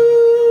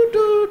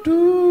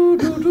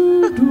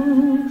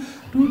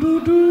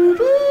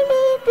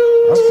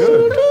 That's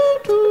good.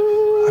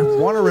 I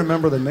want to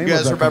remember the name You of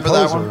guys that remember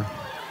composer. that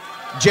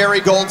one?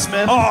 Jerry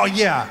Goldsmith. Oh,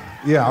 yeah.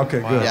 Yeah,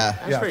 okay, good. Yeah.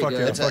 That's pretty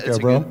good. It's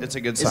bro. It's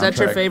a good soundtrack. Is that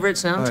your favorite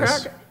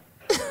soundtrack? Nice.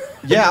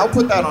 Yeah, I'll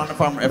put that on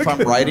if I'm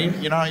writing.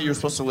 You know how you're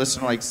supposed to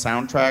listen to like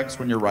soundtracks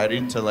when you're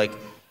writing to like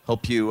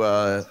help you.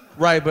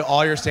 Right, but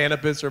all your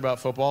stand-up bits are about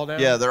football now?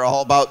 Yeah, they're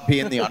all about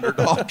being the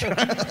underdog.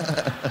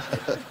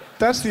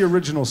 That's the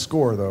original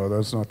score, though.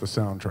 That's not the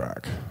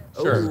soundtrack.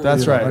 Sure,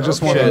 that's right. I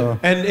just want to...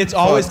 And it's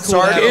always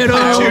cool. Sorry, Get him,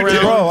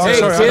 Bro, I'm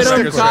sorry, get I'm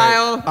a him, stickler.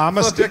 Kyle. I'm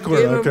a stickler,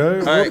 okay?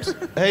 All right.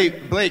 Hey,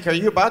 Blake, are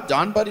you about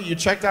done, buddy? You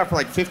checked out for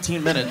like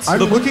 15 minutes.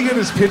 I'm looking at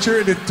his picture,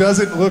 and it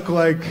doesn't look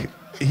like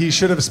he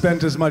should have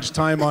spent as much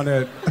time on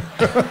it.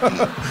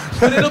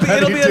 But it'll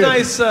be a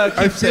nice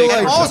keepsake.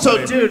 And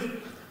also,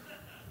 dude,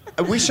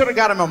 we should have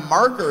got him a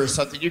marker or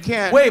something. You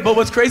can't. Wait, but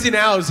what's crazy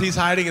now is he's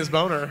hiding his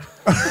boner.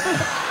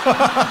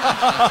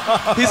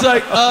 He's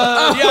like,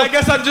 yeah, I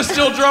guess I'm just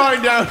still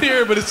drawing down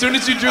here, but as soon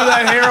as you drew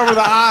that hair over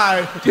the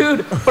eye.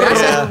 Dude,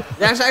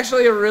 that's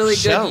actually a really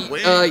good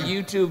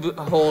YouTube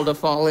hole to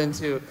fall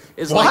into.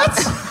 Is What?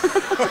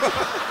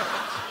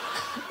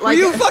 Like,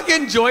 Will you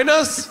fucking join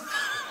us?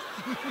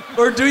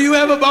 Or do you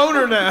have a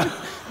boner now?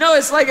 No,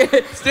 it's like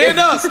Stand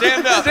up.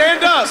 Stand up.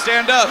 Stand up.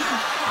 Stand up.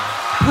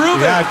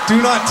 Prove it. Yeah,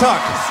 do not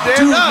tuck. Stand up.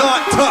 Do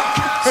not tuck.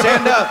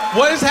 Stand up.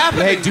 What is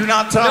happening? Hey, do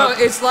not no, talk.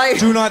 it's like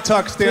Do not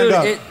tuck. Stand dude,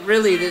 up. It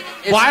really.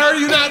 It's, Why are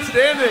you not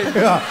standing?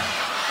 Yeah.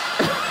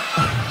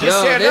 Just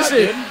stand this up,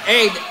 is, dude.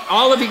 hey,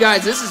 all of you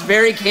guys, this is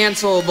very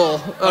cancelable.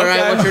 All right,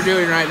 Okay. what you're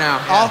doing right now.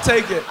 I'll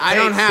take it. I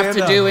don't have to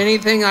stand do up.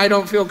 anything I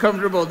don't feel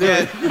comfortable doing.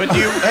 Yeah, but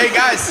you, hey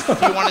guys, do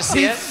you want to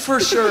see it? For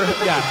sure.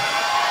 Yeah.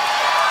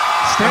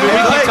 Stand We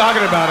up. keep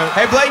talking about it.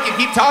 Hey Blake, you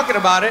keep talking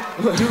about it.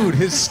 Dude,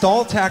 his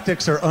stall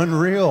tactics are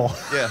unreal.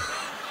 Yeah.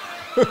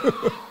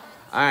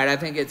 All right, I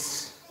think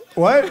it's.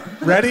 What?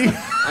 Ready?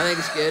 I think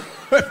it's good.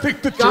 I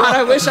think the God,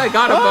 I wish I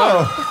got a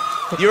boner.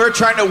 Oh. You were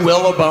trying to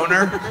will a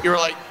boner. You were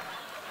like,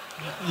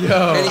 Yo.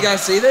 Can you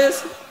guys see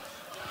this?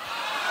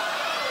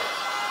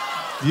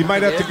 You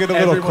might have to get a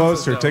little Everyone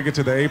closer. says no. Take it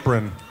to the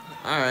apron.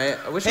 All right,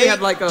 I wish hey, we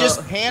had like a.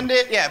 just hand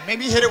it. Yeah,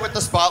 maybe hit it with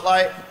the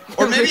spotlight,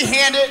 or maybe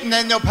hand it and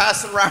then they'll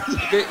pass it around.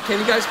 Can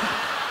you guys?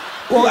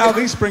 Well, at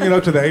least bring it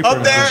up to the apron.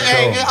 Up there, as we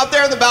hey, go. up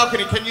there in the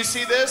balcony. Can you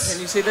see this?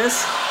 Can you see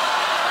this?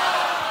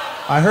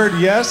 I heard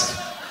yes.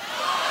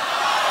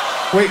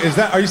 Wait,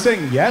 are you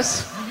saying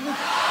yes?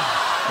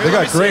 They Let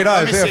got me see, great let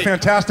eyes. me They have see.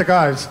 fantastic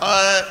eyes.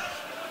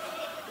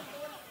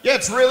 Yeah,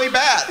 it's really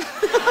bad.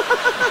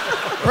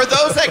 For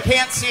those that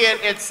can't see it,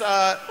 it's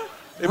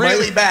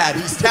really bad.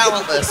 He's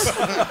talentless.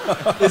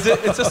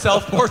 It's a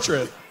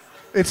self-portrait.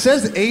 It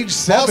says age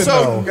 7, Also,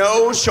 though.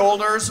 no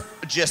shoulders,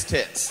 just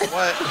tits.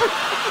 What?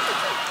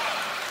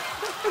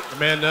 The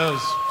man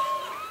knows.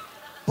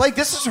 Blake,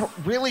 this is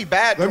really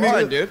bad. Come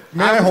on, dude.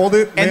 May I hold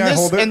it? May I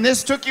hold it? And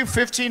this took you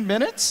 15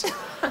 minutes?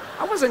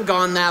 I wasn't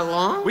gone that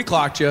long. We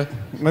clocked you.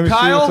 Let me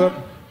Kyle, see what's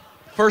up.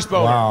 first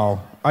boner.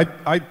 Wow.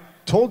 I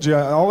told you,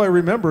 all I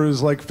remember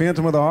is like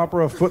Phantom of the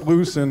Opera,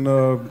 Footloose,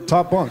 and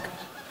Top Bunk.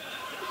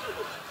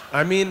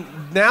 I mean,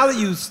 now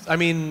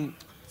that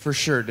for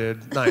sure,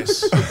 dude.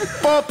 Nice.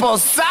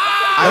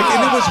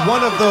 And it was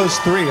one of those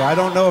three. I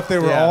don't know if they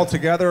were all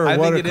together or I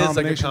what think a it is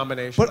combination. like a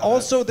combination. But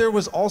also, there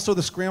was also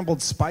the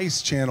Scrambled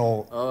Spice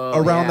channel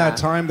around that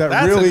time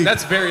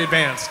That's very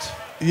advanced.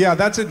 Yeah,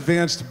 that's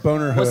advanced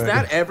bonerhood. Was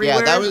that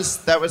everywhere? Yeah,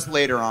 that was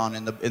later on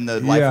in the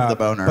life of the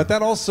boner. But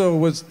that also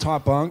was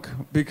Top Bunk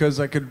because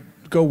I could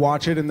go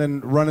watch it and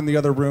then run in the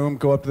other room,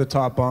 go up to the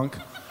top bunk,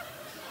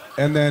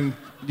 and then,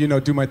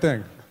 do my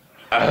thing.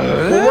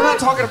 Well, we're not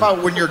talking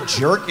about when you're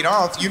jerking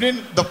off. You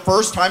didn't, the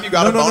first time you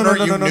got a boner,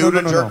 you knew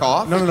to jerk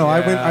off? No.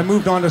 I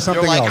moved on to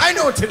something You're like, else. I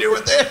know what to do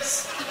with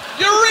this.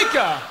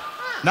 Eureka!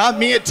 Not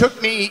me. It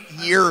took me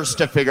years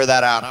to figure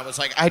that out. I was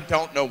like, I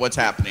don't know what's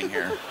happening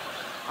here.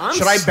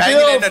 Should I bang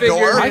it in a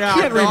door?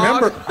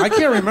 I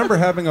can't remember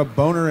having a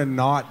boner and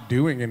not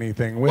doing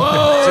anything with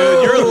it.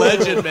 Dude, you're a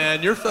legend,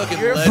 man. You're fucking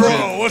legend.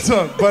 Bro, what's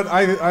up? But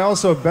I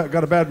also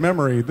got a bad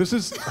memory. This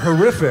is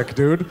horrific,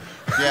 dude.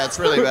 Yeah, it's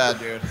really bad,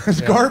 dude.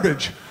 It's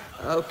garbage.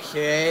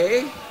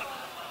 Okay.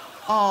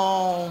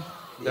 Oh.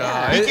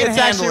 Yeah, it's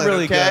actually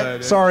really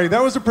good. Sorry,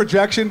 that was a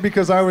projection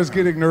because I was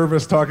getting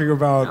nervous talking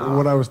about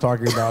what I was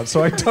talking about,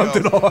 so I dumped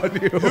it on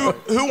you.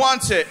 Who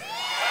wants it?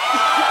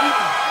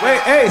 Wait,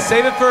 hey,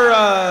 save it for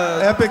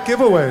epic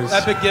giveaways.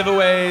 Epic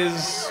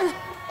giveaways.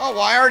 Oh,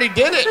 well, I already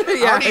did it.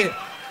 Yeah.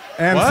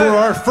 And What? for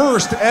our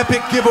first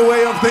epic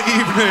giveaway of the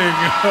evening,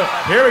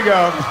 here we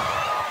go.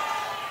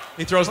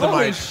 He throws the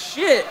Holy mic.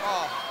 shit.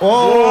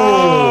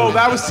 Oh,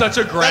 that was such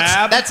a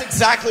grab. That's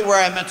exactly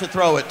where I meant to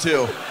throw it,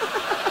 too.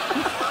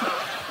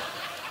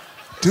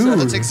 Dude.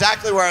 That's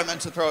exactly where I meant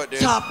to throw it, dude.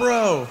 Top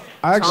row.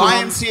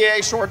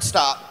 YMCA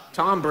shortstop.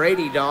 Tom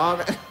Brady,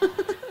 dog.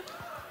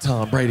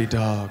 Tom Brady,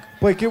 dog.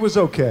 Blake, it was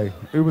okay.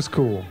 It was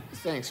cool.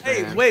 Thanks,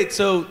 man. Hey, wait.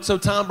 So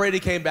Tom Brady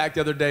came back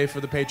the other day for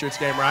the Patriots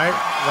game, right?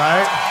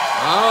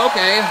 Oh,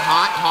 okay.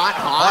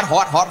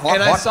 Hot.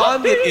 And I saw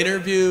him get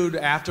interviewed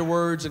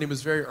afterwards, and he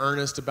was very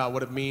earnest about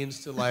what it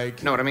means to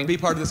Know what I mean? be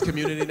part of this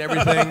community and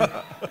everything.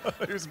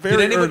 He was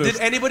very earnest.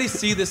 Did anybody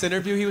see this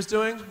interview he was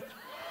doing?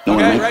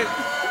 Okay, right.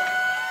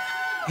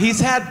 He's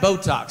had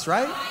Botox,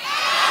 right?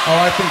 Oh,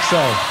 I think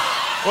so.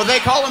 Well, they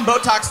call him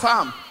Botox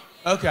Tom.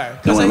 Okay,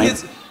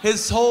 because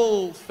his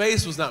whole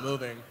face was not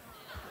moving.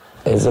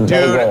 It's a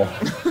Dude,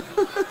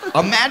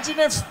 imagine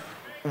if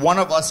one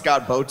of us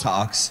got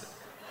Botox.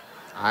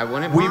 I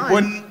wouldn't We mind.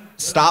 wouldn't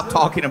stop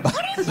talking about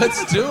it.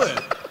 Let's do it.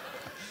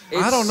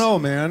 I don't know,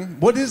 man.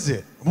 What is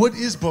it? What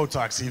is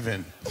Botox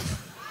even?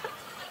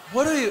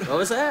 What are you? What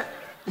was that?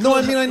 No,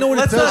 I mean, I know what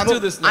Let's it does. not do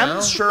this now.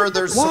 I'm sure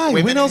there's Why? some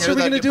women When else here are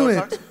we that gonna do do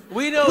Botox. it?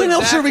 We know When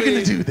else are we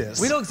exactly- gonna do this?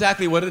 We know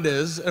exactly what it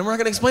is, and we're not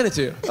gonna explain it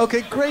to you.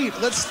 Okay, great.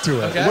 Let's do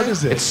it. Okay. What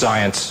is it? It's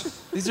science.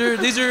 It's science.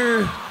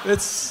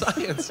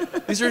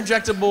 These are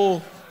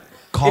injectable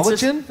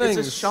collagen? things.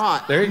 It's a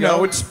shot. There you No,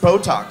 go. it's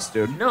Botox,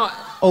 dude. No.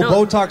 Oh, no,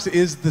 Botox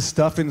is the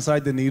stuff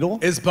inside the needle?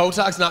 Is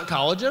Botox not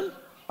collagen?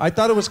 I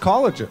thought it was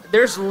collagen.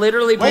 There's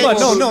literally Hold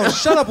people on, who- no,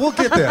 shut up. We'll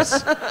get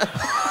this.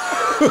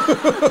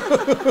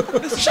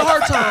 This is our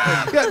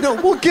topic. Yeah, no,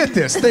 we'll get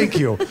this. Thank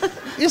you.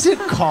 Is it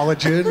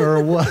collagen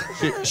or what?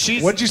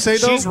 What'd you say,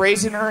 though? She's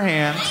raising her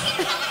hand.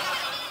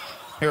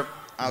 Here.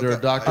 Is there a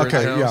doctor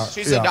Okay, in the house?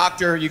 She's a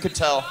doctor, you could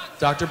tell.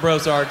 Dr.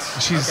 Brosarts.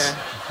 She's.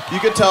 You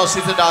could tell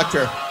she's a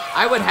doctor.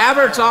 I would have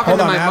her talking Hold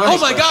to on, my Adam. mic.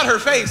 Oh my God, her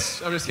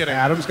face. I'm just kidding.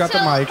 Adam's got the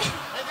mic.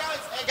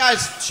 Hey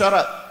guys, shut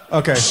up.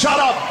 Okay. Shut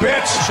up,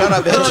 bitch. Shut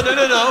up, No,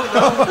 bitch. no.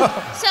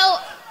 So,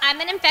 I'm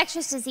an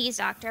infectious disease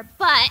doctor,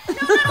 but no,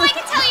 I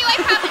can tell you, I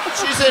promise.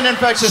 She's an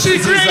infectious She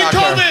disease created doctor.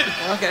 COVID.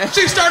 Okay.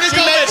 She started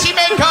COVID. She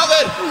made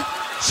COVID.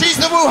 She's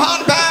the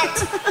Wuhan bat.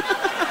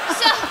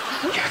 So,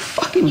 You're a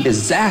fucking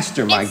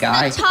disaster, my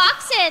guy. it's the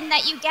toxin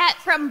that you get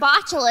from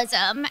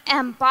botulism,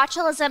 and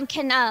botulism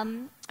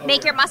can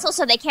make your muscles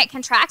so they can't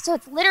contract. So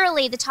it's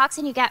literally the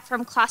toxin you get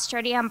from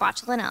Clostridium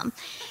botulinum.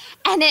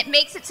 And it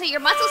makes it so your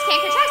muscles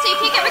can't contract, so you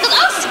can't get wrinkles.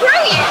 Oh,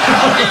 screw you! I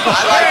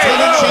like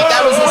tongue-in-cheek.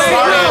 That was a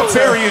smart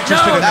answer. Very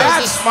interested in That that.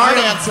 was a smart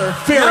answer.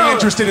 Very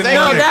interested in Thank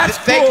that. you. that's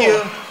Thank cool.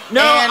 you. No,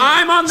 And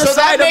I'm on the so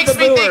side that of makes the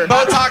me booer. think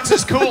Botox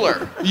is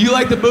cooler. You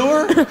like the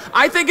booer?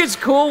 I think it's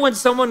cool when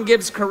someone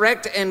gives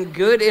correct and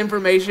good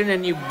information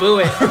and you boo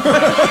it.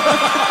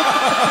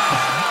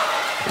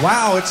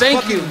 Wow, it's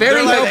Thank fucking- you. Very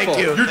They're like, helpful.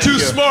 Thank you. You're Thank too you.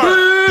 smart.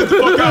 Get the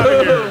fuck out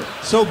of here.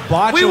 So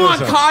botulism. We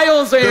want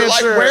Kyle's They're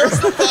like, answer. where's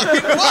the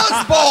fucking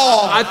buzz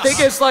ball? I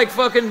think it's like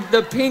fucking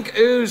the pink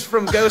ooze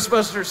from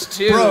Ghostbusters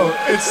 2. Bro,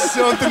 it's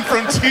something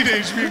from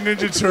Teenage Mutant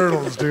Ninja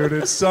Turtles, dude.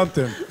 It's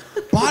something.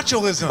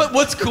 Botulism. But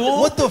what's cool?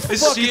 What the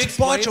is fuck? she It's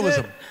explained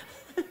botulism.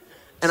 it.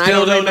 And Still I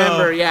don't don't know.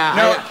 remember. Yeah,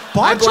 No, I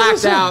blacked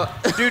botulism?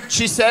 out. Dude,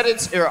 she said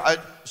it's. Here,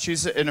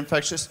 she's an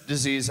infectious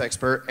disease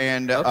expert,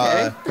 and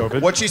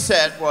COVID. what she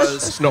said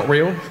was... It's not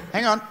real?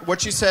 Hang on.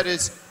 What she said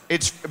is,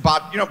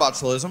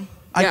 botulism?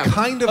 I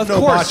kind of know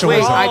course. botulism.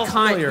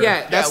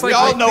 Wait, That's we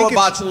all know what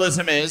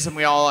botulism is, and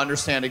we all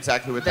understand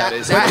exactly what that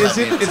is.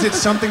 Is it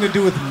something to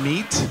do with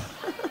meat?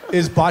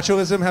 Is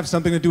botulism have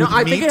something to do with meat?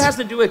 I think it has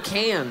to do with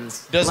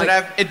cans. Does it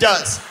have? It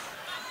does.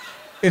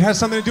 It has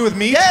something to do with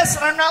meat? Yes,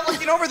 and I'm not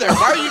looking over there.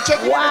 Why are you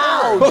checking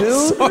Wow,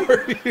 dude.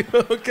 Sorry.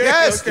 Okay.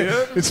 Yes, okay.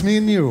 dude. It's me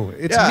and you.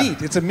 It's Yeah.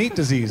 meat. It's a meat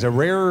disease. A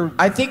rare,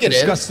 I think it is.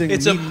 disgusting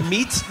It's a meat.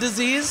 meat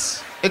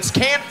disease? It's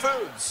canned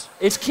foods.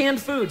 It's canned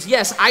foods.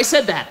 Yes, I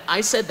said that.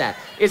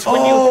 It's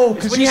when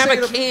because you have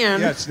a can.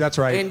 Yes, that's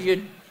right. And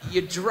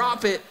you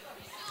drop it.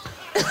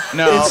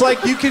 No. It's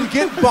like you can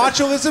get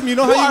botulism. You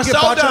know how you can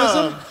get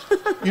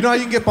botulism? You know how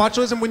you can get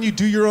botulism when you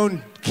do your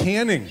own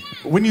canning,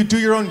 when you do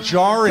your own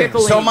jarring.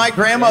 Pickling. So my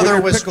grandmother When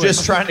you're was pickling.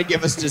 just trying to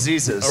give us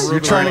diseases. You're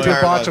trying to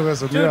get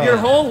botulism. Dude, yeah. your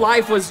whole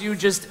life was you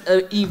just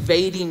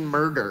evading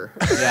murder.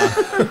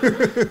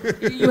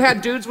 Yeah. You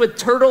had dudes with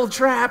turtle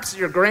traps.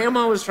 Your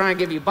grandma was trying to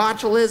give you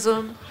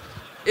botulism.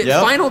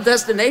 Yep. Final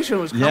destination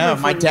was coming Yeah,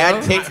 my from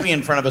dad you. kicked me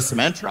in front of a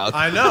cement truck.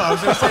 I know. I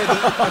was going to say,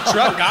 the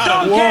truck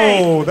got him.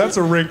 Whoa, that's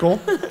a wrinkle.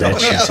 That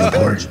shit's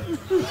important.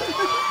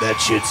 That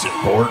shit's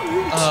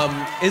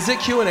important. Is it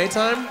Q&A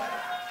time?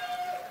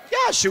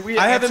 Yeah, should we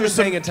I haven't answer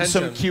been paying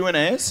attention. some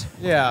Q&As?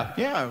 Yeah.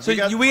 Yeah. So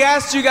we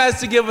asked you guys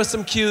to give us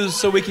some Q's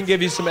so we can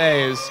give you some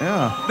A's.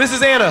 Yeah. This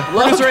is Anna.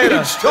 Producer Anna.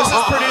 This is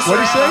producer. What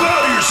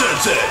did he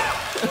say?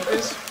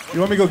 Your sensei. You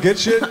want me to go get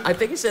shit? I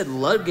think he said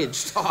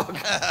luggage talk.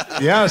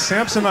 Yeah,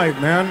 Samsonite,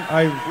 man.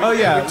 I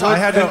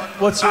had to.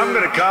 I'm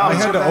gonna come. I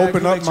had to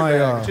open up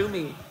my.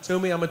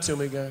 Toomey. I'm a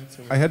Toomey guy.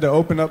 I had to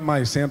open up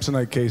my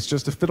Samsonite case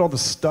just to fit all the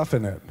stuff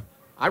in it.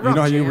 I You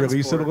know how you Jansport.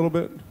 release it a little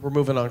bit? We're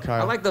moving on,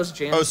 Kyle. I like those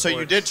jams. Oh, so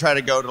you did try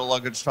to go to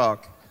luggage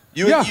talk.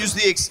 You Yeah. use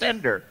the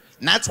extender.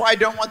 And that's why I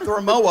don't want the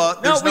Rimowa.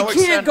 No, There's we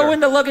can't extender. go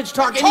into luggage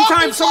talk. We're Anytime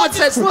talking someone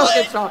says luggage,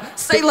 luggage talk,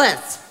 say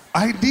less.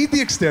 I need the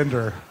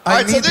extender. All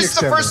right, so need this is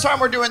the extender. first time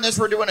we're doing this.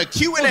 We're doing a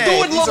Q&A. We'll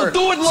do it These live. are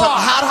Do it some live.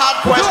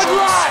 hot questions.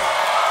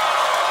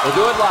 We'll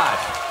do it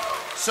live.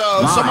 So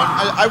someone,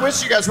 I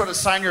wish you guys would have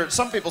signed your.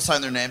 Some people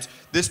sign their names.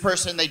 This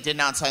person, they did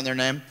not sign their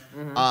name.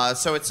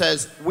 So it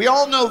says, we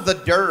all know the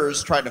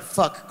Durs tried to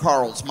fuck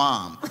Carl's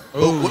mom.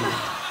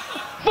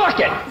 Fuck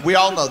it! We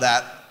all know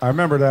that. I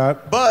remember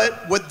that.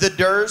 But would the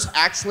Durs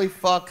actually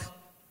fuck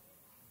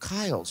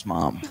Kyle's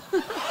mom?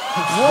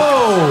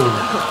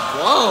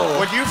 Whoa.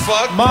 Would you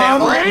fuck Mom,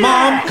 Pamela?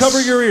 Mom,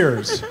 cover your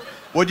ears.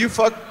 Would you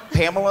fuck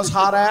Pamela's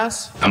hot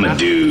ass? I'm a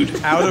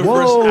dude. Out of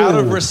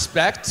Whoa.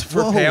 respect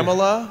for Whoa.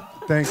 Pamela,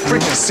 Thank you.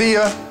 Freaking see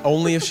ya.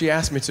 only if she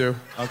asked me to.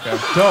 Okay.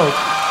 Dope.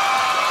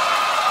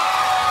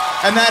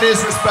 And that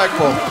is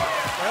respectful.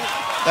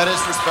 That is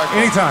respectful.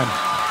 Anytime.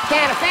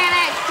 Can of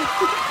Panic!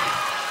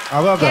 I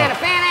love Can of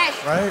that.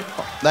 Panic! Right?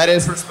 That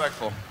is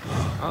respectful.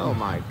 Oh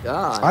my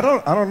God. I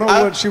don't know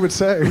what she would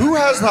say. Who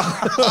has the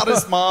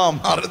hottest mom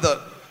out of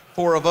the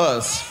four of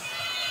us?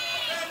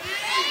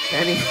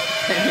 Penny's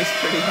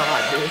pretty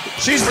hot, dude.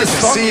 She's the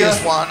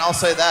funkiest one, I'll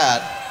say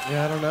that.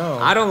 Yeah, I don't know.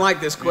 I don't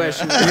like this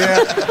question.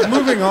 Yeah.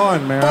 Moving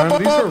on, man.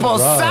 These are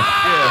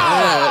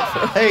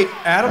rough. Hey,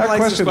 Adam That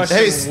likes this question-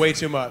 question Hey, way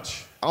too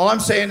much. all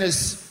I'm saying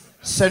is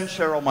send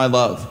Cheryl my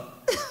love.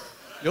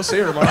 You'll see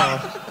her tomorrow.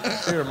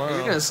 See her You're tomorrow.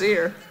 gonna see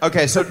her.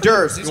 Okay, so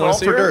Durs. These You are wanna all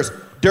see for her?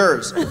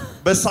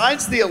 Durs.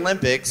 Besides the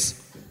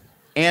Olympics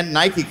and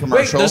Nike Wait,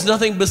 commercial. there's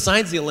nothing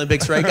besides the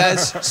Olympics, right,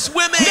 guys?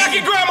 Swimming! Nike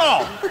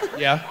Grandma!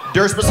 Yeah.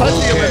 Durs, besides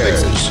the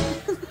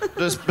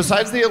Olympics.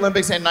 Besides the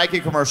Olympics and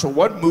Nike commercial,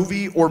 what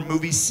movie or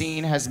movie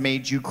scene has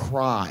made you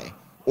cry?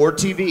 Or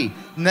TV?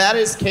 And that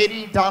is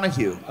Katie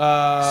Donahue.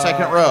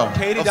 Second row.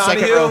 Katie of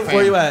Second Donahue, Row fame.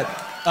 where you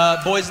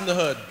at? Boys in the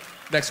Hood.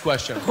 Next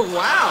question.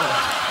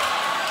 Wow.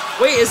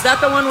 Wait, is that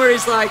the one where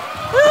he's like?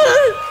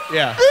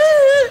 Yeah.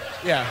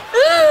 Yeah.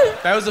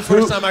 That was the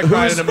first time I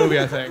cried in a movie,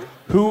 I think.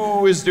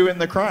 Who is doing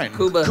the crying?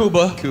 Cuba.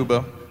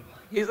 Cuba.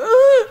 He's.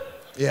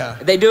 Yeah.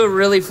 They do a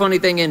really funny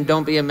thing in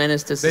 "Don't Be a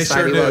Menace to They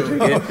Society." sure while do.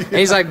 drinking. And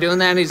he's like doing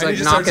that, and he's And he like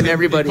just starts knocking hitting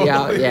everybody people.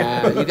 out.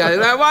 Yeah, you guys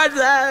watch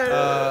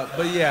that.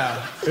 But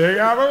yeah.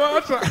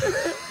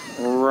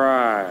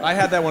 Right. I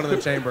had that one in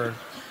the chamber.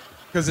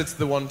 Because it's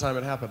the one time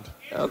it happened.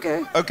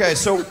 Okay. Okay,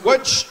 so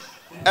which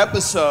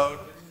episode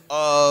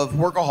of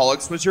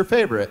Workaholics was your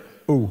favorite?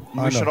 Ooh,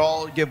 I We should know.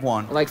 all give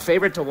one. Like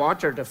favorite to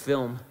watch or to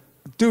film?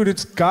 Dude,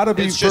 it's gotta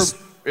be. It's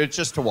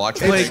just to watch.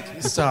 Blake,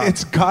 stop.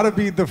 It's gotta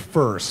be the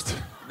first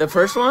The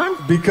first one?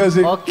 because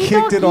it Okie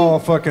kicked it dokie. all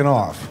fucking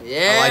off.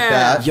 Yeah. I like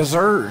that. Yes,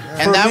 sir.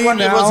 And For that me one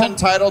it now- was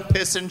entitled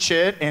Piss and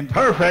Shit. And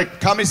perfect.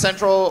 Comedy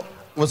Central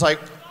was like,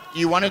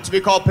 you want it to be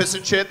called Piss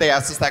and Shit? They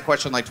asked us that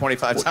question like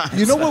 25 times.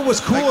 You know what was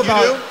cool Like, you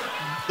about? do?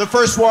 The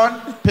first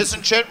one, Piss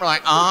and Shit. We're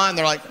like, and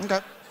they're like, okay.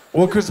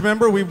 Well, because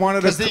remember we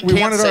wanted 'Cause they we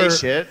can't wanted say our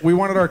shit. we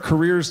wanted our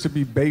careers to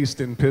be based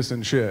in piss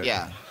and shit.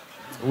 Yeah.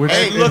 Which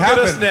Hey, it look at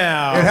happened. us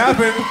now. It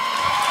happened.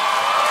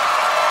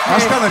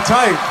 That's kind of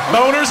tight.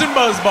 Boners and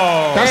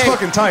buzzballs. That's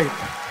fucking tight.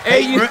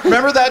 Hey, Hey,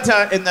 remember that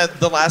time in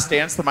the Last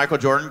Dance, the Michael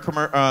Jordan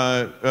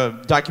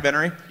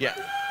documentary? Yeah.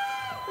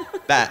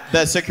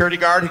 The security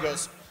guard, he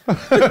goes.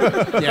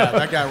 Yeah,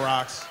 that guy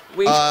rocks.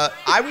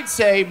 I would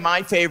say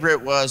my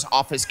favorite was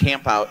Office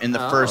Campout in the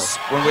first,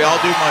 when we all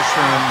do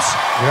mushrooms.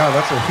 Yeah,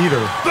 that's a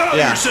heater.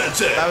 Yeah,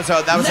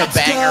 that was a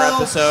banger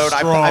episode.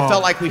 I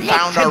felt like we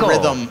found our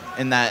rhythm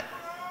in that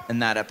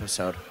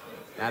episode.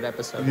 That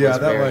episode. Yeah, was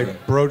that very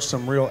like broached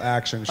some real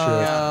action shit.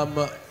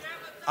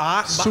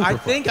 I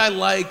think I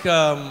like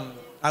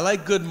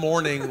Good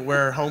Morning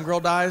where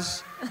Homegirl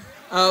dies.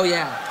 Oh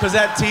yeah. Because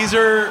that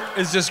teaser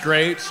is just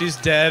great. She's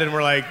dead and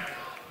we're like,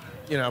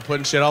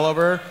 putting shit all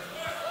over her.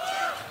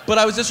 But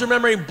I was just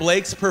remembering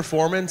Blake's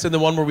performance in the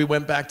one where we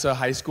went back to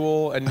high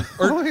school and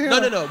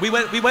no. We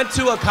went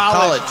to a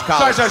college.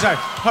 College. Sorry.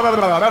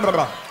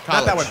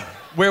 Not that one.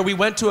 Where we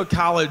went to a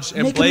college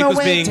and Blake was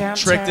being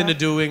tricked into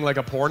doing like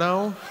a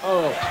porno.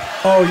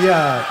 Oh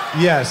yeah.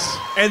 Yes.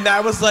 And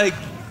that was like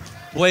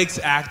Blake's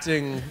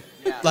acting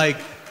like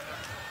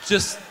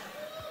just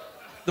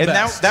the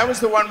best. That was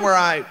the one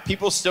where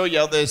people still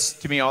yell this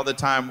to me all the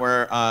time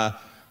where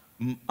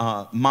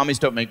mommies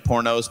don't make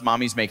pornos,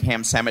 mommies make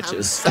ham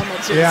sandwiches.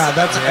 Yeah,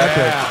 that's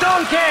epic.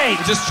 Stonecake!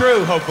 Which is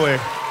true, hopefully.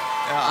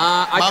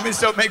 Mommies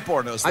don't make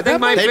pornos. I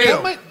think my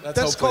favorite.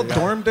 That's called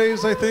Dorm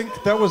Days, I think.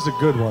 That was a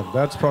good one.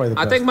 That's probably the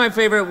best. I think my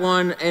favorite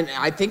one, and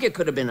I think it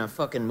could have been a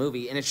fucking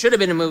movie, and it should have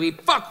been a movie.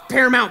 Fuck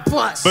Paramount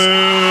Plus. Boo!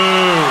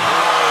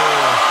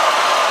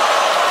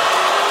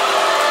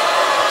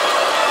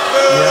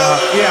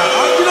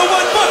 Yeah. You know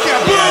what? Fuck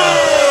yeah. Boo!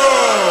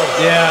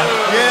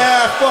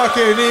 Yeah,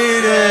 fucking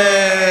eat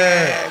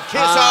it.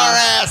 Kiss our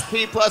ass,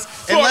 P+.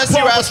 Unless you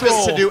ask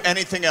us to do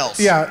anything else.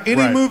 Yeah,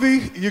 any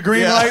movie, you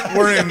green light,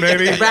 we're in,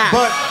 baby.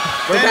 But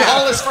then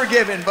all is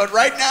forgiven. But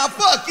right now,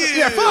 fuck you.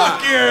 Yeah,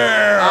 fuck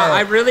yeah.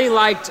 I really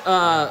liked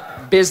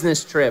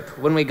Business Trip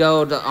when we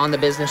go on the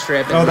business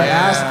trip. And the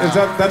ass?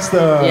 That's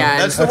the... Yeah.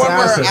 That's the one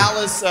where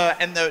Alice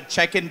and the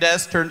check-in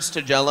desk turns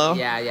to Jello.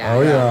 Yeah.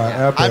 Oh,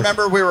 yeah. Epic. I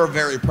remember we were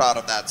very proud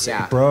of that scene.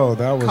 Yeah. Bro,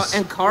 that was...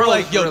 And Carl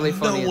was really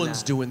funny no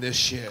one's doing this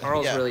shit.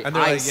 Carl's really... And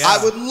they're like,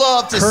 I would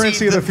love to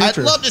Currency of the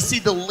future. I'd love to see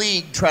the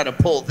league try to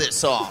pull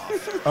this off.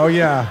 Oh,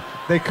 yeah.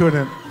 They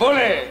couldn't.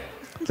 Bully!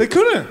 They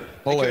couldn't.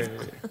 Bully.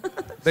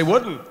 They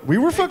wouldn't. We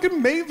were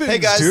fucking mavens, Hey,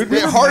 guys, dude. We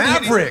they're were hard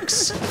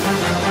mavericks.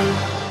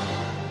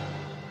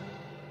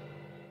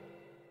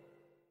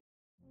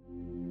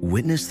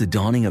 Witness the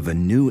dawning of a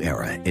new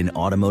era in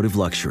automotive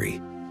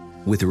luxury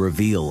with a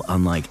reveal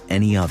unlike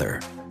any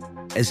other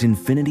as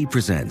Infiniti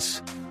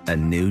presents a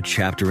new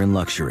chapter in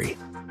luxury,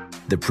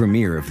 the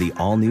premiere of the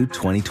all-new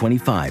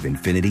 2025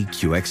 Infiniti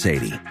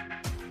QX80.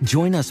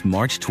 Join us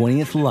March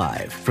 20th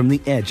live from the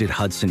Edge at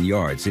Hudson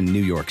Yards in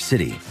New York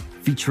City,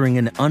 featuring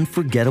an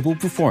unforgettable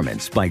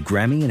performance by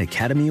Grammy and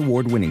Academy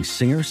Award-winning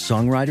singer,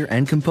 songwriter,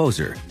 and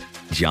composer,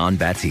 Jon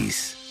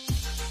Batiste.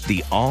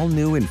 The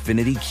all-new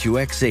Infiniti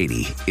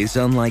QX80 is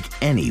unlike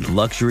any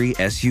luxury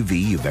SUV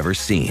you've ever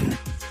seen.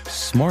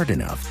 Smart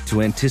enough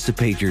to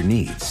anticipate your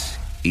needs,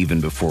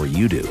 even before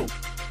you do.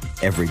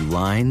 Every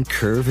line,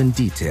 curve, and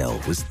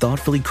detail was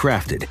thoughtfully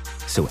crafted,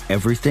 so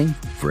everything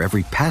for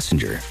every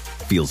passenger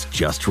feels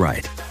just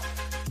right.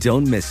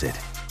 Don't miss it.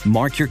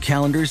 Mark your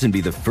calendars and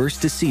be the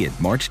first to see it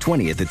March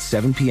 20th at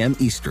 7 p.m.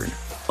 Eastern,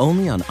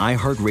 only on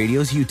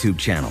iHeartRadio's YouTube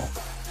channel.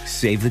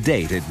 Save the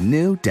date at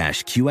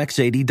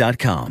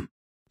new-QX80.com.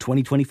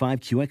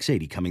 2025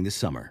 QX80 coming this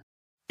summer.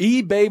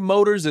 eBay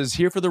Motors is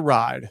here for the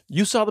ride.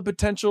 You saw the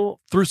potential?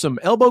 Through some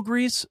elbow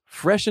grease,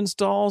 fresh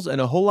installs, and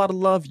a whole lot of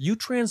love, you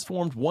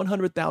transformed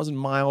 100,000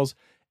 miles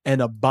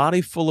and a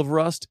body full of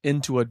rust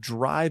into a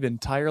drive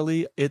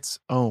entirely its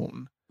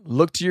own.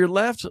 Look to your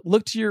left,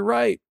 look to your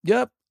right.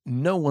 Yep,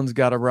 no one's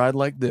got a ride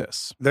like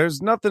this.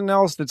 There's nothing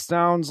else that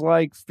sounds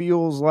like,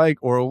 feels like,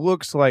 or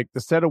looks like the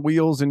set of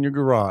wheels in your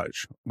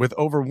garage. With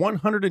over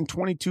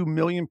 122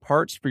 million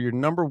parts for your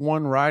number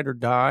one ride or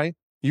die,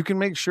 you can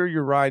make sure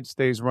your ride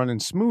stays running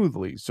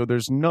smoothly, so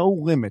there's no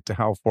limit to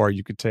how far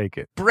you could take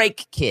it.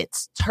 Brake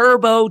kits,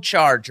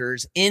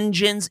 turbochargers,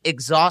 engines,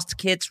 exhaust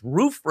kits,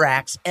 roof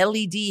racks,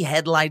 LED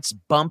headlights,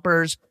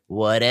 bumpers,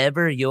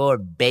 whatever your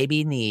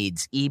baby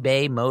needs,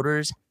 eBay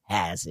Motors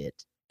has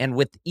it. And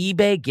with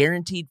eBay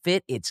Guaranteed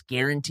Fit, it's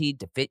guaranteed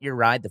to fit your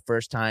ride the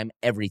first time,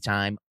 every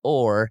time,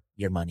 or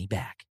your money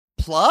back.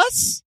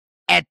 Plus,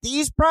 at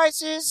these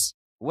prices,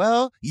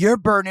 well, you're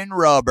burning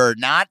rubber,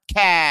 not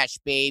cash,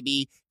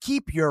 baby.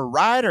 Keep your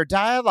ride or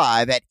die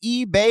alive at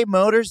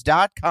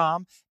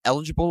ebaymotors.com.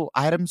 Eligible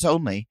items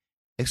only.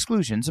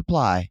 Exclusions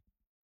apply.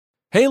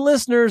 Hey,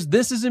 listeners,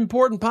 this is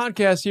Important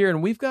Podcast here,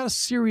 and we've got a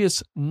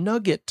serious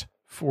nugget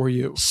for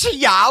you.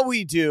 Yeah,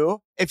 we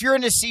do. If you're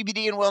into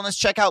CBD and wellness,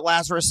 check out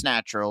Lazarus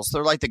Naturals.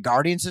 They're like the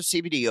guardians of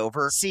CBD,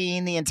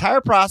 overseeing the entire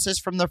process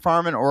from the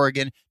farm in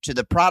Oregon to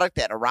the product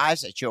that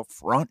arrives at your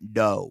front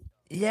door.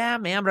 Yeah,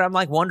 man, but I'm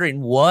like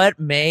wondering what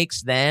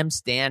makes them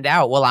stand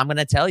out. Well, I'm going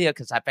to tell you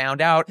because I found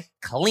out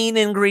clean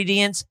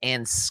ingredients,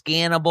 and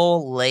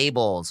scannable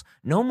labels.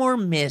 No more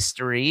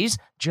mysteries,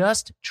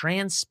 just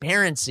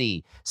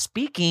transparency.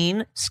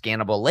 Speaking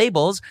scannable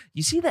labels,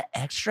 you see the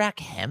extract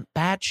hemp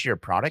batch your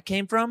product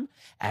came from?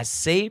 As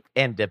safe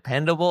and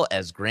dependable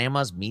as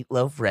grandma's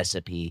meatloaf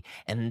recipe.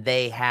 And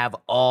they have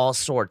all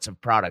sorts of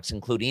products,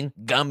 including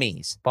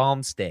gummies,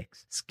 balm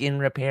sticks, skin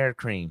repair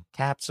cream,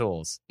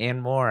 capsules,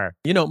 and more.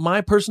 You know,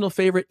 my personal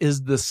favorite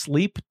is the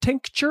sleep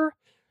tincture.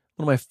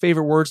 One of my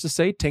favorite words to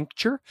say,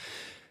 tincture.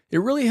 It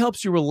really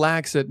helps you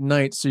relax at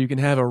night so you can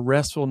have a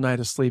restful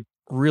night of sleep.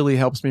 Really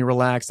helps me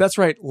relax. That's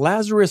right,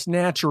 Lazarus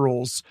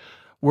Naturals,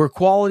 where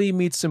quality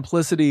meets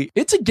simplicity.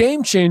 It's a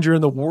game changer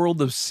in the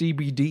world of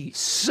CBD.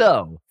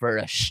 So, for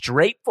a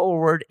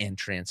straightforward and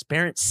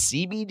transparent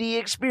CBD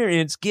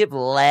experience, give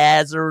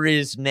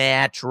Lazarus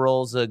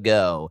Naturals a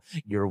go.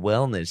 Your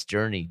wellness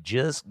journey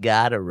just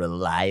got a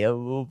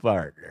reliable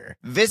partner.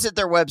 Visit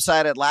their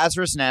website at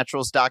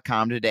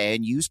LazarusNaturals.com today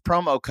and use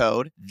promo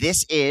code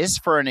THISIS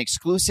for an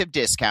exclusive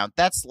discount.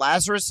 That's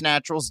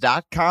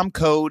LazarusNaturals.com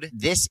code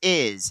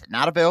THISIS.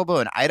 Not available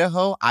in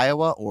Idaho,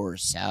 Iowa, or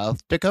South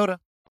Dakota.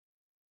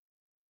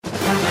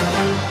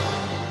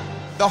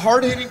 The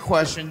hard-hitting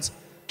questions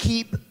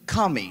keep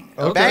coming.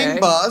 Okay. Bang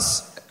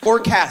bus or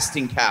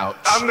casting couch?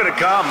 I'm gonna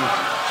come.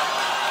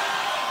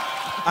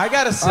 I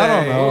gotta say, I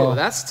don't know. Oh,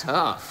 that's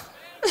tough.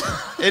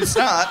 It's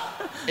not.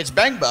 It's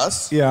bang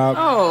bus. Yeah.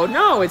 Oh,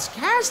 no, it's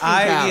casting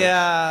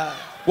couch.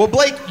 Well,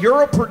 Blake,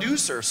 you're a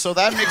producer, so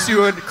that makes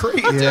you a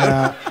creep.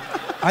 Yeah.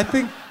 I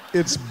think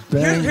it's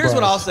bang Here's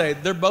what bus. I'll say.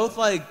 They're both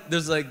like,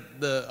 there's like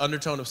the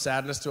undertone of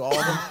sadness to all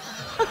of them.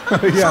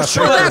 Yeah,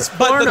 sure. That's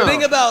But the porno.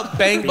 thing about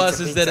Bang Bus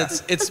is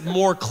that it's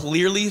more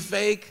clearly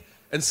fake,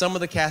 and some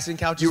of the casting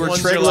couches You were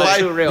ones tricked are like, by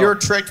Too real. you were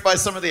tricked by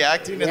some of the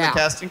acting in the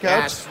casting couch.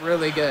 That's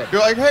really good.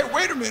 You're like, hey,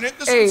 wait a minute,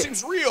 this Hey, one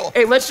seems real.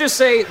 Hey, let's just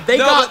say they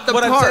no, got but the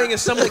what part. I'm saying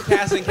is some of the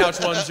casting couch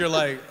ones, you're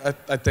like,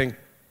 I think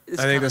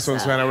this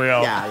one's kind of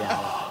real.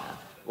 Yeah.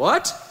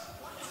 What?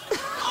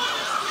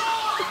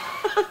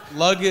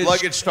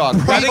 Luggage talk.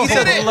 I think he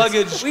said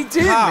luggage. We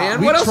did, Ha,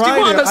 man. we What else do you tried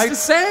want it. us to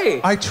say?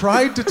 I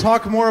tried to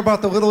talk more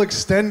about the little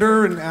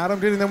extender, and Adam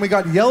did, and then we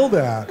got yelled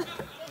at.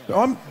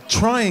 I'm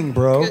trying,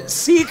 bro.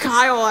 See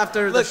Kyle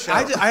after the Look, show.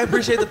 I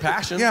appreciate the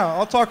passion. Yeah,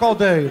 I'll talk all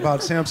day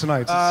about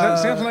Samsonites.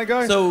 Samsonite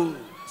guy? So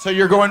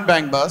you're going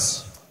bang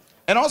bus,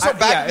 and also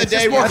back in the it's day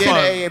just we more did fun.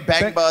 a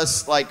bang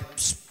bus like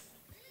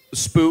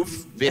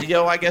spoof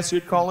video, I guess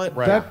you'd call it.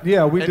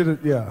 Yeah, we did it,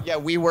 yeah. Yeah,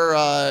 we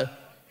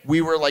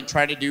were like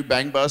trying to do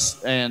bang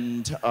bus,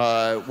 and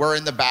we're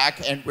in the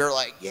back, and we're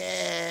like,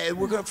 yeah,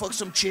 we're gonna fuck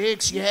some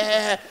chicks,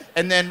 yeah.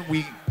 And then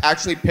we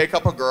actually pick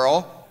up a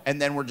girl, and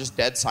then we're just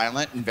dead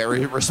silent and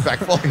very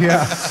respectful.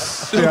 Yeah.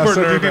 Super so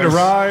do you need a nervous.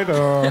 ride?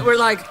 We're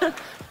like,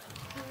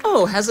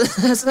 oh, has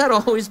that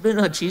always been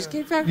a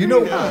Cheesecake Factory? You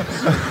know,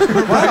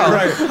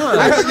 right.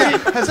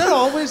 Has that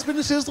always been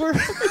a Sizzler?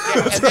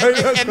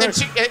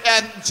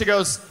 And she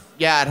goes,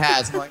 yeah, it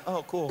has. I'm like,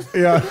 oh, cool.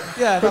 Yeah.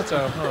 Yeah, I thought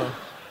so. Huh.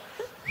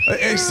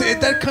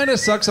 That kind of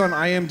sucks on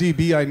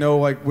IMDb. I know,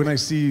 like when I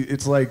see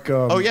it's like.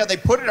 Oh yeah, they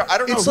put it. I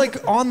don't know. It's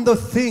like on the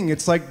thing.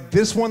 It's like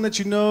this one that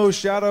you know,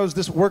 Shadows,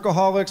 this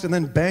Workaholics, and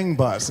then Bang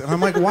Bus. And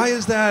I'm like, why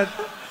is that?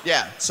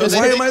 Yeah. So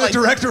why am I the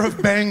director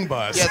of Bang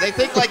Bus? Yeah, they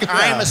think like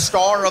I'm a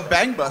star of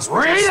Bang Bus.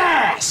 Great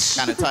ass.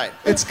 Kind of tight.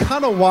 It's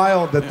kind of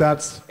wild that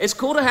that's. It's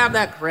cool to have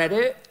that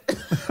credit.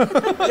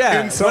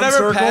 Yeah, In some whatever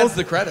circles. pads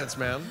the credits,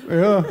 man.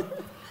 Yeah.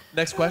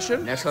 Next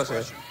question? Next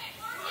question.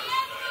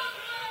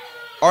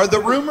 Are the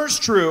rumors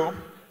true?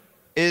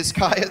 Is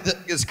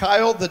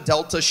Kyle the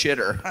Delta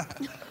shitter?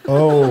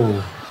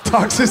 Oh,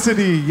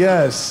 toxicity.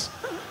 Yes.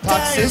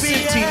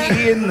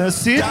 Toxicity in the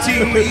city.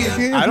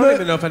 I don't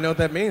even know if I know what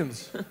that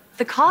means.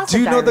 The cause Do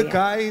you of know the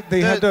diarrhea. guy?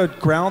 They had to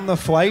ground the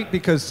flight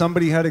because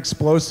somebody had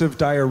explosive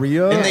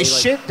diarrhea. And they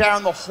shit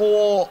down the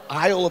whole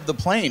aisle of the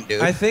plane,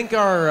 dude. I think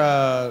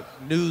our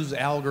news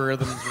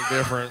algorithms are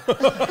different.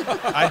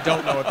 I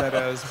don't know what that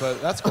is,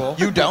 but that's cool.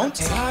 You don't?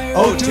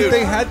 Oh, dude,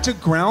 they had to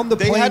ground the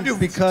They plane had to-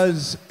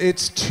 because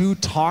it's too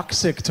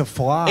toxic to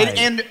fly.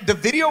 And the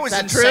video is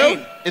that insane.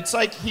 true? It's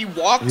like he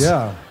walked.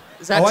 Yeah.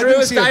 Is that Oh, I true?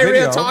 didn't Is see a diarrhea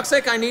video.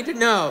 toxic? I need to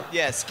know.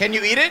 Yes. Can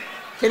you eat it?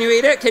 Can you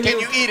eat it? Can you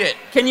eat it?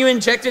 Can you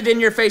inject it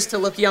in your face to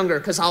look younger?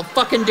 Because I'll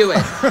fucking do it.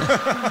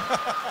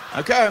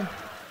 Okay.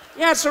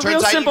 Yeah, it's a Turns real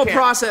out you simple can't.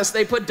 process.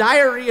 They put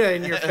diarrhea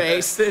in your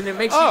face and it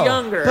makes you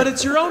younger. But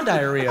it's your own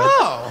diarrhea.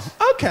 Oh,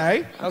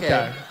 okay.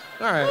 Okay.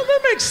 All right. Well, that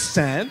makes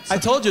sense. I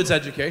told you it's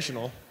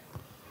educational.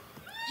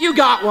 You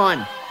got one.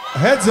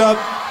 Heads up.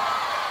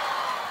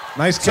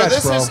 Nice So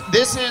catch, bro.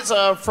 this is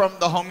from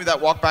the homie that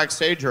walked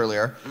backstage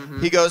earlier.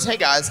 He goes, "Hey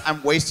guys,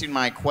 I'm wasting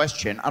my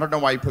question. I don't know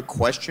why you put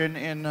question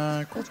in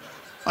question.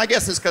 I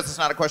guess it's because it's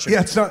not a question. Yeah,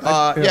 it's not-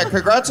 Yeah,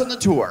 congrats on the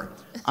tour.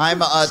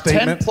 I'm a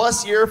Statement.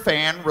 10+ year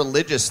fan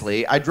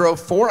religiously. I drove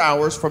 4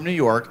 hours from New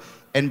York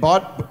and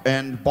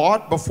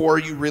bought before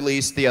you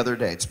released the other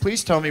dates.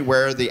 Please tell me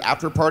where the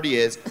after party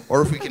is,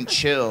 or if we can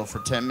chill for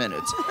 10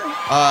 minutes.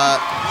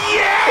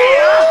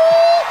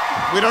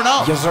 We don't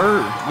know. Yes,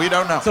 sir. We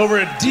don't know. It's over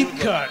a deep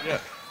cut. Yeah.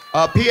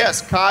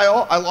 P.S.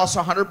 Kyle, I lost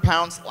 100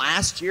 pounds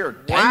last year.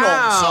 Dang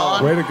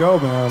son. Way to go,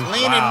 man.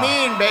 Lean and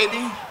mean,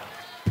 baby.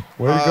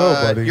 Way to go,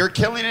 buddy. You're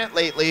killing it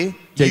lately.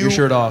 Take your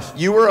shirt off.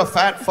 You were a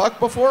fat fuck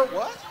before?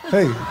 What?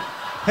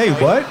 Hey,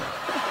 what?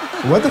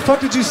 What the fuck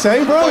did you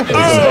say, bro?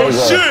 Oh,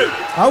 shit!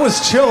 I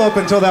was chill up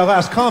until that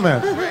last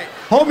comment.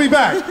 Hold me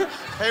back.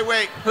 Hey,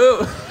 wait.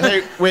 Who?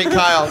 Hey, wait,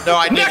 Kyle. No,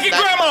 I didn't. Naked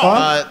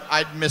grandma!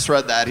 I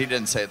misread that. He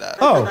didn't say that.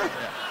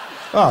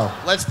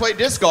 Oh. Let's play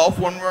disc golf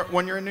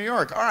when you're in New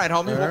York. All right,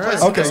 homie. We'll play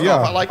some Okay, disc yeah.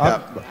 golf. I like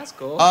that. That's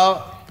cool.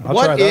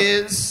 What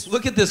is...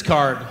 Look at this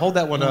card. Hold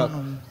that one up.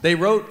 They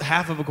wrote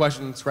half of a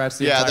question and scratched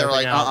the Yeah, entire they're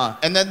like, thing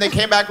out. And then they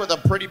came back with a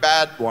pretty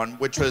bad one,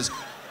 which is,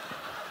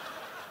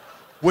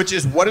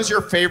 what is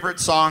your favorite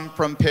song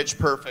from Pitch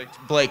Perfect?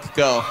 Blake,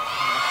 go.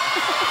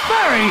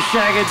 Very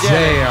shagadelic.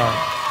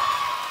 Damn.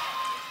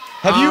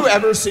 Have you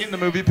ever seen the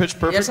movie Pitch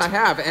Perfect? Yes, I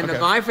have. And Okay.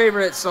 my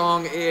favorite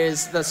song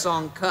is the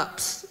song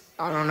Cups.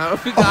 I don't know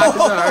if you guys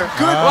are.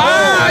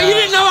 Wow, you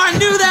didn't know I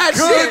knew that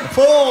Good shit.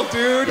 pull,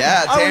 dude.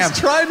 Yeah, damn. I was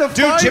trying to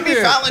Dude, find Jimmy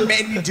it. Fallon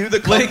made me do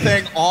the click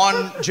thing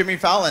on Jimmy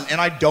Fallon,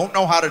 and I don't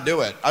know how to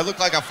do it. I look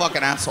like a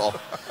fucking asshole.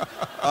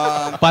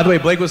 By the way,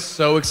 Blake was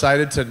so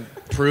excited to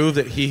prove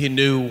that he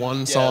knew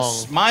one song.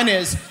 Yes. Mine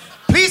is,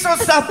 please don't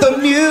stop the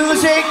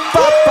music.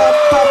 Ba, ba,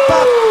 ba,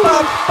 ba,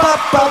 ba, ba,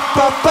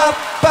 ba, ba,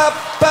 ba,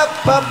 ba,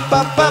 ba,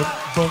 ba,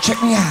 ba.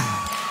 Check me out.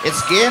 It's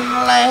getting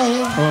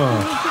late.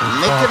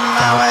 Making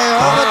my way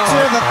over to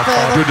the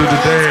federal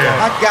place.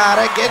 I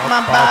gotta get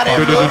my body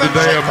moving.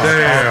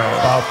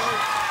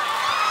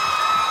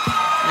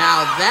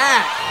 Now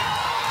that.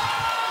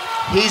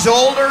 He's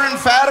older and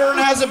fatter and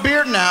has a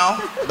beard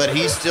now, but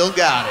he's still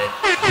got it.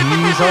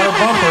 He's our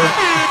bumper.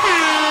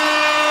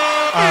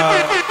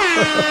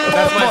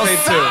 That's my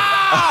fave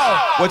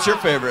too. What's your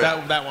favorite?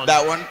 That one.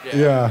 That one?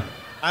 Yeah.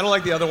 I don't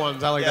like the other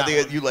ones. I like that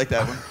one. You like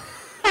that one.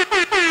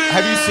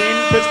 Have you seen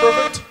Pitch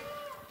Perfect?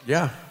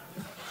 Yeah.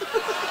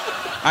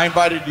 I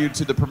invited you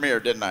to the premiere,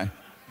 didn't I?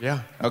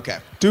 Yeah. Okay.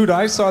 Dude,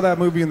 I saw that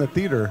movie in the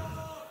theater.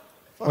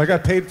 Like I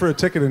paid for a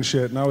ticket and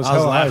shit, and I was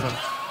hella laughing.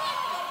 hyped.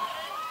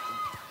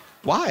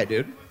 Why,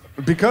 dude?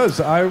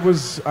 Because I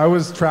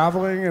was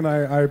traveling and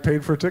I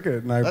paid for a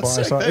ticket and I That's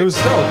sick, saw it. thanks. It was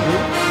dope,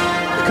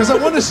 dude. Because I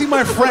wanted to see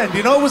my friend.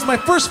 You know, it was my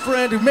first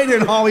friend who made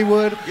it in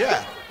Hollywood.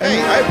 Yeah. Hey,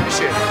 I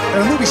appreciate it.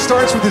 And the movie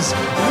starts with this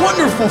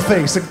wonderful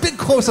face, a big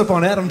close-up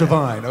on Adam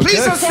Devine. Okay?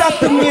 Please don't stop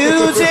the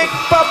music.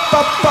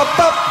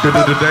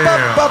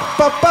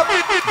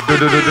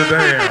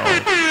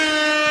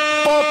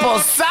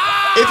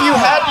 If you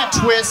had to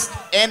twist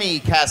any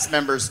cast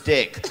member's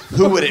dick,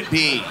 who would it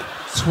be?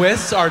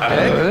 Twists our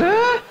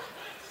dick?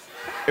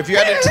 If you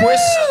had to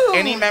twist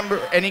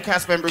any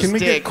cast member's Can we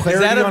dick, get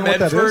clarity Is that a on what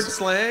that Medford is?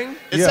 slang?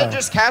 it Yeah. said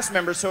just cast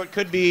members, so it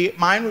could be,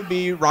 mine would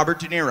be Robert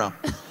De Niro.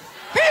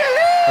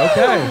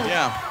 Okay.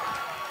 Yeah.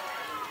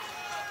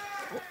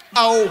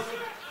 Oh.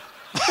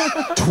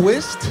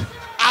 Twist?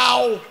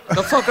 Ow.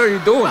 The fuck are you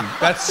doing?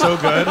 That's so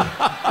good.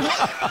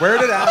 Where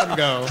did Adam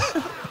go?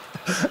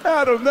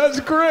 Adam, that's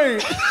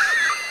great.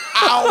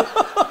 Ow.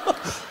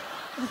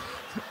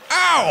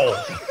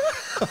 Ow.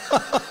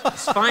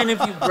 It's fine if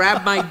you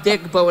grab my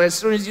dick, but as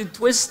soon as you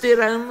twist it,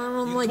 I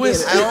don't like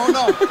twist it. I don't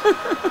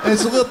know.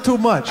 It's a little too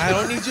much. I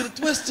don't need you to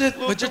twist it,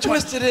 but you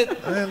twisted it.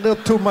 A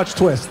little too much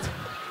twist.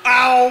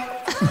 Ow.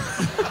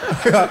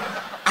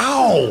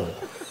 Ow.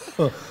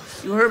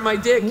 You hurt my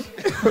dick. You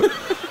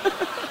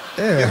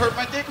Yeah. hurt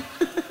my dick?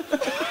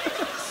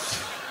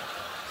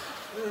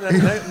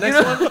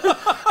 Next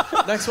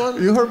one? Next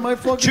one? You hurt my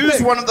fucking Choose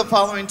dick. one of the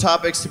following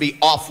topics to be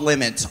off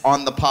limits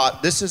on the pod.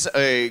 This is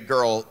a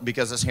girl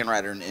because this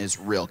handwriting is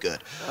real good.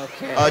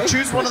 Okay.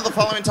 Choose one of the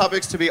following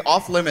topics to be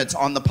off limits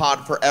on the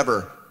pod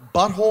forever: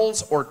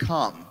 buttholes or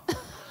cum.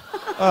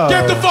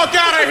 Get the fuck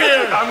out of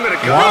here! I'm gonna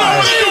go.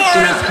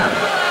 Do not come.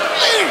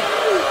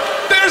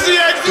 There's the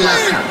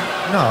exit.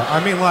 No,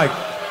 I mean like,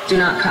 Do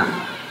not come.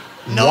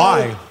 No.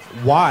 why?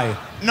 Why?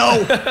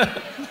 No.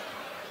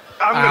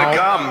 I'm gonna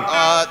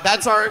come.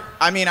 That's our.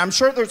 I mean, I'm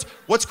sure there's.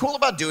 What's cool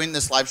about doing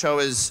this live show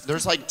is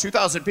there's like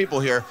 2,000 people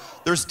here.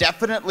 There's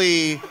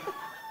definitely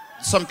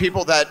some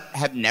people that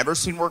have never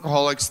seen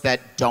Workaholics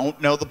that don't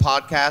know the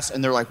podcast,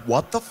 and they're like,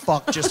 "What the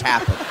fuck just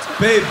happened?"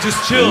 Babe,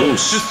 just chill.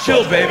 Just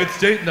chill, babe. It's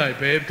date night,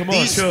 babe. Come on,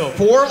 These chill.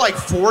 four like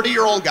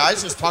 40-year-old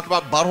guys just talked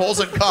about buttholes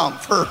and cum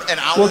for an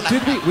hour. Well, and a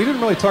did half. we didn't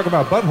really talk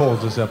about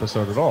buttholes this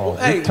episode at all.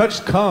 Hey, we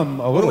touched cum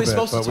a little we bit,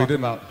 supposed to but we talk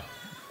didn't. about?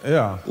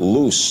 Yeah.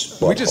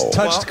 Loose. We just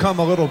touched Well, cum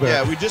a little bit.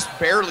 Yeah, we just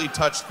barely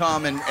touched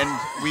cum, and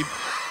we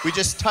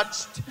just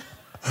touched.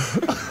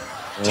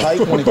 Tight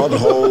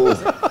butthole.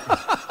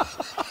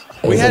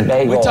 We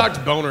talked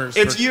boners.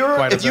 If for you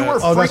quite a if you bit. were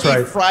Oh, that's Freaky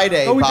right.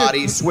 Friday Oh, we did.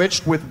 body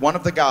switched with one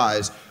of the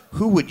guys,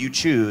 who would you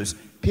choose?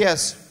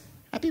 P.S.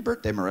 Happy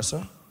birthday,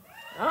 Marissa.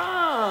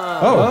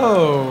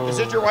 Oh. Is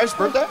it your wife's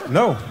birthday?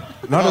 No,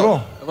 not at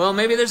all. Well,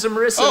 maybe there's a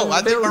Marissa. Oh, in the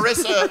I think building.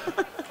 Marissa.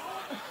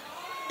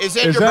 Is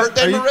it your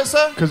birthday,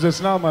 Marissa? Because it's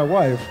not my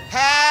wife.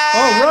 Happy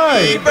All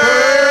right.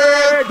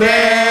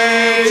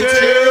 birthday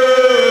to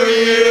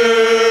you.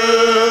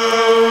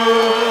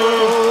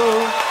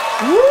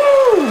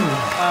 Woo!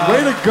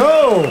 Way to go,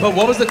 But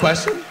what was the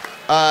question?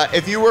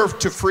 If you were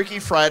to Freaky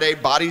Friday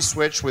body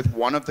switch with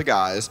one of the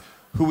guys,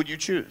 who would you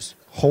choose?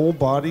 Whole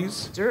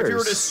bodies? If you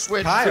were to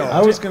switch,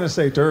 I was gonna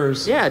say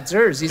Durs. Yeah,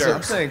 Durs. He's Durs. a,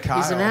 I'm saying He's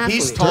an Kyle. athlete.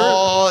 He's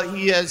tall.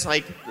 He has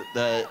like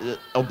the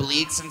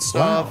obliques and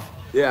stuff. Wow.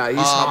 Yeah, he's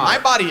hot. my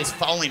body is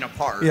falling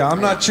apart. Yeah,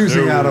 I'm not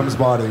choosing Adam's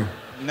body.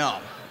 No.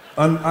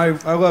 I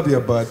love you,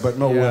 bud, but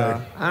no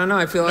way. I don't know.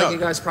 I feel like you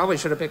guys probably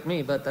should have picked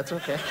me, but that's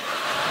okay.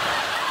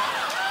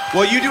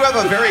 Well, you do have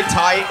a very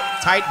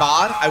tight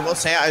bod. I will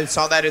say, I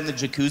saw that in the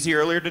jacuzzi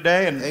earlier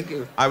today, and thank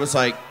you. I was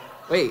like,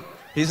 wait,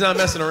 he's not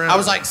messing around. I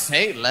was like,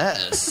 say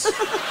less.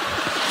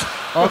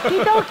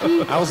 Okie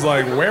dokie. I was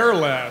like, wear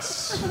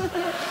less.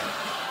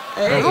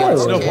 Hey, No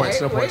okay.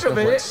 points. Wait a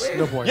minute.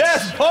 No points.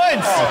 Yes,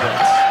 points.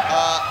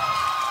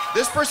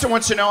 This person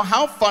wants to know,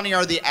 how funny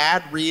are the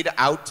ad read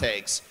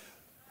outtakes?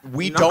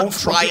 We don't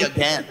try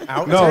again.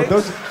 No,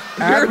 those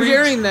You're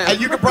hearing them. And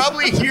you can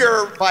probably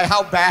hear by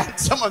how bad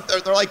some of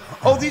they're like,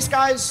 oh, these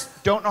guys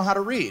don't know how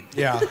to read.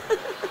 Yeah.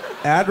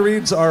 Ad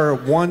reads are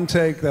one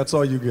take. That's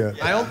all you get.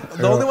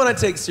 The only one I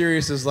take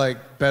serious is like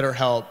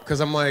BetterHelp, because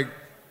I'm like,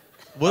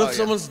 what if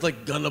someone's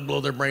like gonna blow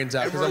their brains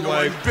out? Because I'm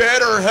like,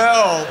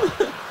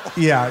 BetterHelp.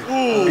 Yeah.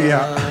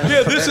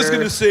 Yeah, this is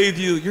gonna save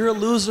you. You're a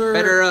loser.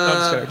 Better,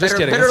 No, I'm just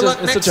kidding. better luck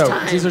It's a next joke.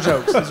 time. These are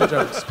jokes. These are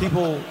jokes.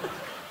 People,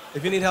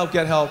 if you need help,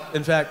 get help.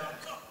 In fact,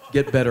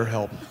 get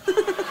BetterHelp.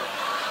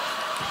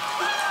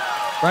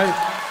 Right?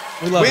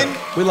 We love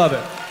it. We love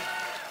it.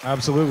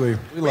 Absolutely.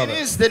 We love When it.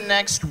 is the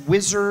next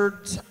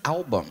Wizards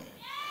album?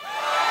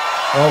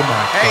 Oh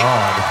my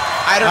God.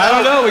 I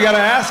don't know. We gotta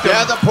ask him.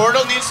 Yeah, the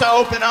portal needs to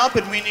open up,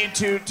 and we need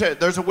to.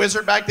 There's a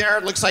wizard back there.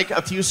 It looks like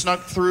a few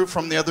snuck through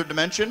from the other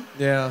dimension.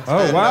 Yeah. Oh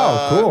And,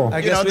 wow, cool. I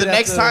You guess know, we'd the have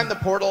next to- time the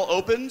portal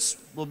opens,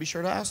 we'll be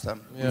sure to ask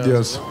them. Yeah.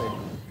 Yes.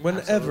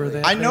 Whenever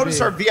they. I may noticed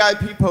be. our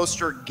VIP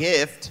poster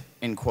gift,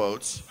 in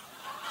quotes,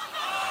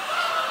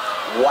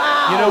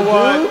 Wow. You know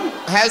what?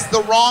 has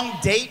the wrong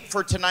date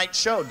for tonight's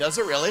show. Does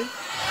it really?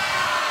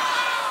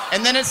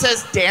 And then it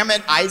says, damn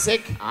it,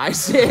 Isaac.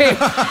 Isaac.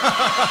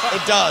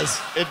 It does.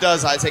 It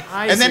does, Isaac.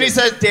 And then he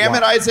says, damn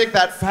it, Isaac,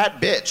 that fat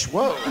bitch.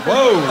 Whoa.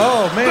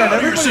 Oh man,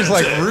 everybody's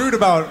like rude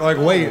about like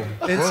weight.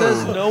 It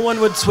says no one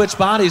would switch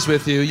bodies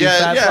with you. You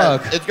fat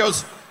fuck. It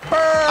goes,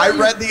 I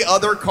read the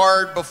other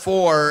card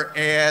before,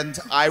 and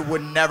I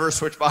would never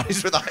switch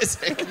bodies with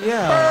Isaac.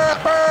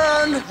 Yeah.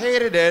 Burn.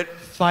 Hated it.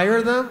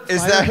 Fire them?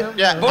 Is Fire that, them?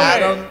 yeah,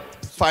 Adam,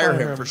 fire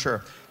him him. for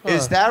sure.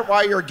 Is that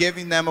why you're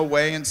giving them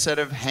away instead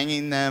of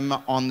hanging them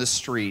on the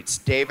streets?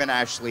 Dave and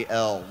Ashley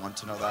L. want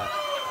to know that.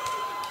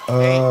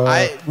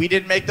 Hey, we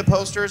didn't make the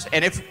posters,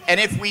 and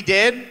if we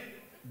did,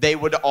 they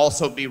would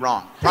also be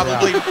wrong.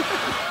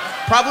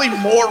 Probably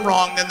more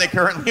wrong than they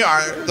currently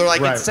are. They're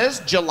like, Right. it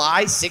says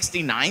July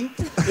 69th.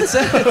 It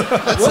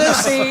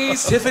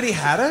says Tiffany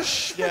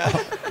Haddish? Yeah.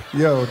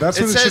 Yo, that's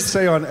It what it should says,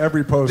 say on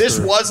every poster. This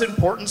was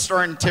important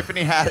starring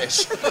Tiffany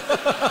Haddish.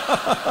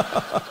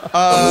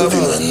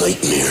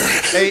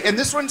 Hey, and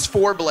this one's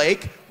for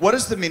Blake. What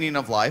is the meaning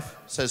of life?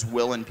 Says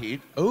Will and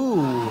Pete.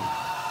 Ooh.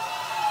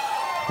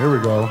 Here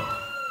we go.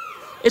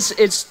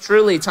 It's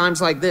truly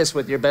times like this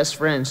with your best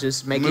friends,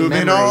 just making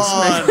Moving memories.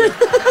 on.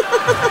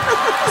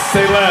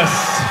 Say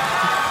less.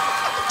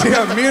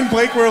 Yeah, me and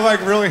Blake were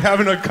like really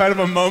having a kind of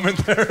a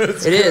moment there.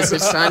 It is.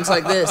 It's times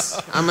like this.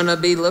 I'm gonna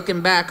be looking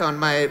back on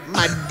my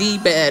D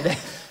bed.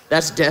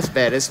 That's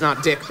deathbed. It's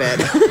not dick bed.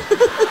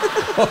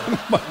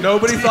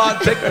 Nobody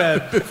thought dick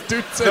bed. This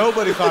dude said,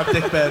 Nobody thought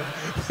dick bed.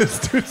 This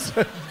dude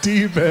said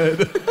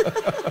D-bed.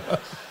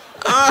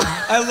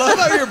 I love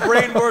how your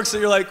brain works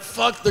and you're like,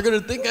 fuck, they're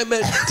gonna think I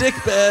meant dick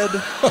bed.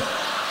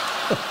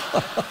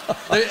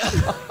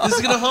 This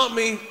is gonna haunt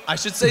me. I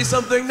should say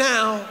something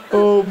now.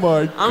 Oh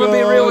my God. I'm gonna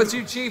be real with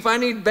you, Chief. I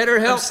need better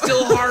I'm help.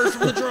 still hard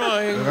from the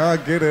drawing. I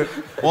get it.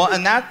 Well,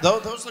 and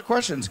those are the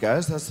questions,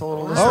 guys. That's the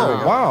little list.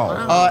 Oh,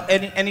 wow.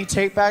 Any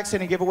take backs,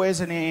 any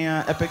giveaways, any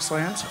epic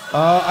slams?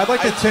 I'd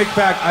like to take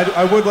back,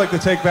 I would like to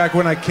take back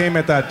when I came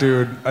at that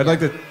dude. I'd like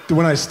to,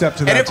 when I stepped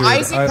to that And if dude.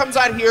 Isaac comes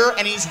out here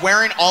and he's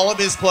wearing all of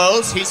his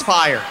clothes, he's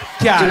fired.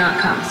 God Do not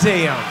come.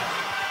 damn.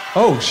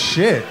 Oh,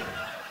 shit.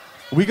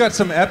 We got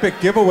some epic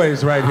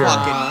giveaways right here.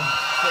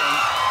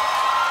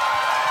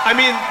 I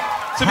mean,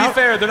 to be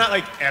fair, they're not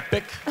like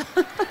epic.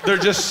 They're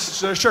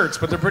just shirts,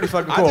 but they're pretty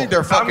fucking cool. I think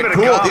they're fucking I'm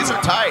cool. gonna go. These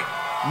are tight.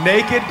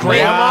 Naked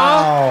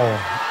grandma.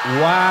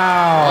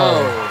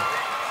 Wow.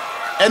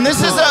 And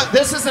this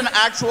is an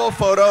actual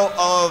photo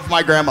of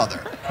my grandmother.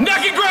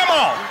 Naked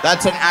grandma.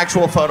 That's an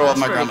actual photo of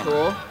my Very grandmother.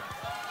 cool.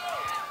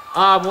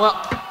 Well,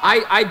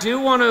 I do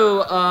want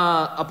to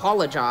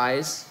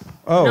apologize.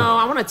 Oh. No,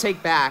 I want to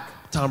take back.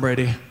 Tom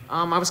Brady.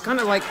 I was kind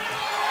of like, oh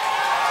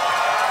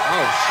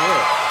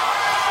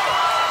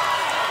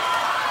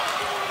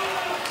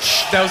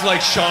That was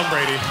like Sean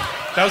Brady.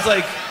 That was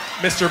like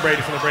Mr.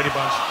 Brady from the Brady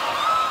Bunch.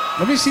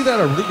 Let me see that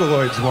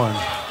Arugaloids one.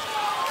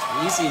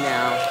 shit. Easy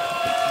now.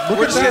 Look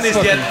We're at just that getting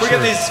fucking we're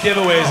getting shit. these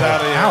giveaways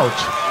out of here.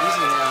 Ouch.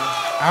 Easy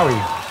now.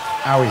 Owie.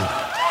 Owie.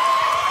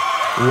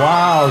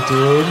 Wow,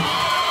 dude.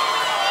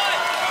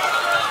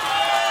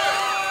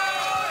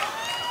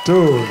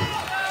 Dude.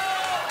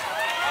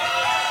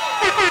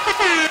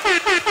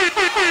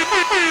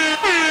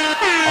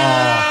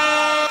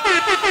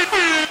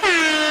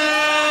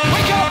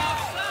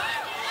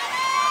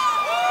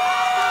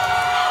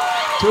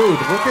 Dude,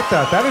 look at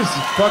that. That is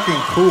fucking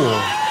cool.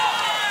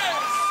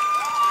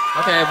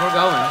 Okay, we're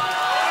going.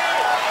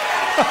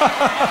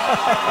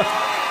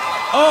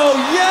 Oh,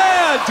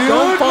 yeah, dude.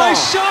 Don't fall.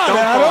 Nice shot,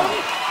 Don't Adam. fall.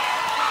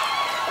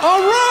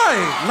 All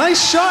right. Nice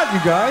shot,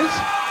 you guys.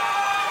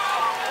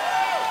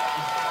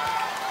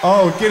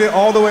 Oh, get it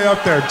all the way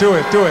up there. Do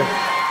it.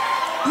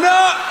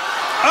 No.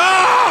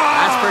 Ah!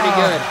 That's pretty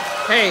good.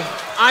 Hey,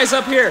 eyes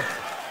up here.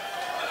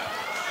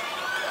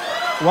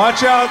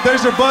 Watch out.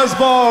 There's your buzz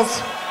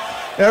balls.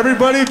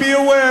 Everybody be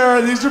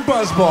aware. These are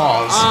buzz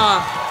balls.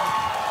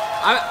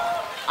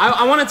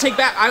 I want to take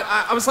back.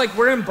 I was like,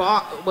 we're in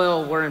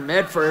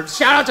Medford.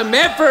 Shout out to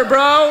Medford,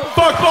 bro.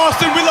 Fuck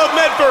Boston. We love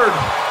Medford.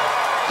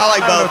 I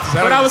like both.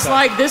 But I was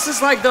like, this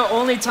is like the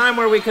only time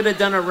where we could have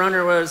done a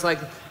runner where it was like,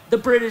 the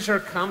British are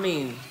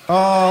coming.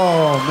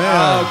 Oh,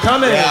 man.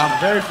 Coming. Yeah.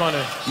 Very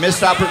funny.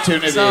 Missed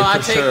opportunity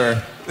for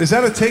sure. Is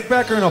that a take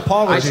back or an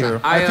apology?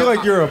 I feel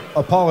like you're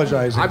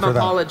apologizing I'm for that.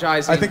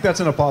 apologizing. I think that's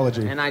an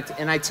apology. And I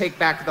take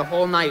back the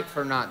whole night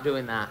for not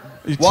doing that.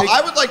 Well,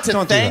 I would like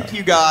to thank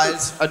you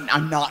guys.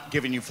 I'm not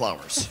giving you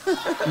flowers.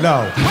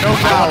 No flowers.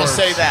 I want to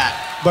say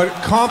that. But I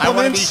wanna be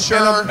compliments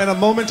sure. and a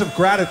moment of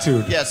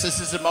gratitude. Yes, this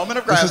is a moment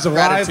of This is a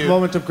gratitude. live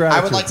moment of gratitude.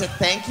 I would like to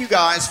thank you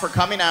guys for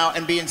coming out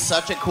and being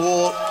such a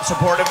cool,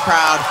 supportive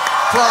crowd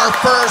for our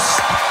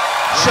first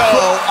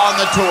show on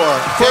the tour.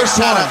 First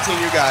Big shout one. out to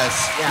you guys.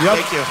 Yeah.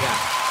 Thank you.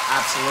 Yeah,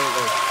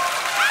 absolutely.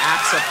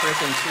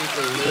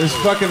 Abso-freaking-tutely. It's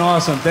fucking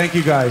awesome. Thank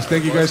you guys.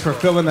 Thank you guys for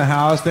filling the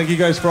house. Thank you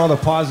guys for all the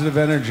positive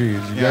energies.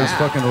 You guys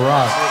fucking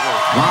rock.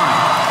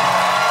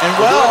 And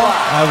well,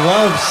 I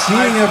love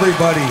seeing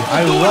everybody.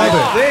 I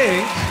love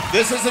it.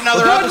 This is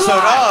another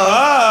episode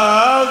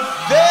of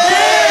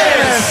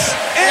This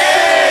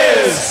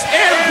Is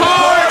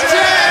Important!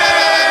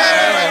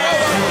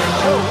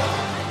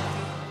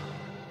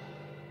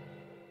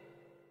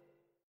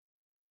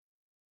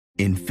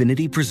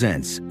 Infinity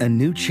presents a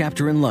new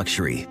chapter in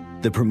luxury,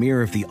 the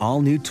premiere of the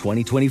all-new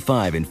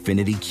 2025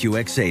 Infinity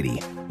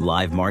QX80,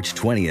 live March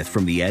 20th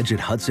from the Edge at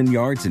Hudson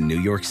Yards in New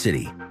York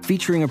City,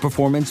 featuring a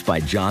performance by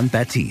John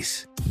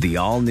Batiste. The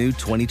all-new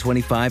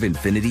 2025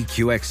 Infinity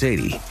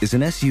QX80 is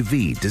an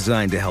SUV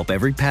designed to help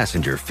every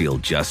passenger feel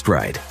just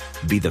right.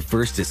 Be the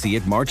first to see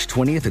it March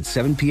 20th at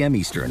 7 p.m.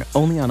 Eastern,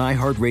 only on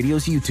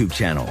iHeartRadio's YouTube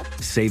channel.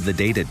 Save the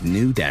date at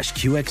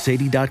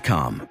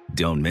new-QX80.com.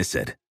 Don't miss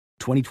it.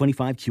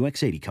 2025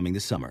 QX80 coming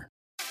this summer.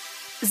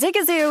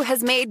 Zigazoo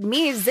has made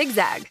me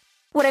zigzag.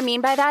 What I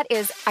mean by that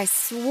is I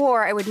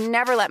swore I would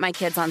never let my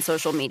kids on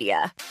social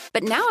media.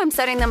 But now I'm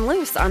setting them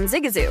loose on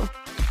Zigazoo.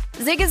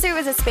 Zigazoo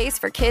is a space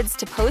for kids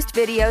to post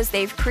videos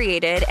they've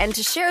created and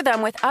to share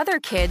them with other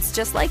kids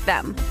just like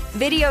them.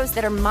 Videos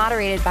that are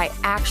moderated by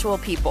actual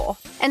people.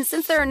 And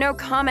since there are no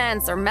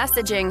comments or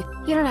messaging,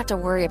 you don't have to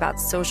worry about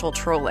social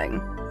trolling.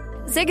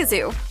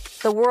 Zigazoo,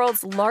 the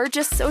world's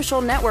largest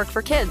social network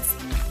for kids.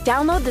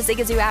 Download the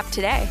Zigazoo app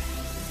today.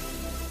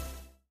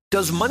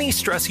 Does money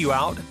stress you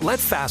out? Let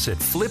Facet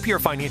flip your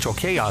financial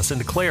chaos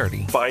into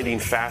clarity. Finding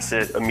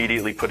Facet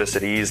immediately put us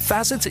at ease.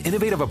 Facet's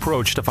innovative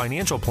approach to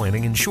financial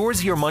planning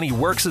ensures your money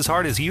works as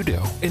hard as you do,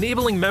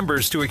 enabling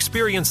members to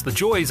experience the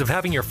joys of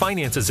having your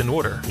finances in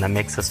order. And that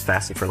makes us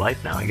Facet for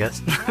life now, I guess.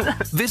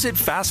 Visit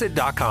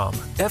Facet.com,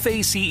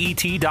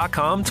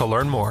 FACET.com to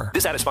learn more.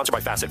 This ad is sponsored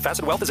by Facet.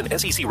 Facet Wealth is an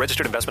SEC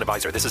registered investment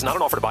advisor. This is not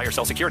an offer to buy or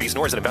sell securities,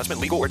 nor is it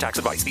investment, legal, or tax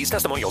advice. These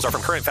testimonials are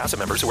from current Facet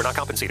members who are not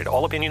compensated.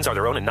 All opinions are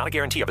their own and not a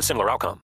guarantee of a similar outcome.